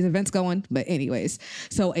get these events going. But anyways,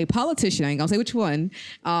 so a politician, I ain't gonna say which one,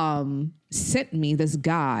 sent me this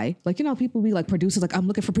guy. Like, you know, people be like producers, like, I'm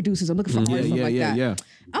looking for producers, I'm looking for artists, something like that. yeah.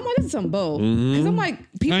 I'm like, this is some bull. Because I'm like,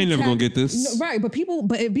 people I ain't never tag- gonna get this. No, right, but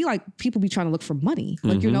it'd be like people be trying to look for money.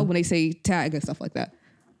 Like, you know, when they say tag and stuff like that.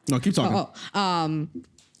 No, keep talking.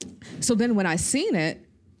 So then when I seen it,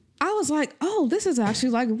 I was like, oh, this is actually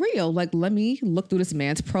like real. Like, let me look through this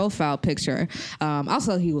man's profile picture. I'll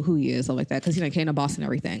tell you who he is, stuff like that, because he came to Boston and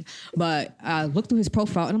everything. But I looked through his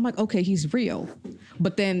profile and I'm like, okay, he's real.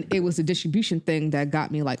 But then it was the distribution thing that got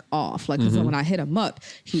me like off. Like, because when I hit him up,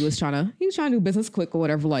 he was trying to do business quick or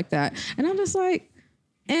whatever like that. And I'm just like,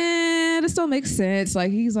 this don't make sense.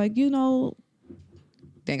 Like, he's like, you know,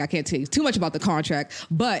 dang, I can't tell you too much about the contract,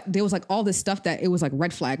 but there was like all this stuff that it was like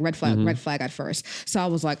red flag at first. So I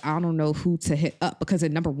was like, I don't know who to hit up, because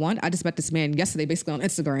at number one, I just met this man yesterday, basically on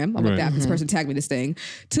Instagram. I'm like, that this person tagged me this thing.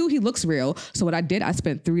 Two, he looks real. So what I did, I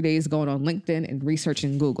spent 3 days going on LinkedIn and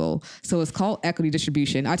researching Google. So it's called Equity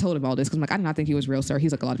Distribution. I told him all this because I'm like, I did not think he was real, sir.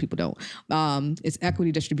 He's like, a lot of people don't. It's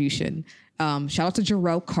Equity Distribution. Shout out to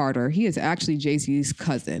Jarrell Carter. He is actually Jay-Z's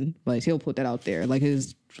cousin, but he'll put that out there, like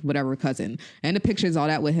his whatever cousin. And the pictures, all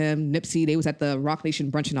that with him, Nipsey, they was at the Rock Nation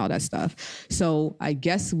brunch and all that stuff. So I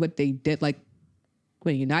guess what they did, like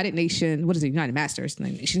when United Masters,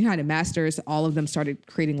 all of them started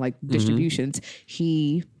creating like distributions.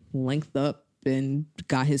 He linked up and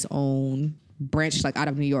got his own branch like out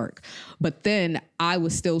of New York. But then I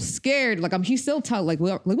was still scared. Like he's still like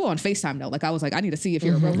we're on FaceTime though. Like I was like, I need to see if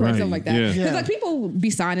you're a real person, something like that. Because like people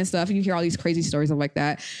be signing stuff and you hear all these crazy stories like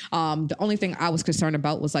that. The only thing I was concerned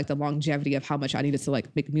about was like the longevity of how much I needed to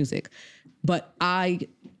like make music. But I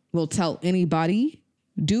will tell anybody,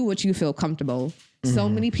 do what you feel comfortable. So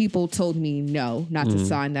many people told me no, not to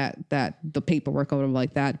sign that the paperwork or whatever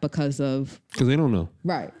like that because they don't know.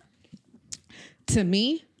 Right. To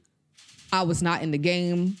me, I was not in the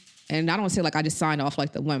game, and I don't say like I just signed off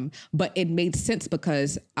like the whim, but it made sense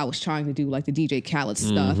because I was trying to do like the DJ Khaled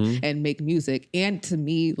stuff and make music, and to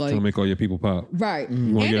me like Trying to make all your people pop. right, You wanna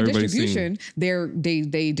and get the everybody distribution,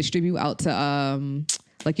 they distribute out to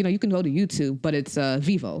like you can go to YouTube, but it's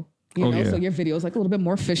Vivo. So your video is like a little bit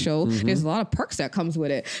more official. There's a lot of perks that comes with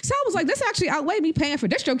it. So I was like, this actually outweigh me paying for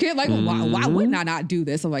DistroKid. Like, why wouldn't I not do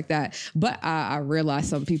this? Something like that. But I realized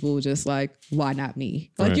some people were just like, why not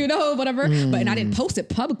me? Like, whatever. But and I didn't post it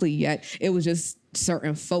publicly yet. It was just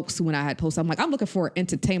certain folks when I had posted. I'm like, I'm looking for an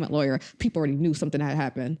entertainment lawyer. People already knew something had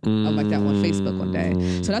happened. I'm like that on Facebook one day.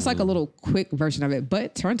 So that's like a little quick version of it. But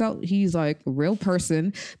it turns out he's like a real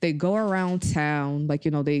person. They go around town, like,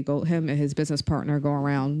 they go, him and his business partner go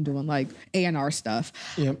around doing like A&R stuff.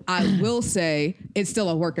 Yep. I will say it's still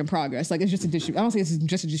a work in progress. Like it's just I don't say it's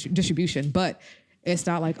just a distribution, but it's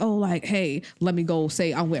not like, oh, like, hey, let me go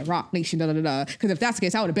say I'm with Rock Nation, Because if that's the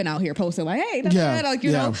case, I would have been out here posting like, hey, like,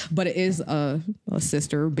 you know. But it is a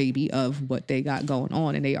sister baby of what they got going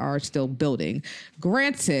on, and they are still building.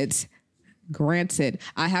 Granted,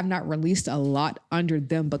 I have not released a lot under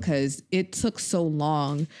them because it took so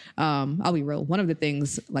long. I'll be real. One of the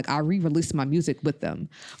things, like I re-released my music with them,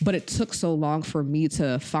 but it took so long for me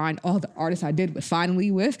to find all the artists I did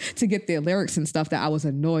finally with to get their lyrics and stuff that I was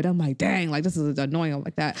annoyed. I'm like, dang, like this is annoying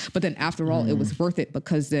like that. But then after all, it was worth it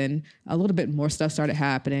because then a little bit more stuff started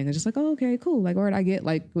happening. And just like, oh, okay, cool. Like, where did I get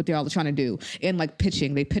like what they're all trying to do? And like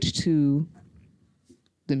pitching, they pitched to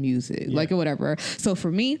the music, like or whatever. So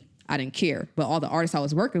for me, I didn't care, but all the artists I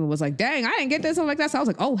was working with was like, dang, I didn't get this, something like that. So I was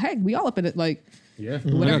like, oh, heck, we all up in it. Like,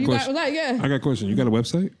 whatever you got, like, I got a question. You got a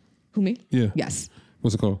website? Who, me? Yeah. Yes.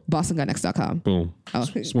 What's it called? BostonGotNext.com. Boom. Oh.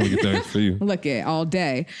 Just want to get that for you. Look at all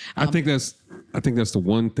day. I think that's the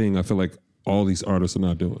one thing I feel like all these artists are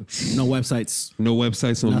not doing. No websites. No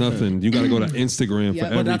websites, no nothing. You got to go to Instagram for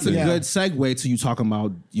everything. But that's a good segue to you talking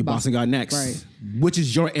about your Boston Got Next, right? Which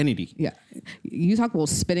is your entity. Yeah. You talk about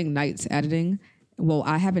spending nights editing. Well,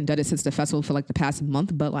 I haven't done it since the festival for like the past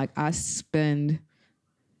month, but like I spend,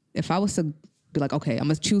 if I was to be like, okay, I'm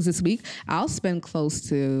gonna choose this week. I'll spend close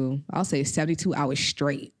to, I'll say 72 hours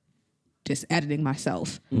straight just editing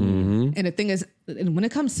myself. And the thing is, when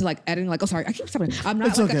it comes to like editing, like, oh, sorry, I keep stopping. I'm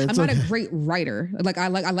not I'm not a great writer. Like I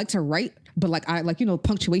like to write, but like I like,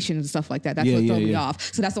 punctuation and stuff like that. That's what throws me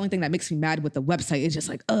off. So that's the only thing that makes me mad with the website. It's just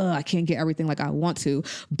like, I can't get everything like I want to.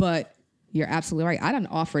 But you're absolutely right. I done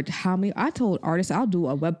offered I told artists I'll do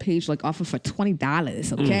a web page like offer for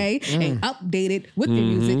 $20, okay? And update it with the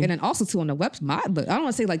music. And then also too on the website, I don't want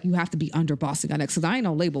to say like you have to be under Boston Connect because I ain't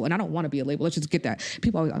no label and I don't want to be a label. Let's just get that.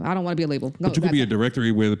 People always, I don't want to be a label. No, but you could be a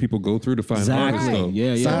directory where the people go through to find artists though.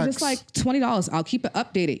 Yeah. So just like $20, I'll keep it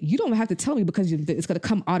updated. You don't have to tell me because it's going to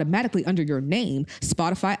come automatically under your name.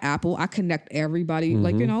 Spotify, Apple, I connect everybody.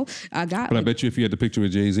 Like, I got. But I bet you if you had the picture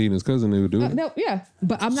with Jay-Z and his cousin, they would do it. No, yeah.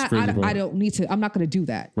 But I'm not, I don't need to, I'm not going to do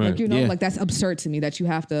that. Right. Like, like that's absurd to me that you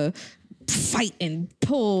have to fight and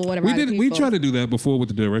pull whatever. We tried to do that before with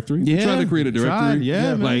the directory. Yeah. We tried to create a directory.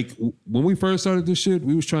 Like when we first started this shit,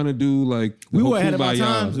 we was trying to do like we were ahead of our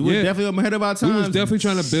times. We were definitely ahead of our times. We was definitely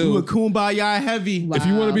trying to build. We were kumbaya heavy. Wow. If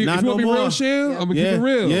you want to be, real, Sham, I'm gonna keep it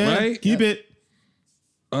real, right? Keep it.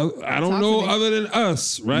 I don't know other than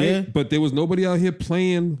us, right? Yeah. But there was nobody out here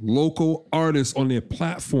playing local artists on their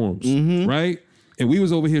platforms, right? And we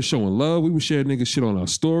was over here showing love. We was sharing niggas shit on our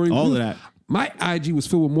story. All of that. My IG was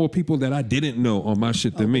filled with more people that I didn't know on my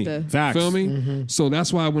shit than me. Facts. Feel me? So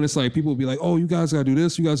that's why when it's like people be like, "Oh, you guys gotta do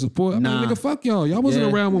this. You guys support." I'm like, nigga, fuck y'all. Y'all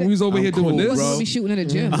wasn't around when we was over here doing this. Bro. Be shooting in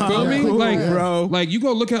the gym. Feel me? Cool, like, bro. Like you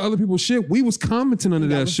go look at other people's shit. We was commenting under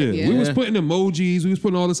that shit. Yeah. We was putting emojis. We was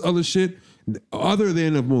putting all this other shit other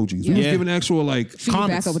than emojis. We was giving actual like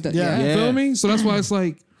feedback with the, Feel me? So that's why it's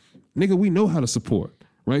like, nigga, we know how to support.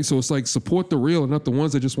 Right, so it's like support the real and not the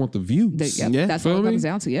ones that just want the views. That's what it comes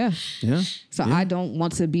down to. Yeah. So Yeah. I don't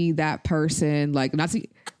want to be that person. Like, not to.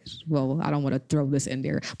 Well, I don't want to throw this in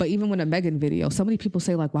there, but even when a Megan video, so many people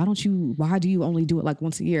say like, why do you only do it like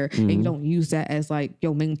once a year and you don't use that as like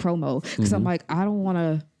your main promo? Because I'm like, I don't want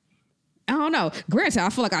to. I don't know. Granted, I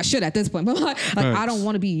feel like I should at this point, but like I don't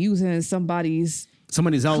want to be using somebody's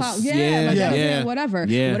else. Whatever.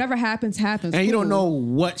 Yeah. Whatever happens. And you don't know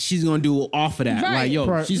what she's gonna do off of that. Right. Like,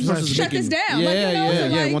 yo, she's supposed to shut this down. Yeah,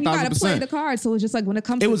 like, 1000%. you gotta play the card. So it's just like when it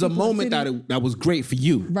comes it to was a moment that was great for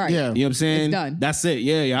you. Right. Yeah. You know what I'm saying? It's done. That's it.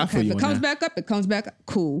 Yeah, I feel you. If it comes back up, it comes back up.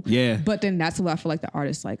 Cool. Yeah. But then that's what I feel like the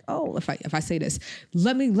artist like, oh, if I say this,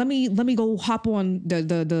 let me go hop on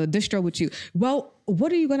the distro with you. Well, what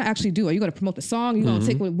are you going to actually do? Are you going to promote the song? Are you going to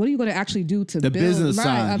take what are you going to actually do to the build business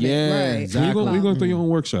side? of it? Right. Exactly. We're going through your own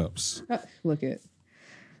workshops. Look at.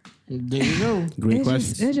 There you go. Great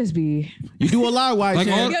question. It just be. You do a lot, Why Like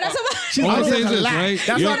Sham. all- Yeah, that's what all I'm saying is a this, lot. right?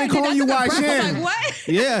 That's why they calling you Why Sham. Like, what?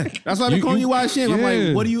 Yeah, that's why they calling you Why Sham. I'm Yeah.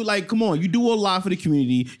 like, what do you like? Come on, you do a lot for the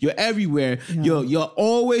community. You're everywhere. You're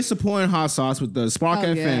always supporting Hot Sauce with the Spark Oh,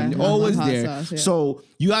 FM. yeah. You're I love always Hot there. Sauce, yeah. So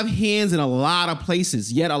you have hands in a lot of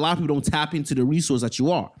places. Yet a lot of people don't tap into the resource that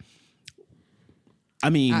you are. I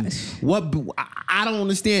mean, I don't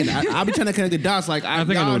understand. I'll be trying to connect the dots. Like I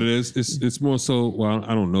think I know what it is. It's more so. Well,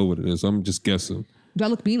 I don't know what it is. I'm just guessing. Do I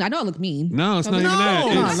look mean? I know I look mean. No, it's not even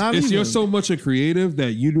that. It's you're so much a creative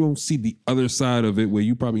that you don't see the other side of it, where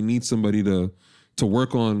you probably need somebody to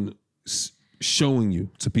work on showing you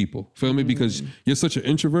to people. Feel me? Because you're such an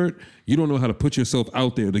introvert, you don't know how to put yourself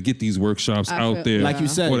out there to get these workshops out there. Like you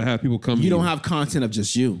said, or to have people come. You don't have content of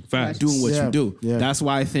just you doing what you do. Yeah. That's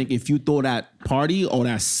why I think if you throw that party or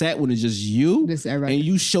that set when it's just you Just everybody. and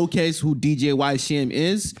you showcase who DJ Y Sham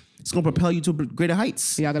is, it's gonna propel you to greater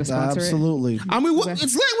heights. Y'all gonna sponsor it? Absolutely. I mean,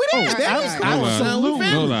 it's lit. We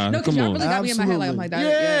there. No lie. No, because Come y'all on. really got me in my head. Like, I'm like that.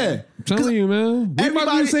 Yeah. I'm telling you, man. We about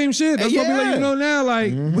to do the same shit. That's what we let you know now.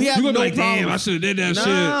 Like, We have you gonna no be like, damn, problem. I should have did that shit.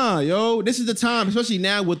 Nah, yo, this is the time, especially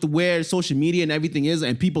now with the where social media and everything is,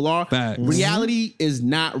 and people are. Facts. Reality is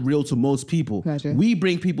not real to most people. Gotcha. We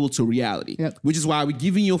bring people to reality, which is why we're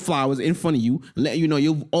giving you flowers in front of you, letting you know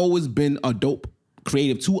you've always been a dope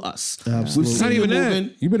creative to us. Absolutely. We've It's seen not you even moving.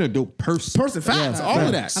 that. You've been a dope person. Facts, all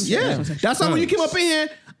of that. Yeah, that's why when you came up in here,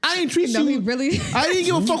 I didn't treat No, you. he really- I didn't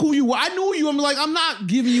give a fuck who you were. I knew you. I'm like, I'm not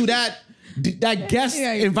giving you that guest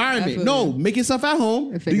environment. absolutely. No, make yourself at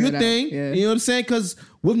home. Do figure your it out. thing. Yeah. You know what I'm saying? Because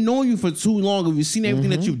we've known you for too long, and we've seen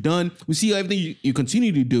everything that you've done. We see everything you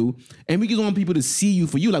continue to do, and we just want people to see you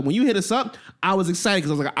for you. Like when you hit us up, I was excited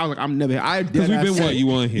because I was like, I'm never. Because we've been what you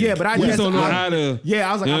want here. Yeah, but I we just don't know how to. Yeah,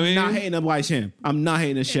 I was like, you know I'm what I not mean? hating up White Sham. I'm not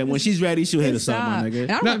hating the shit. When she's ready, she'll hit us up, my nigga.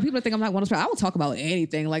 And I don't want people to think I'm like one of those. I will talk about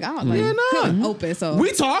anything. Like I don't like feeling open. So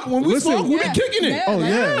We talk when we Listen, smoke. We yeah. been kicking it. Yeah. Oh yeah,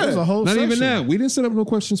 there's a whole Not section. even that. We didn't set up no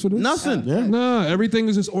questions for this. Nothing. Yeah. Nah, everything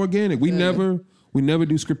is just organic. We never We never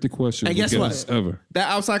do scripted questions. And guess what? Ever. That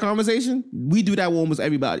outside conversation, we do that with almost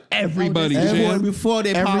everybody. Everybody. Before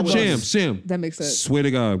they pop us. Sham. That makes sense. Swear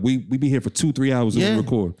to God, we be here for 2-3 hours and we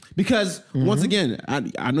record. Because once again,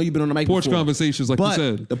 I know you've been on the mic Porch before, conversations, like but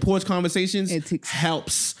you said. the porch conversations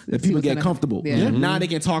helps the people get comfortable. Yeah. Now they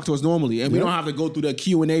can talk to us normally, and we don't have to go through the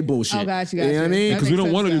Q&A bullshit. Oh, got you. You know what I mean? Because we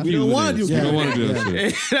don't want to do We don't want to do We don't want to do that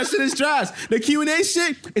shit. that shit is trash. The Q&A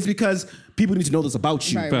shit is because people need to know this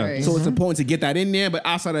about you. Right. So it's important to get that in there. But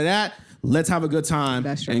outside of that, let's have a good time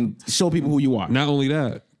and show people who you are. Not only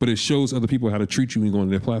that, but it shows other people how to treat you when you go on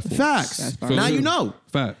their platform. Facts. Now you know.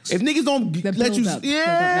 Facts. If niggas don't let you,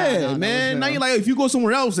 man. Now you're like, if you go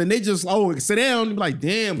somewhere else and they just sit down, you be like,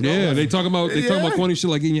 damn. Bro. Yeah, they talking about funny shit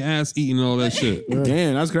like getting your ass eaten and all that shit.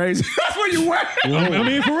 Damn, that's crazy. That's where you went. I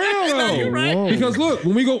mean, for real though. You're right. Because look,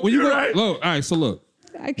 when you go, look, all right. So look,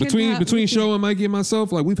 between Show and Mikey and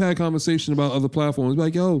myself, like we've had conversations about other platforms.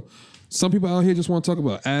 Like, yo, some people out here just want to talk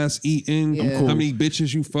about ass eating, how many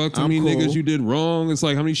bitches you fucked, how many niggas you did wrong. It's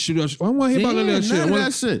like how many shit. I don't want to hear about none of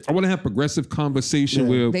that shit. I want to have progressive conversation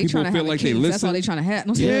where they people feel like they listen. That's all they trying to have.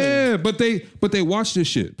 Yeah, but they watch this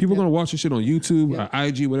shit. People are gonna watch this shit on YouTube, or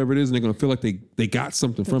IG, whatever it is, and they're gonna feel like they got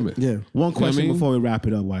something from it. Yeah. One question before we wrap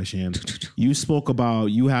it up, White Sham. You spoke about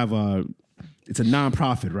it's a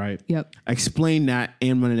nonprofit, right? Yep. Explain that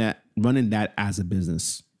and running that as a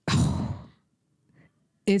business.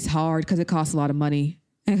 It's hard because it costs a lot of money.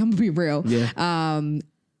 And I'm gonna be real. Yeah.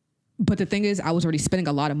 But the thing is, I was already spending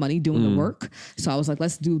a lot of money doing the work. So I was like,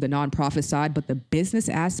 let's do the nonprofit side. But the business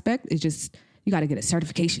aspect is just, you got to get a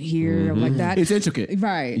certification here like that. It's intricate.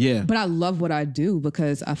 Right. Yeah. But I love what I do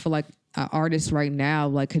because I feel like artists right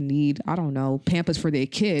now can need, I don't know, Pampers for their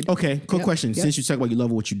kid. Okay, quick question. Since you talk about you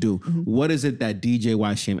love what you do, what is it that DJ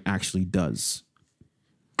White Sham actually does?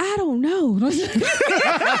 I don't know.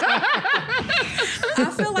 I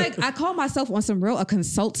feel like I call myself on some real a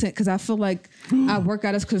consultant because I feel like I work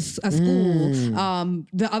at a school.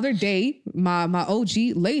 The other day, my OG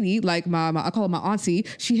lady, like I call her my auntie,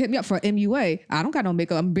 she hit me up for MUA. I don't got no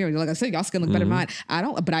makeup. I'm being like I said, y'all skin look better than mine. I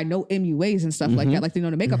don't, but I know MUAs and stuff like that, like they know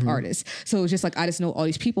the makeup artists. So it's just like I just know all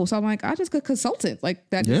these people. So I'm like, I just get consultant like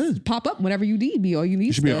that. Just pop up whenever you need me or you need.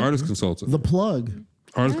 You should be an artist consultant. The plug.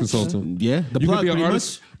 Artist consultant. Yeah, you could be an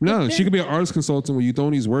artist. No, she could be an artist consultant where you throw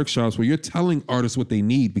in these workshops where you're telling artists what they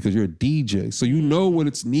need because you're a DJ. So you know what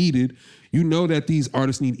it's needed. You know that these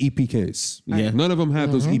artists need EPKs. Yeah. None of them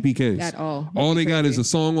have those EPKs. At all. All they got is a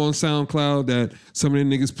song on SoundCloud that some of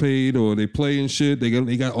the niggas played or they play and shit. They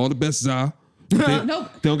got all the best za. They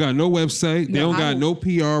don't got no website. They don't got no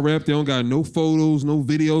PR rep. They don't got no photos, no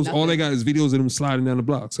videos. All they got is videos of them sliding down the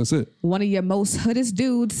blocks. That's it. One of your most hoodest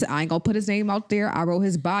dudes, I ain't gonna put his name out there. I wrote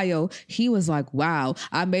his bio. He was like, wow,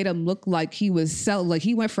 I made him look like he was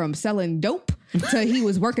he went from selling dope to he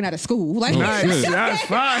was working at a school. Like, Nice. That's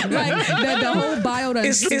fine. like the whole bio done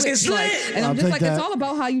It's switched, like, lit. and I'm just like, it's all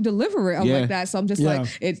about how you deliver it. I'm like that. So I'm just like,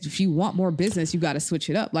 Yeah. if you want more business, you got to switch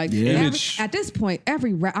it up. Like at this point,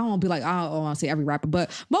 every I don't wanna be like, I don't want to say every rapper, but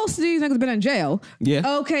most of these niggas been in jail.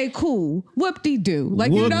 Yeah. Okay, cool. Whoop-de-doo.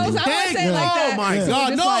 Like, you know, so I want to say it like that. Oh my So God,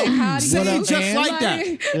 just no. like, how do Say you it just like that.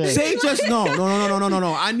 Say it just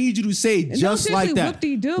no. I need you to say it just like that.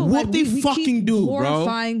 Whoop-de-doo. Whoop-de fucking do, bro.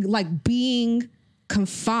 Glorifying like being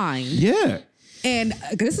confined. Yeah. And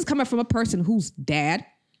this is coming from a person whose dad,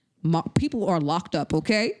 people are locked up,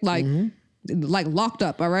 okay? Like locked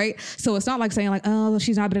up, all right? So it's not like saying like, oh,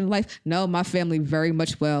 she's not been in life. No, my family very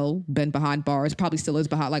much been behind bars, probably still is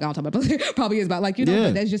behind, like I don't talk about, probably is about, like, you know,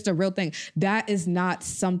 but that's just a real thing. That is not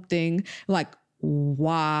something like,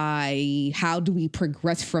 how do we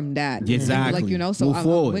progress from that? Exactly. Like, you know, so Move I'm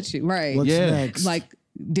forward. with you, right? What's next? Like,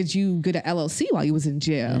 did you get an LLC while you was in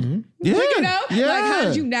jail? Yeah. You know? Yeah. Like, how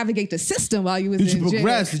did you navigate the system while you was Did in you jail?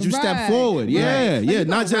 progress? Did you step Right. forward? Yeah, Right. yeah. Like,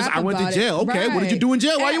 Not just I went to jail. Okay, what did you do in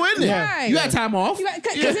jail while you were in there? Right. You had time off.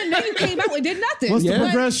 Because then you came out and did nothing. What's the Like,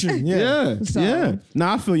 progression? Yeah, So- yeah.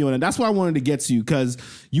 Now I feel you on that. That's why I wanted to get to you because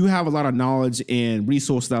you have a lot of knowledge and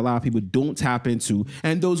resources that a lot of people don't tap into,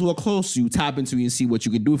 and those who are close to you tap into and see what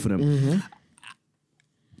you can do for them.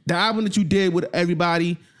 The album that you did with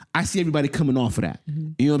everybody, I see everybody coming off of that. You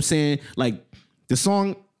know what I'm saying? Like the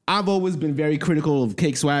song, I've always been very critical of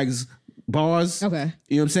Cake Swag's bars. Okay.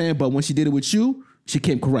 You know what I'm saying? But when she did it with you, she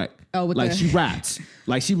came correct. Oh, with like the- she rapped.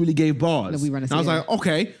 Like she really gave bars. No, we run a and I was scene. like,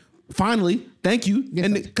 okay, finally, thank you. Yes,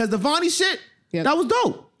 and sir. because the Vonnie shit, Yep. that was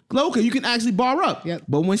dope. Like, okay, you can actually bar up. Yep.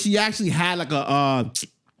 But when she actually had like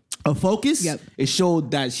a focus, Yep. it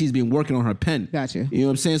showed that she's been working on her pen. Gotcha. You know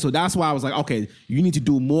what I'm saying? So that's why I was like, okay, you need to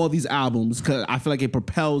do more of these albums because I feel like it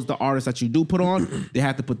propels the artists that you do put on. They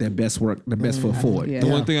have to put their best work, their best foot forward. Yeah. The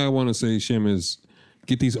one thing I want to say, Shim, is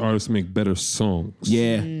get these artists to make better songs.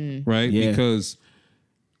 Yeah. Right? Yeah. Because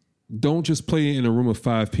don't just play it in a room of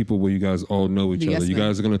 5 people where you guys all know each Yes, other. You man.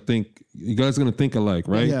 guys are gonna think alike,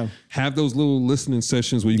 right? Yeah. Have those little listening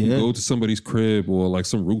sessions where you can go to somebody's crib or like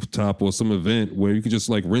some rooftop or some event where you could just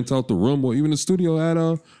like rent out the room or even the studio at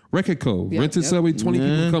a Record Co. Rent it so 20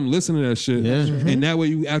 people come listen to that shit. And that way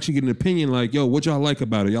you actually get an opinion like, yo, what y'all like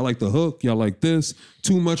about it? Y'all like the hook? Y'all like this?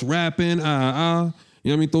 Too much rapping? You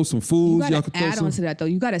know what I mean? Throw some foods. You Y'all gotta could throw add some. on to that though.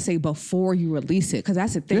 You gotta say before you release it, because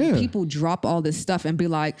that's the thing. Yeah. People drop all this stuff and be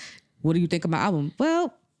like, "What do you think of my album?"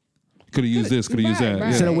 Well, Could have used this. Could have used that. right. Yeah.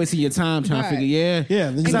 Instead of wasting your time trying to Right. figure, Yeah, then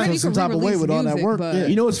And you then feel you some can type of way re-release with all that music, work. but- Yeah.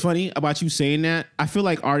 You know what's funny about you saying that? I feel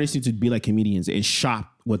like artists need to be like comedians and shop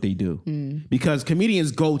what they do. Because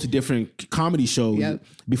comedians go to different comedy shows Yep.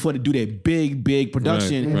 before they do their big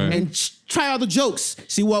production Right. and try out the jokes,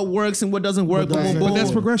 see what works and what doesn't work. But boom, boom, But boom.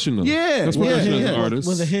 that's progression though. Yeah, That's progression as an yeah. artist.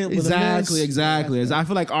 With a hit, with Exactly, a miss. exactly. As I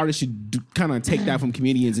feel like artists should kind of take that from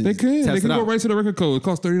comedians and They can. test They can it go out. right to the record code. It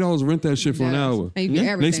costs $30 to rent that shit for an hour. And you get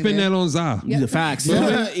Yeah. everything. They spend there. that on Za. The facts.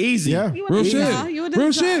 Yeah. Easy. Yeah. You Real want shit. Za? You want Real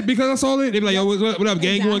this Za? shit. Because that's all it. They be like, yo, what up,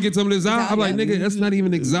 gang? You want to get some of this Za? I'm like, yeah. nigga, that's not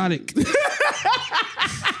even exotic.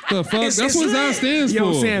 The fuck? That's what Za stands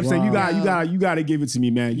Yo, for. Sam, you got to give it to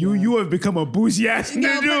me, man. You have become a bougie ass dude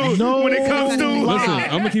No. when it comes to Listen, I'm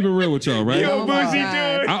gonna keep it real with y'all, right? Yo, Oh my bougie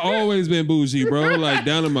God. dude. I always been bougie, bro. Like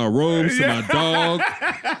down to my robes, to my dog.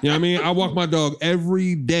 You know what I mean? I walk my dog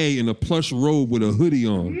every day in a plush robe with a hoodie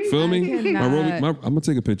on. Feel me? My robe. cannot. I'm gonna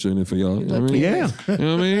take a picture in it for y'all. You know what I mean? Yeah. You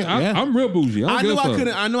know what I mean? I'm real bougie. I don't know give a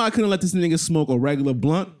fuck. I know I couldn't let this nigga smoke a regular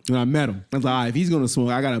blunt when I met him. I was like, all right, if he's gonna smoke,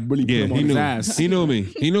 I gotta really put Yeah, him on he his knew. ass. He knew me.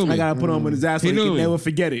 He knew me. I gotta put him on his ass so He he knew can me. never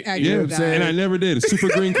forget it. I You know Yeah, what I'm saying? and I never did. It's super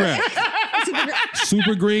green crack.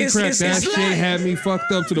 Super green crack. That shit had me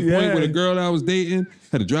fucked up to the point Yeah. where the girl that I was dating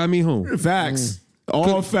had to drive me home. Facts.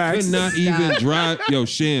 All facts. Could not even drive. Yo,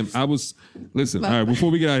 Sham, listen, all right, before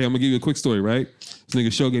we get out of here, I'm gonna give you a quick story, right? This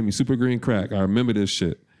nigga Show gave me super green crack. I remember this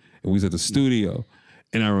shit. And we was at the studio.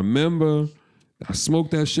 And I remember I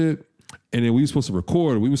smoked that shit. And then we were supposed to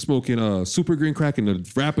record. We were smoking super green crack, and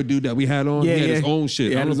the rapper dude that we had on, Yeah, he had yeah. his own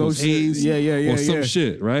shit. Yeah, I don't his know own if it was shit. Haze Yeah, or some yeah.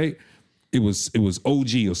 shit, right? It was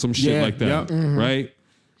OG or some shit Yeah, like that, yep. Mm-hmm. right?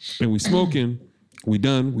 And we smoking. We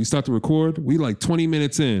done. We start to record. We like 20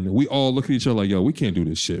 minutes in. We all look at each other like, yo, we can't do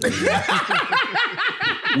this shit.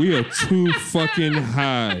 We are too fucking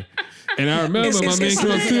high. And I remember my man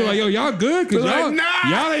came up too, like, yo, y'all good? Because Like,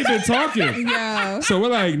 y'all ain't been talking. Yeah. So we're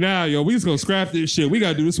like, nah, yo, we just gonna scrap this shit. We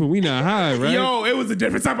gotta do this when we not high, right? Yo, it was a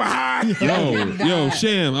different type of high. Yo,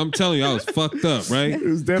 Sham, I'm telling you, I was fucked up, right?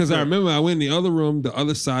 was Because I different. remember I went in the other room, the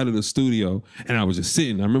other side of the studio, and I was just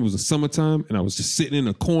sitting. I remember it was the summertime, and I was just sitting in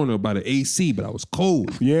a corner by the AC, but I was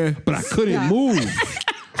cold. Yeah. But I couldn't move.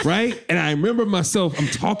 Right? And I remember myself, I'm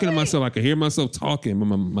talking to myself. I could hear myself talking, but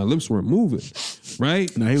my lips weren't moving. Right?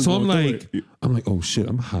 Nah, he was So I'm going like, through oh shit,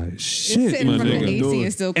 I'm high as shit, Sitting my from the nigga. AC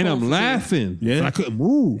is still And cold I'm for you. laughing. Yeah. But I couldn't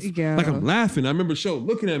move. Yeah. Like I'm laughing. I remember Show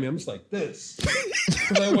looking at me. I'm just like this.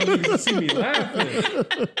 Because I want niggas to see me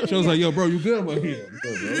laughing. Show's like, yo, bro, you good? I'm like, yeah, I'm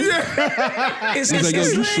good, bro. He's like, yo,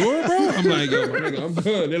 you sure, bro? I'm like, yo, my nigga, I'm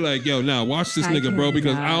good. They're like, yo, now watch this I nigga, bro,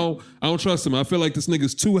 because I don't trust him. I feel like this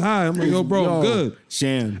nigga's too high. I'm like, yo, bro, I'm good.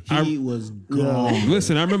 Sham, he was gone.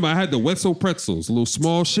 Listen, I remember I had the Wetzel pretzels, little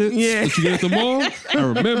small shits Yeah. that you get at the mall. I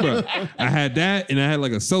remember I had that, and I had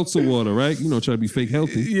like a seltzer water, right? You know, try to be fake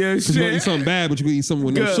healthy. Yeah, 'Cause you want to eat shit. something bad, but you can eat something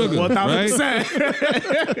with no Good, sugar, 1000%.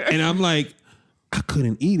 right? And I'm like, I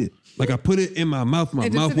couldn't eat it. Like I put it in my mouth It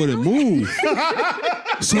just mouth didn't wouldn't move.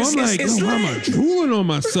 So I'm like, yo, why am I drooling on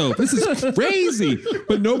myself? This is crazy.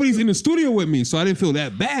 But nobody's in the studio with me, so I didn't feel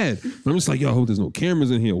that bad. But I'm just like, yo, I hope there's no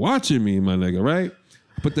cameras in here watching me, my nigga, right?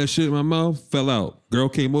 I put that shit in my mouth, fell out. Girl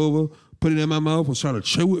came over, put it in my mouth, was trying to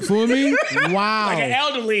chew it for me. Wow. Like an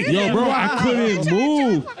elderly. Yo, bro, I couldn't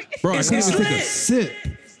move. Bro, I couldn't even take a lit. sip.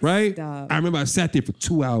 Right? Stop. I remember I sat there for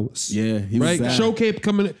 2 hours. Yeah, he was right. sad. Show kept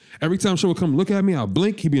coming. Every time Show would come look at me, I'll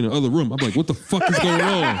blink. He'd be in the other room. I'm like, what the fuck is going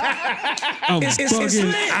on? I'm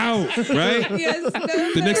bugging out. Right? Yes,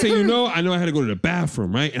 The next thing you know, I know I had to go to the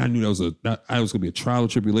bathroom. Right? And I knew that was gonna be a trial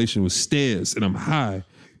of tribulation with stairs, and I'm high,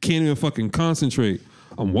 can't even fucking concentrate.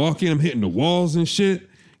 I'm walking, I'm hitting the walls and shit.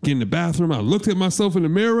 Get in the bathroom. I looked at myself in the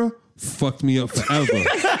mirror. Fucked me up forever.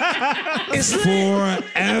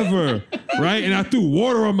 Forever. Right? And I threw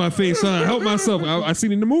water on my face so I helped myself. I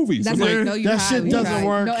seen it in the movies. That's I'm like, like, no, you that high, shit we doesn't tried.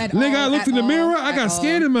 work. No, at nigga, I all, looked at in the all, mirror. I at got all.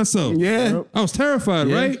 scared of myself. Yeah. I was terrified,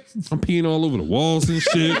 right? I'm peeing all over the walls and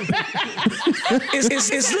shit.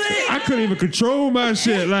 It's lit. I couldn't even control my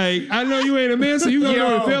shit. Like, I know you ain't a man, so you gonna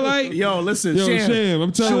know what it feel like. Yo, listen, Yo, Sham,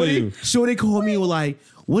 I'm telling you. Shorty called me with like,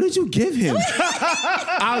 what did you give him?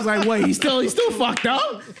 I was like, wait, he's still fucked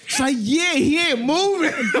up? She's like, yeah, he ain't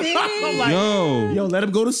moving. I'm like, yo, let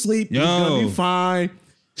him go to sleep. He's gonna be fine.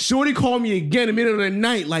 Shorty called me again in the middle of the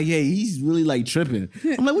night, like, yeah, he's really like tripping.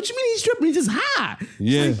 I'm like, what you mean he's tripping? He's just high.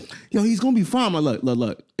 Yeah. Like, yo, he's gonna be fine. I'm like,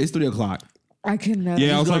 look, it's 3:00. I cannot.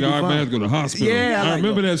 Yeah, I was like, gonna all be right, man, I fine. have to go to the hospital. Yeah, I like,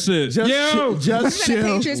 remember that shit. Just chill.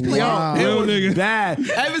 Patriots play? Yo, Real it was nigga. bad.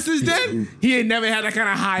 Ever since then, he had never had that kind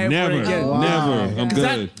of high ever Never. again. Never. I'm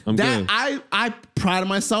good. I'm good. I pride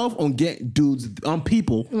myself on getting dudes,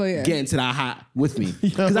 people getting to that high with me.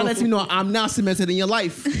 Because that lets me know I'm now cemented in your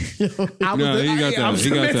life. No, he got that. I'm He got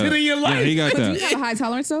cemented that. in your life. Yeah, he got But do you that. have a high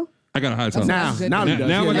tolerance though? I got a high tolerance. Now he does.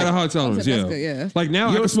 Now I Yeah. got a high tolerance. That's Yeah. good, yeah. Like now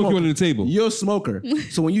I You're can a smoke you smoker. under the table. You're a smoker.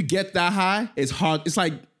 So when you get that high, it's hard. It's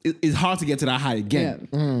like it's hard to get to that high again.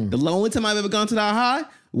 The only time I've ever gone to that high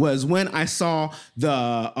was when I saw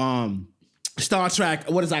the Star Trek.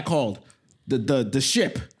 What is that called? The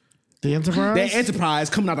ship, The Enterprise? the Enterprise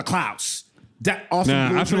coming out of the clouds. That awesome. Nah,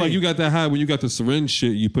 blue I feel like train. you got that high when you got the syringe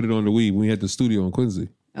shit. You put it on the weed when you had the studio in Quincy.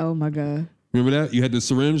 Oh my god. Remember that? You had the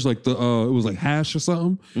syringe, like the it was like hash or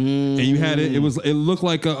something, and you had it. It looked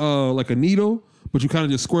like a needle, but you kind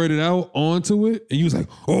of just squared it out onto it, and you was like,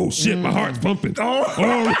 "Oh shit, my heart's pumping."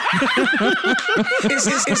 Oh. It's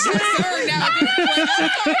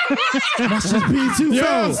That's just being too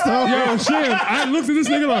fast, though. Yo, Sham, I looked at this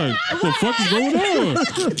nigga like, the fuck is going on?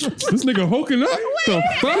 This nigga hulking up? The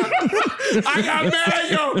fuck? I got mad,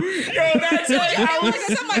 yo, that's it.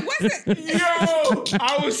 I'm like, what's it? Yo,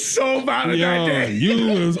 I was so violent that Yo, day.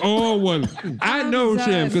 you was all one. I know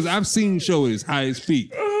Sham because I've seen Show at his highest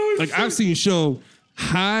peak. Like I've seen Show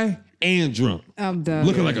high and drunk, I'm done.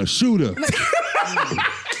 looking like a shooter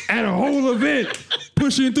at a whole event.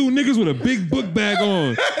 Pushing through niggas with a big book bag on.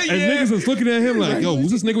 And niggas is looking at him like, yo, who's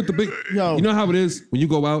this nigga with the big... Yo. You know how it is when you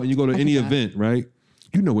go out and you go to any event, right?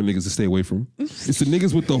 You know what niggas to stay away from. It's the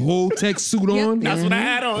niggas with the whole tech suit on. That's what I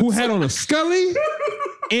had on. Who had on a Scully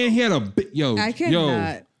and he had a big... I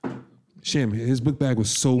cannot. Sham, his book bag was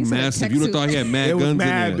so said a massive. tech You would have suit. thought he had mad It was guns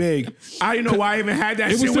mad in there. big. I didn't know why I even had that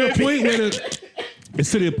It shit was to the with me. point where it's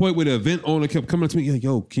to the point where the event owner kept coming up to me, like,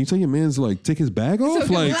 yo, can you tell your man's like take his bag off?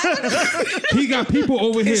 Like he got people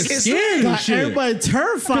over here scared and shit. Everybody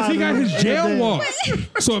terrified. Because he got his jail And then- walk.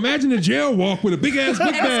 So imagine the jail walk with a big ass book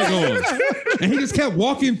bag on. And he just kept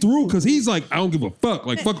walking through because he's like, I don't give a fuck.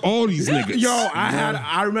 Like, fuck all these niggas. Yo,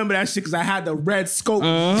 I remember that shit because I had the red scope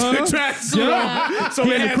Uh-huh. tracksuit Yeah. on. So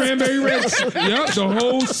He it had the had cranberry red. Yep, the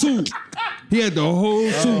whole suit. He had the whole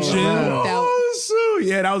suit, shit. Oh, shoot.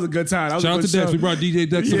 Yeah, that was a good time. That was Shout a out good to Dex. show. We brought DJ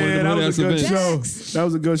Dex to one Yeah, of that the was a good ass show. events. That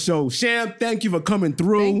was a good show. Sham, thank you for coming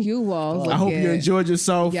through. Thank you all. I hope you Yeah. enjoyed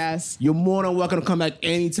yourself. Yes. You're more than welcome to come back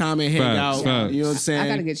anytime and hang Facts, out. facts. You know what I'm saying? I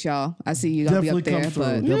gotta get y'all. I see you. I'll be Definitely up come there, through.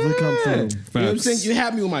 but Definitely come through. You know what I'm saying? Facts. You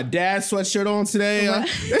had me with my dad's sweatshirt on today.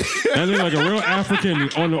 That look like a real African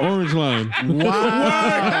on the orange line.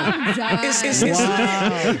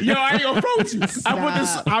 Yo, I ain't gonna front with you. I put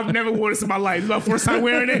this. I've never worn this in my life. This is my first time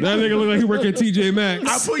wearing it. That nigga look like he work at TJ Maxx.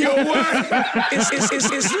 I put your word. It's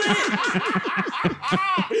lit.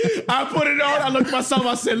 I put it on. I looked at myself.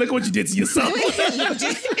 I said, "Look what you did to yourself.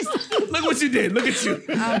 Look what you did. Look at you."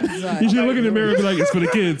 You should look in the mirror and be like, it's for the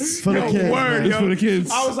kids. For the kids. Word, It's yo. for the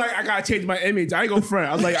kids. I was like, I gotta change my image. I ain't gonna front.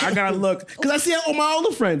 I was like, I gotta look because I see all my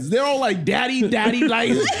older friends. They're all like, "Daddy, like."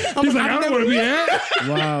 He's like, I don't want to be that.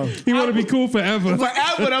 Wow. He want to be cool forever.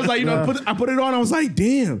 forever. And I was like, I put it on. I was like,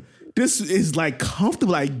 damn. This is like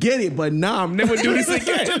comfortable. I get it, but nah, I'm never do this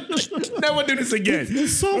again. Never do this again.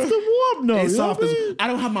 It's soft and warm, though. It's you know soft what I as, mean? I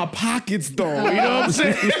don't have my pockets though. You know what I'm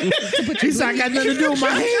saying? He's like, I got nothing to do with my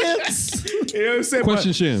hands. You know what I'm saying?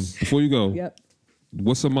 Question, Sham, before you go. Yep.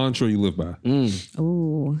 What's a mantra you live by?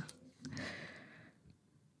 Ooh.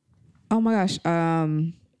 Oh my gosh.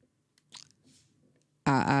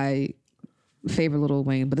 I favor Lil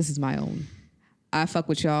Wayne, but this is my own. I fuck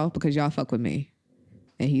with y'all because y'all fuck with me.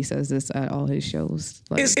 And he says this at all his shows.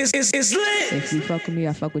 Like, It's lit. if you fuck with me,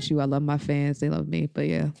 I fuck with you. I love my fans. They love me. But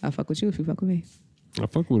yeah, I fuck with you if you fuck with me. I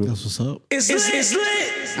fuck with it. That's what's up. It's lit.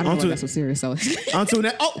 I don't know why that's so serious. So Until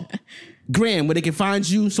that. Oh, Graham, where they can find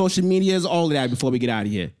you, social medias, all of that before we get out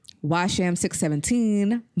of here.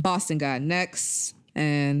 YSham617, Boston Got Next.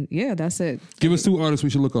 And yeah, that's it. Give us 2 artists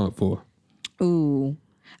we should look out for. Ooh.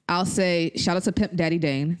 I'll say shout out to Pimp Daddy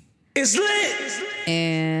Dane. It's lit.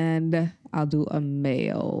 And I'll do a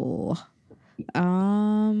male.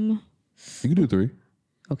 You can do 3.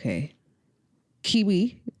 Okay.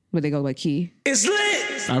 Kiwi, where they go like Key. It's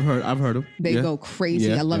lit. I've heard them. They go crazy.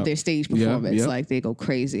 Yeah, I love yeah. their stage Yeah, performance. yeah. Like they go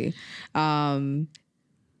crazy. And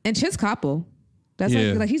Chance Koppel. That's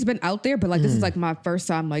Yeah. like he's been out there, but like this is like my first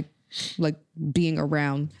time like like being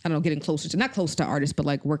around, I don't know, getting closer to, not close to artists, but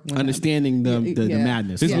like working with Understanding the Yeah.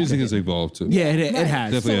 madness. His music has evolved too. Yeah, it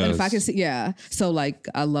has. Definitely So has. if I can see, so like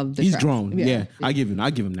I love the He's track. grown. Yeah. I give him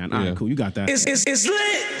that. All right, Yeah. cool. You got that. It's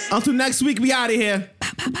lit. Until next week, we out of here.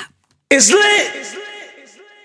 It's lit.